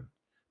Wrestling.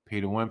 Pay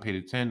the 1, pay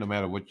the 10, no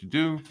matter what you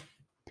do.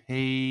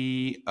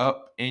 Pay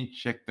up and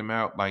check them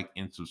out, like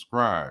and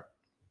subscribe.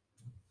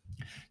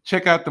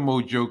 Check out the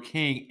Mojo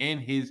King and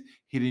his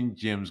Hidden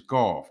Gems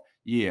Golf.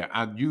 Yeah,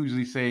 I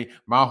usually say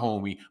my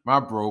homie, my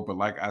bro, but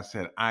like I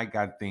said, I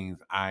got things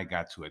I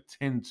got to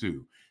attend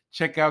to.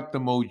 Check out the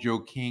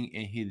Mojo King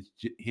and his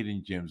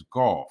Hidden Gems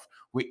Golf,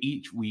 where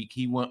each week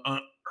he will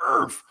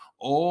unearth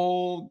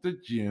all the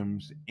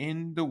gems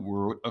in the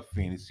world of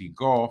fantasy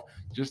golf,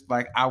 just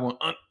like I will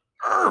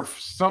unearth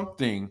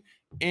something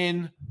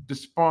in the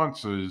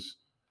sponsors'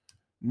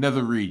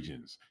 nether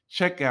regions.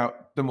 Check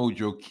out the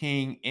Mojo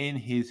King and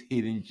his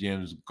Hidden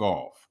Gems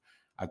Golf.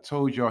 I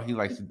told y'all he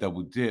likes to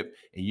double dip,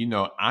 and you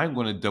know I'm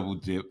gonna double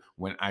dip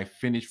when I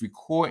finish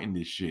recording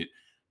this shit.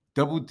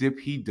 Double dip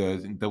he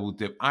does, and double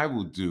dip I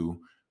will do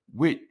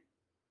with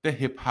the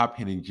Hip Hop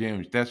Hidden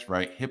Gems. That's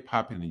right, Hip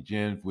Hop Hidden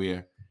Gems,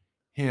 where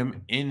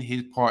him and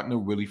his partner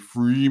Willie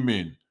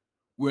Freeman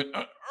will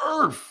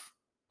unearth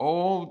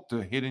all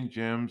the hidden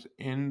gems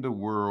in the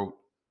world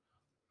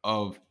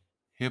of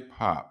hip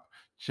hop.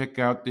 Check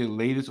out their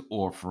latest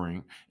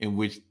offering, in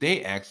which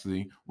they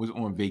actually was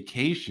on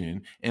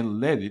vacation and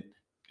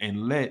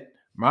let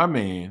my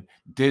man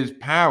Des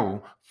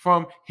Powell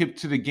from Hip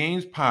to the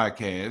Games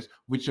podcast,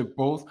 which are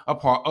both a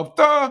part of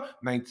the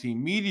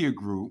 19 Media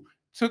Group,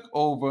 took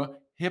over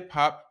Hip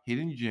Hop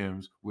Hidden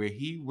Gems, where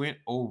he went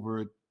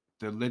over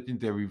the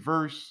legendary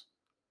verse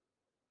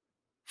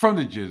from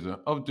the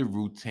Jizza of the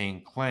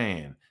Wu-Tang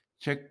Clan.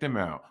 Check them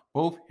out,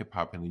 both Hip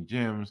Hop Hidden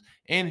Gems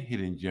and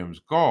Hidden Gems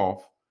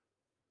Golf,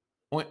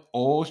 on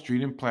all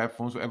streaming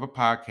platforms wherever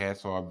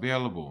podcasts are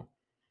available.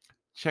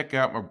 Check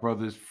out my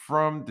brothers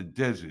from the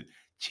desert.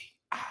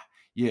 G.I.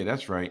 Yeah,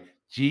 that's right.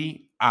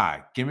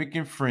 G.I. Gimmick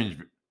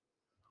Infringement.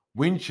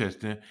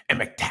 Winchester and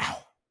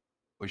McDowell.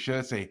 Or should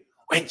I say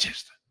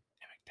Winchester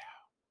and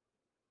McDowell.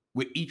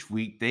 With each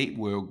week, they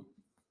will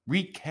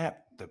recap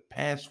the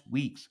past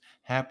week's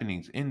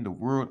happenings in the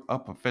world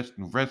of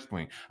professional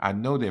wrestling. I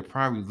know they're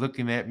probably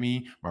looking at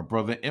me, my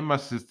brother and my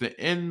sister,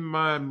 and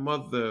my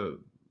mother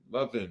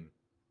loving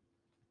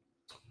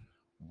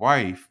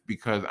wife,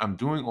 because I'm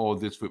doing all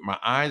this with my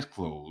eyes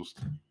closed.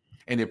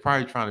 And they're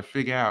probably trying to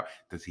figure out,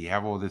 does he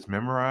have all this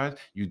memorized?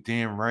 You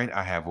damn right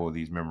I have all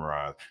these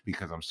memorized,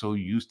 because I'm so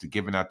used to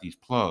giving out these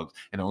plugs.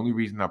 And the only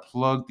reason I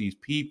plug these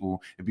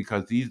people is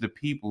because these are the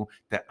people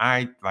that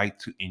I like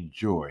to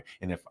enjoy.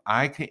 And if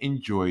I can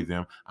enjoy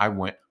them, I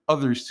want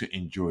others to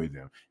enjoy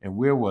them. And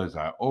where was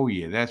I? Oh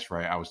yeah, that's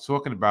right. I was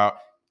talking about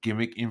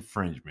Gimmick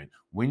Infringement,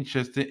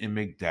 Winchester and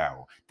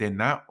McDowell. They're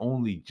not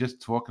only just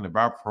talking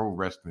about pro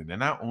wrestling, they're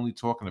not only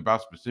talking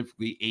about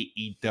specifically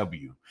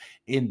AEW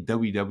and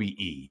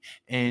WWE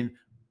and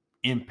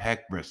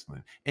Impact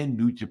Wrestling and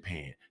New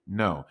Japan.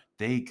 No,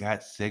 they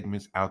got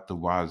segments out the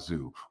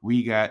wazoo.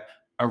 We got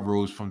a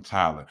Rose from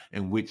Tyler,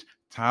 in which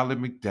Tyler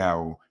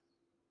McDowell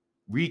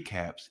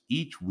recaps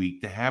each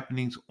week the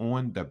happenings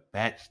on The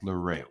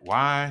Bachelorette.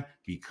 Why?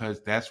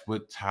 Because that's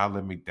what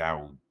Tyler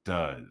McDowell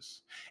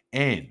does.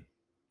 And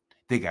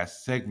they got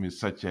segments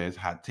such as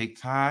Hot Take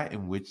Ty,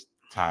 in which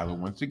Tyler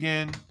once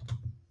again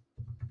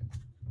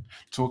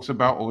talks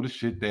about all the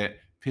shit that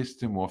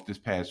pissed him off this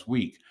past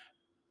week,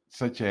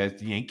 such as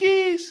the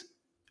Yankees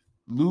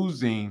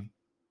losing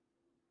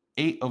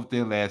 8 of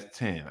their last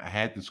 10. I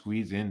had to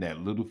squeeze in that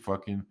little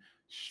fucking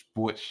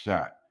sports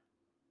shot.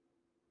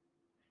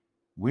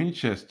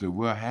 Winchester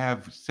will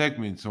have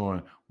segments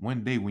on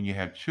one day when you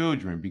have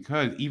children,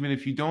 because even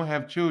if you don't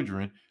have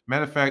children,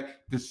 matter of fact,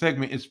 this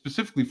segment is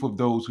specifically for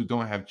those who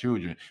don't have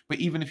children. But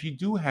even if you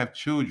do have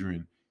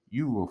children,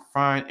 you will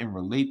find and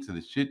relate to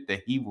the shit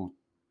that he will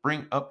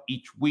bring up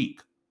each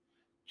week.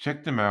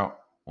 Check them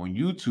out on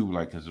YouTube,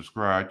 like and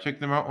subscribe. Check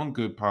them out on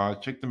Good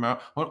Pods. Check them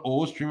out on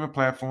all streaming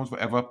platforms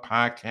wherever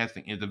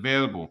podcasting is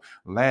available.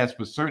 Last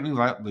but certainly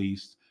not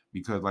least,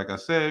 because like I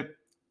said,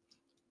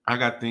 I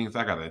got things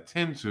I got to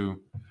attend to.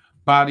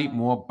 Body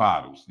More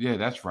Bottles. Yeah,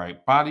 that's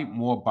right. Body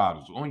More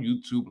Bottles on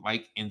YouTube.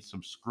 Like and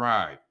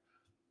subscribe.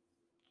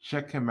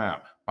 Check him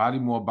out. Body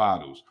More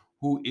Bottles,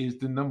 who is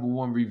the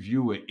 #1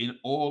 reviewer in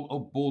all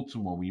of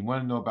Baltimore. When you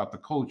want to know about the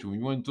culture, when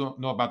you want to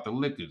know about the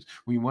liquors,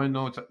 when you want to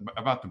know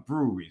about the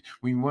breweries,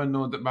 when you want to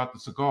know about the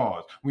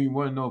cigars, when you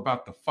want to know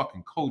about the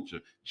fucking culture,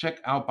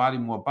 check out Body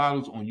More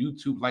Bottles on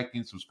YouTube. Like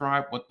and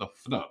subscribe. What the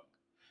fuck?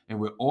 And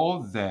with all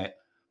that,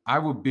 I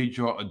will bid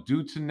y'all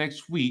adieu to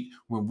next week,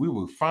 when we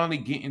will finally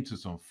get into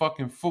some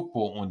fucking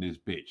football on this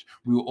bitch.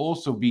 We will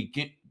also be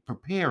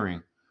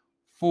preparing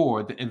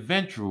for the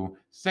eventual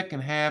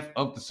second half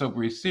of the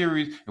Subway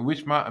Series, in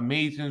which my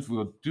Amazings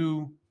will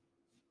do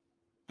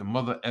the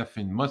mother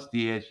effing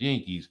musty ass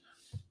Yankees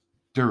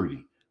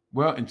dirty.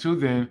 Well, until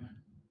then,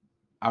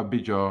 I'll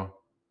bid y'all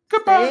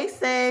goodbye.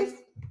 Stay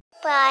safe.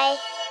 Bye.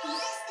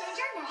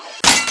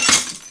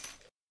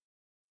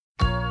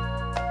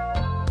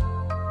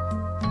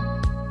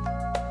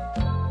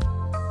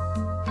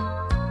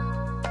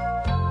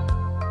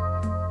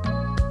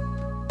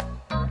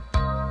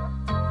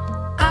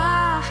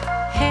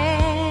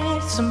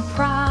 some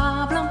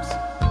problems,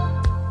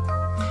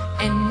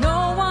 and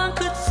no one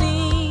could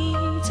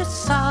seem to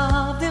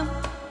solve them.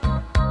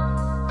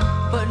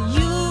 But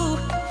you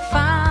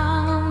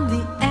found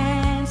the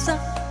answer.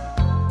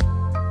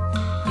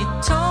 You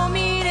told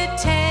me to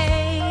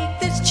take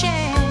this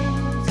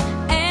chance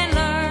and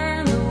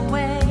learn the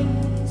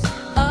ways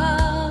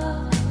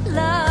of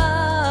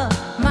love,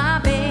 my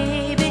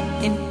baby,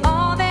 and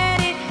all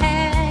that it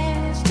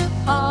has to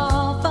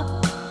offer.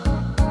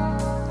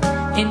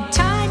 In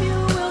time you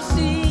will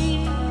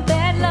see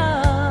that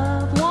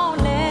love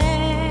won't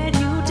let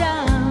you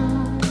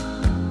down.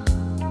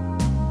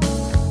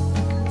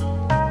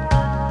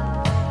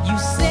 You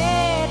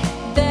said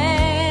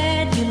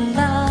that you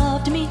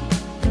loved me,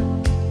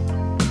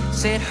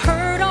 said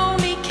hurt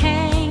only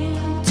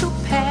came to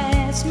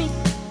pass me.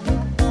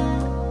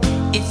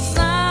 It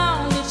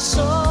sounded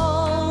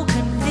so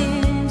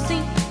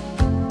convincing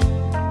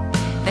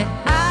that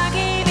I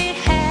gave it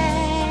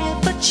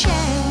half a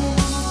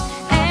chance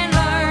and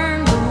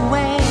learned the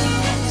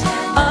ways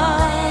of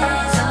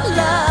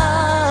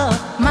love,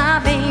 my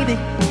baby.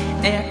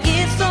 There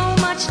is so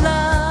much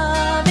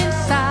love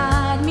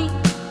inside me,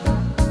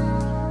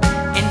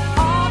 and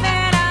all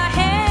that I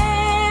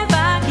have,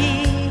 I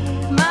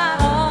give my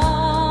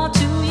all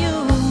to you.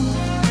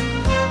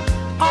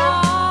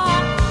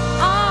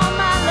 All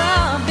my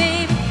love,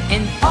 baby,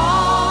 and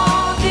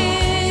all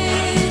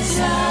this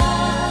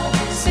love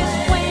is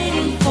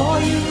waiting for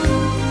you,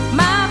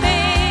 my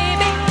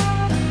baby,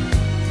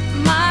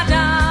 my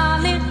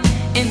darling,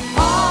 and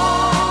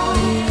all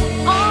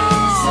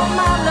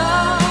my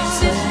love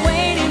is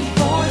waiting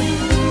for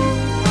you.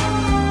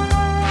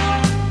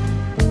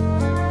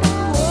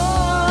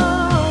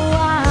 Oh,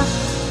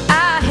 I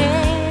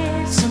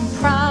had some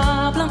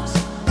problems,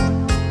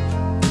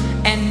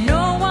 and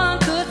no one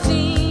could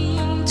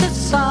seem to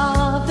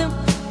solve them.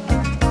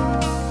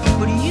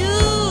 But you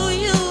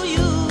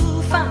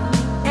found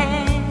the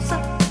answer.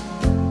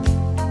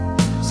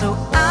 So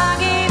I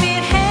gave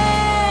it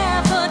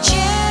half a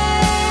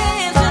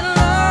chance and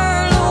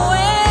learned the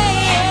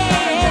ways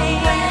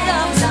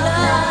of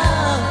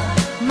love,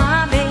 my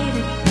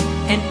baby,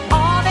 and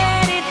all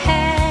that it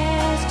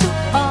has to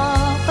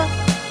offer.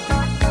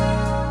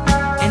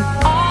 And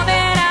all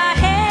that I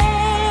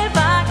have,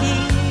 I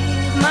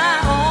give my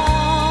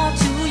all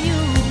to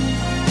you.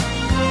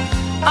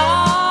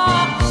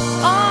 All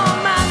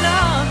my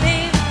love,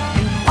 baby,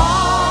 and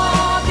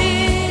all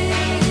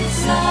this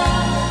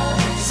love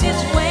is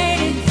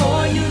waiting for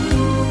you,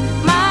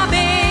 my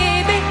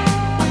baby,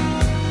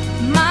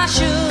 my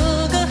sugar.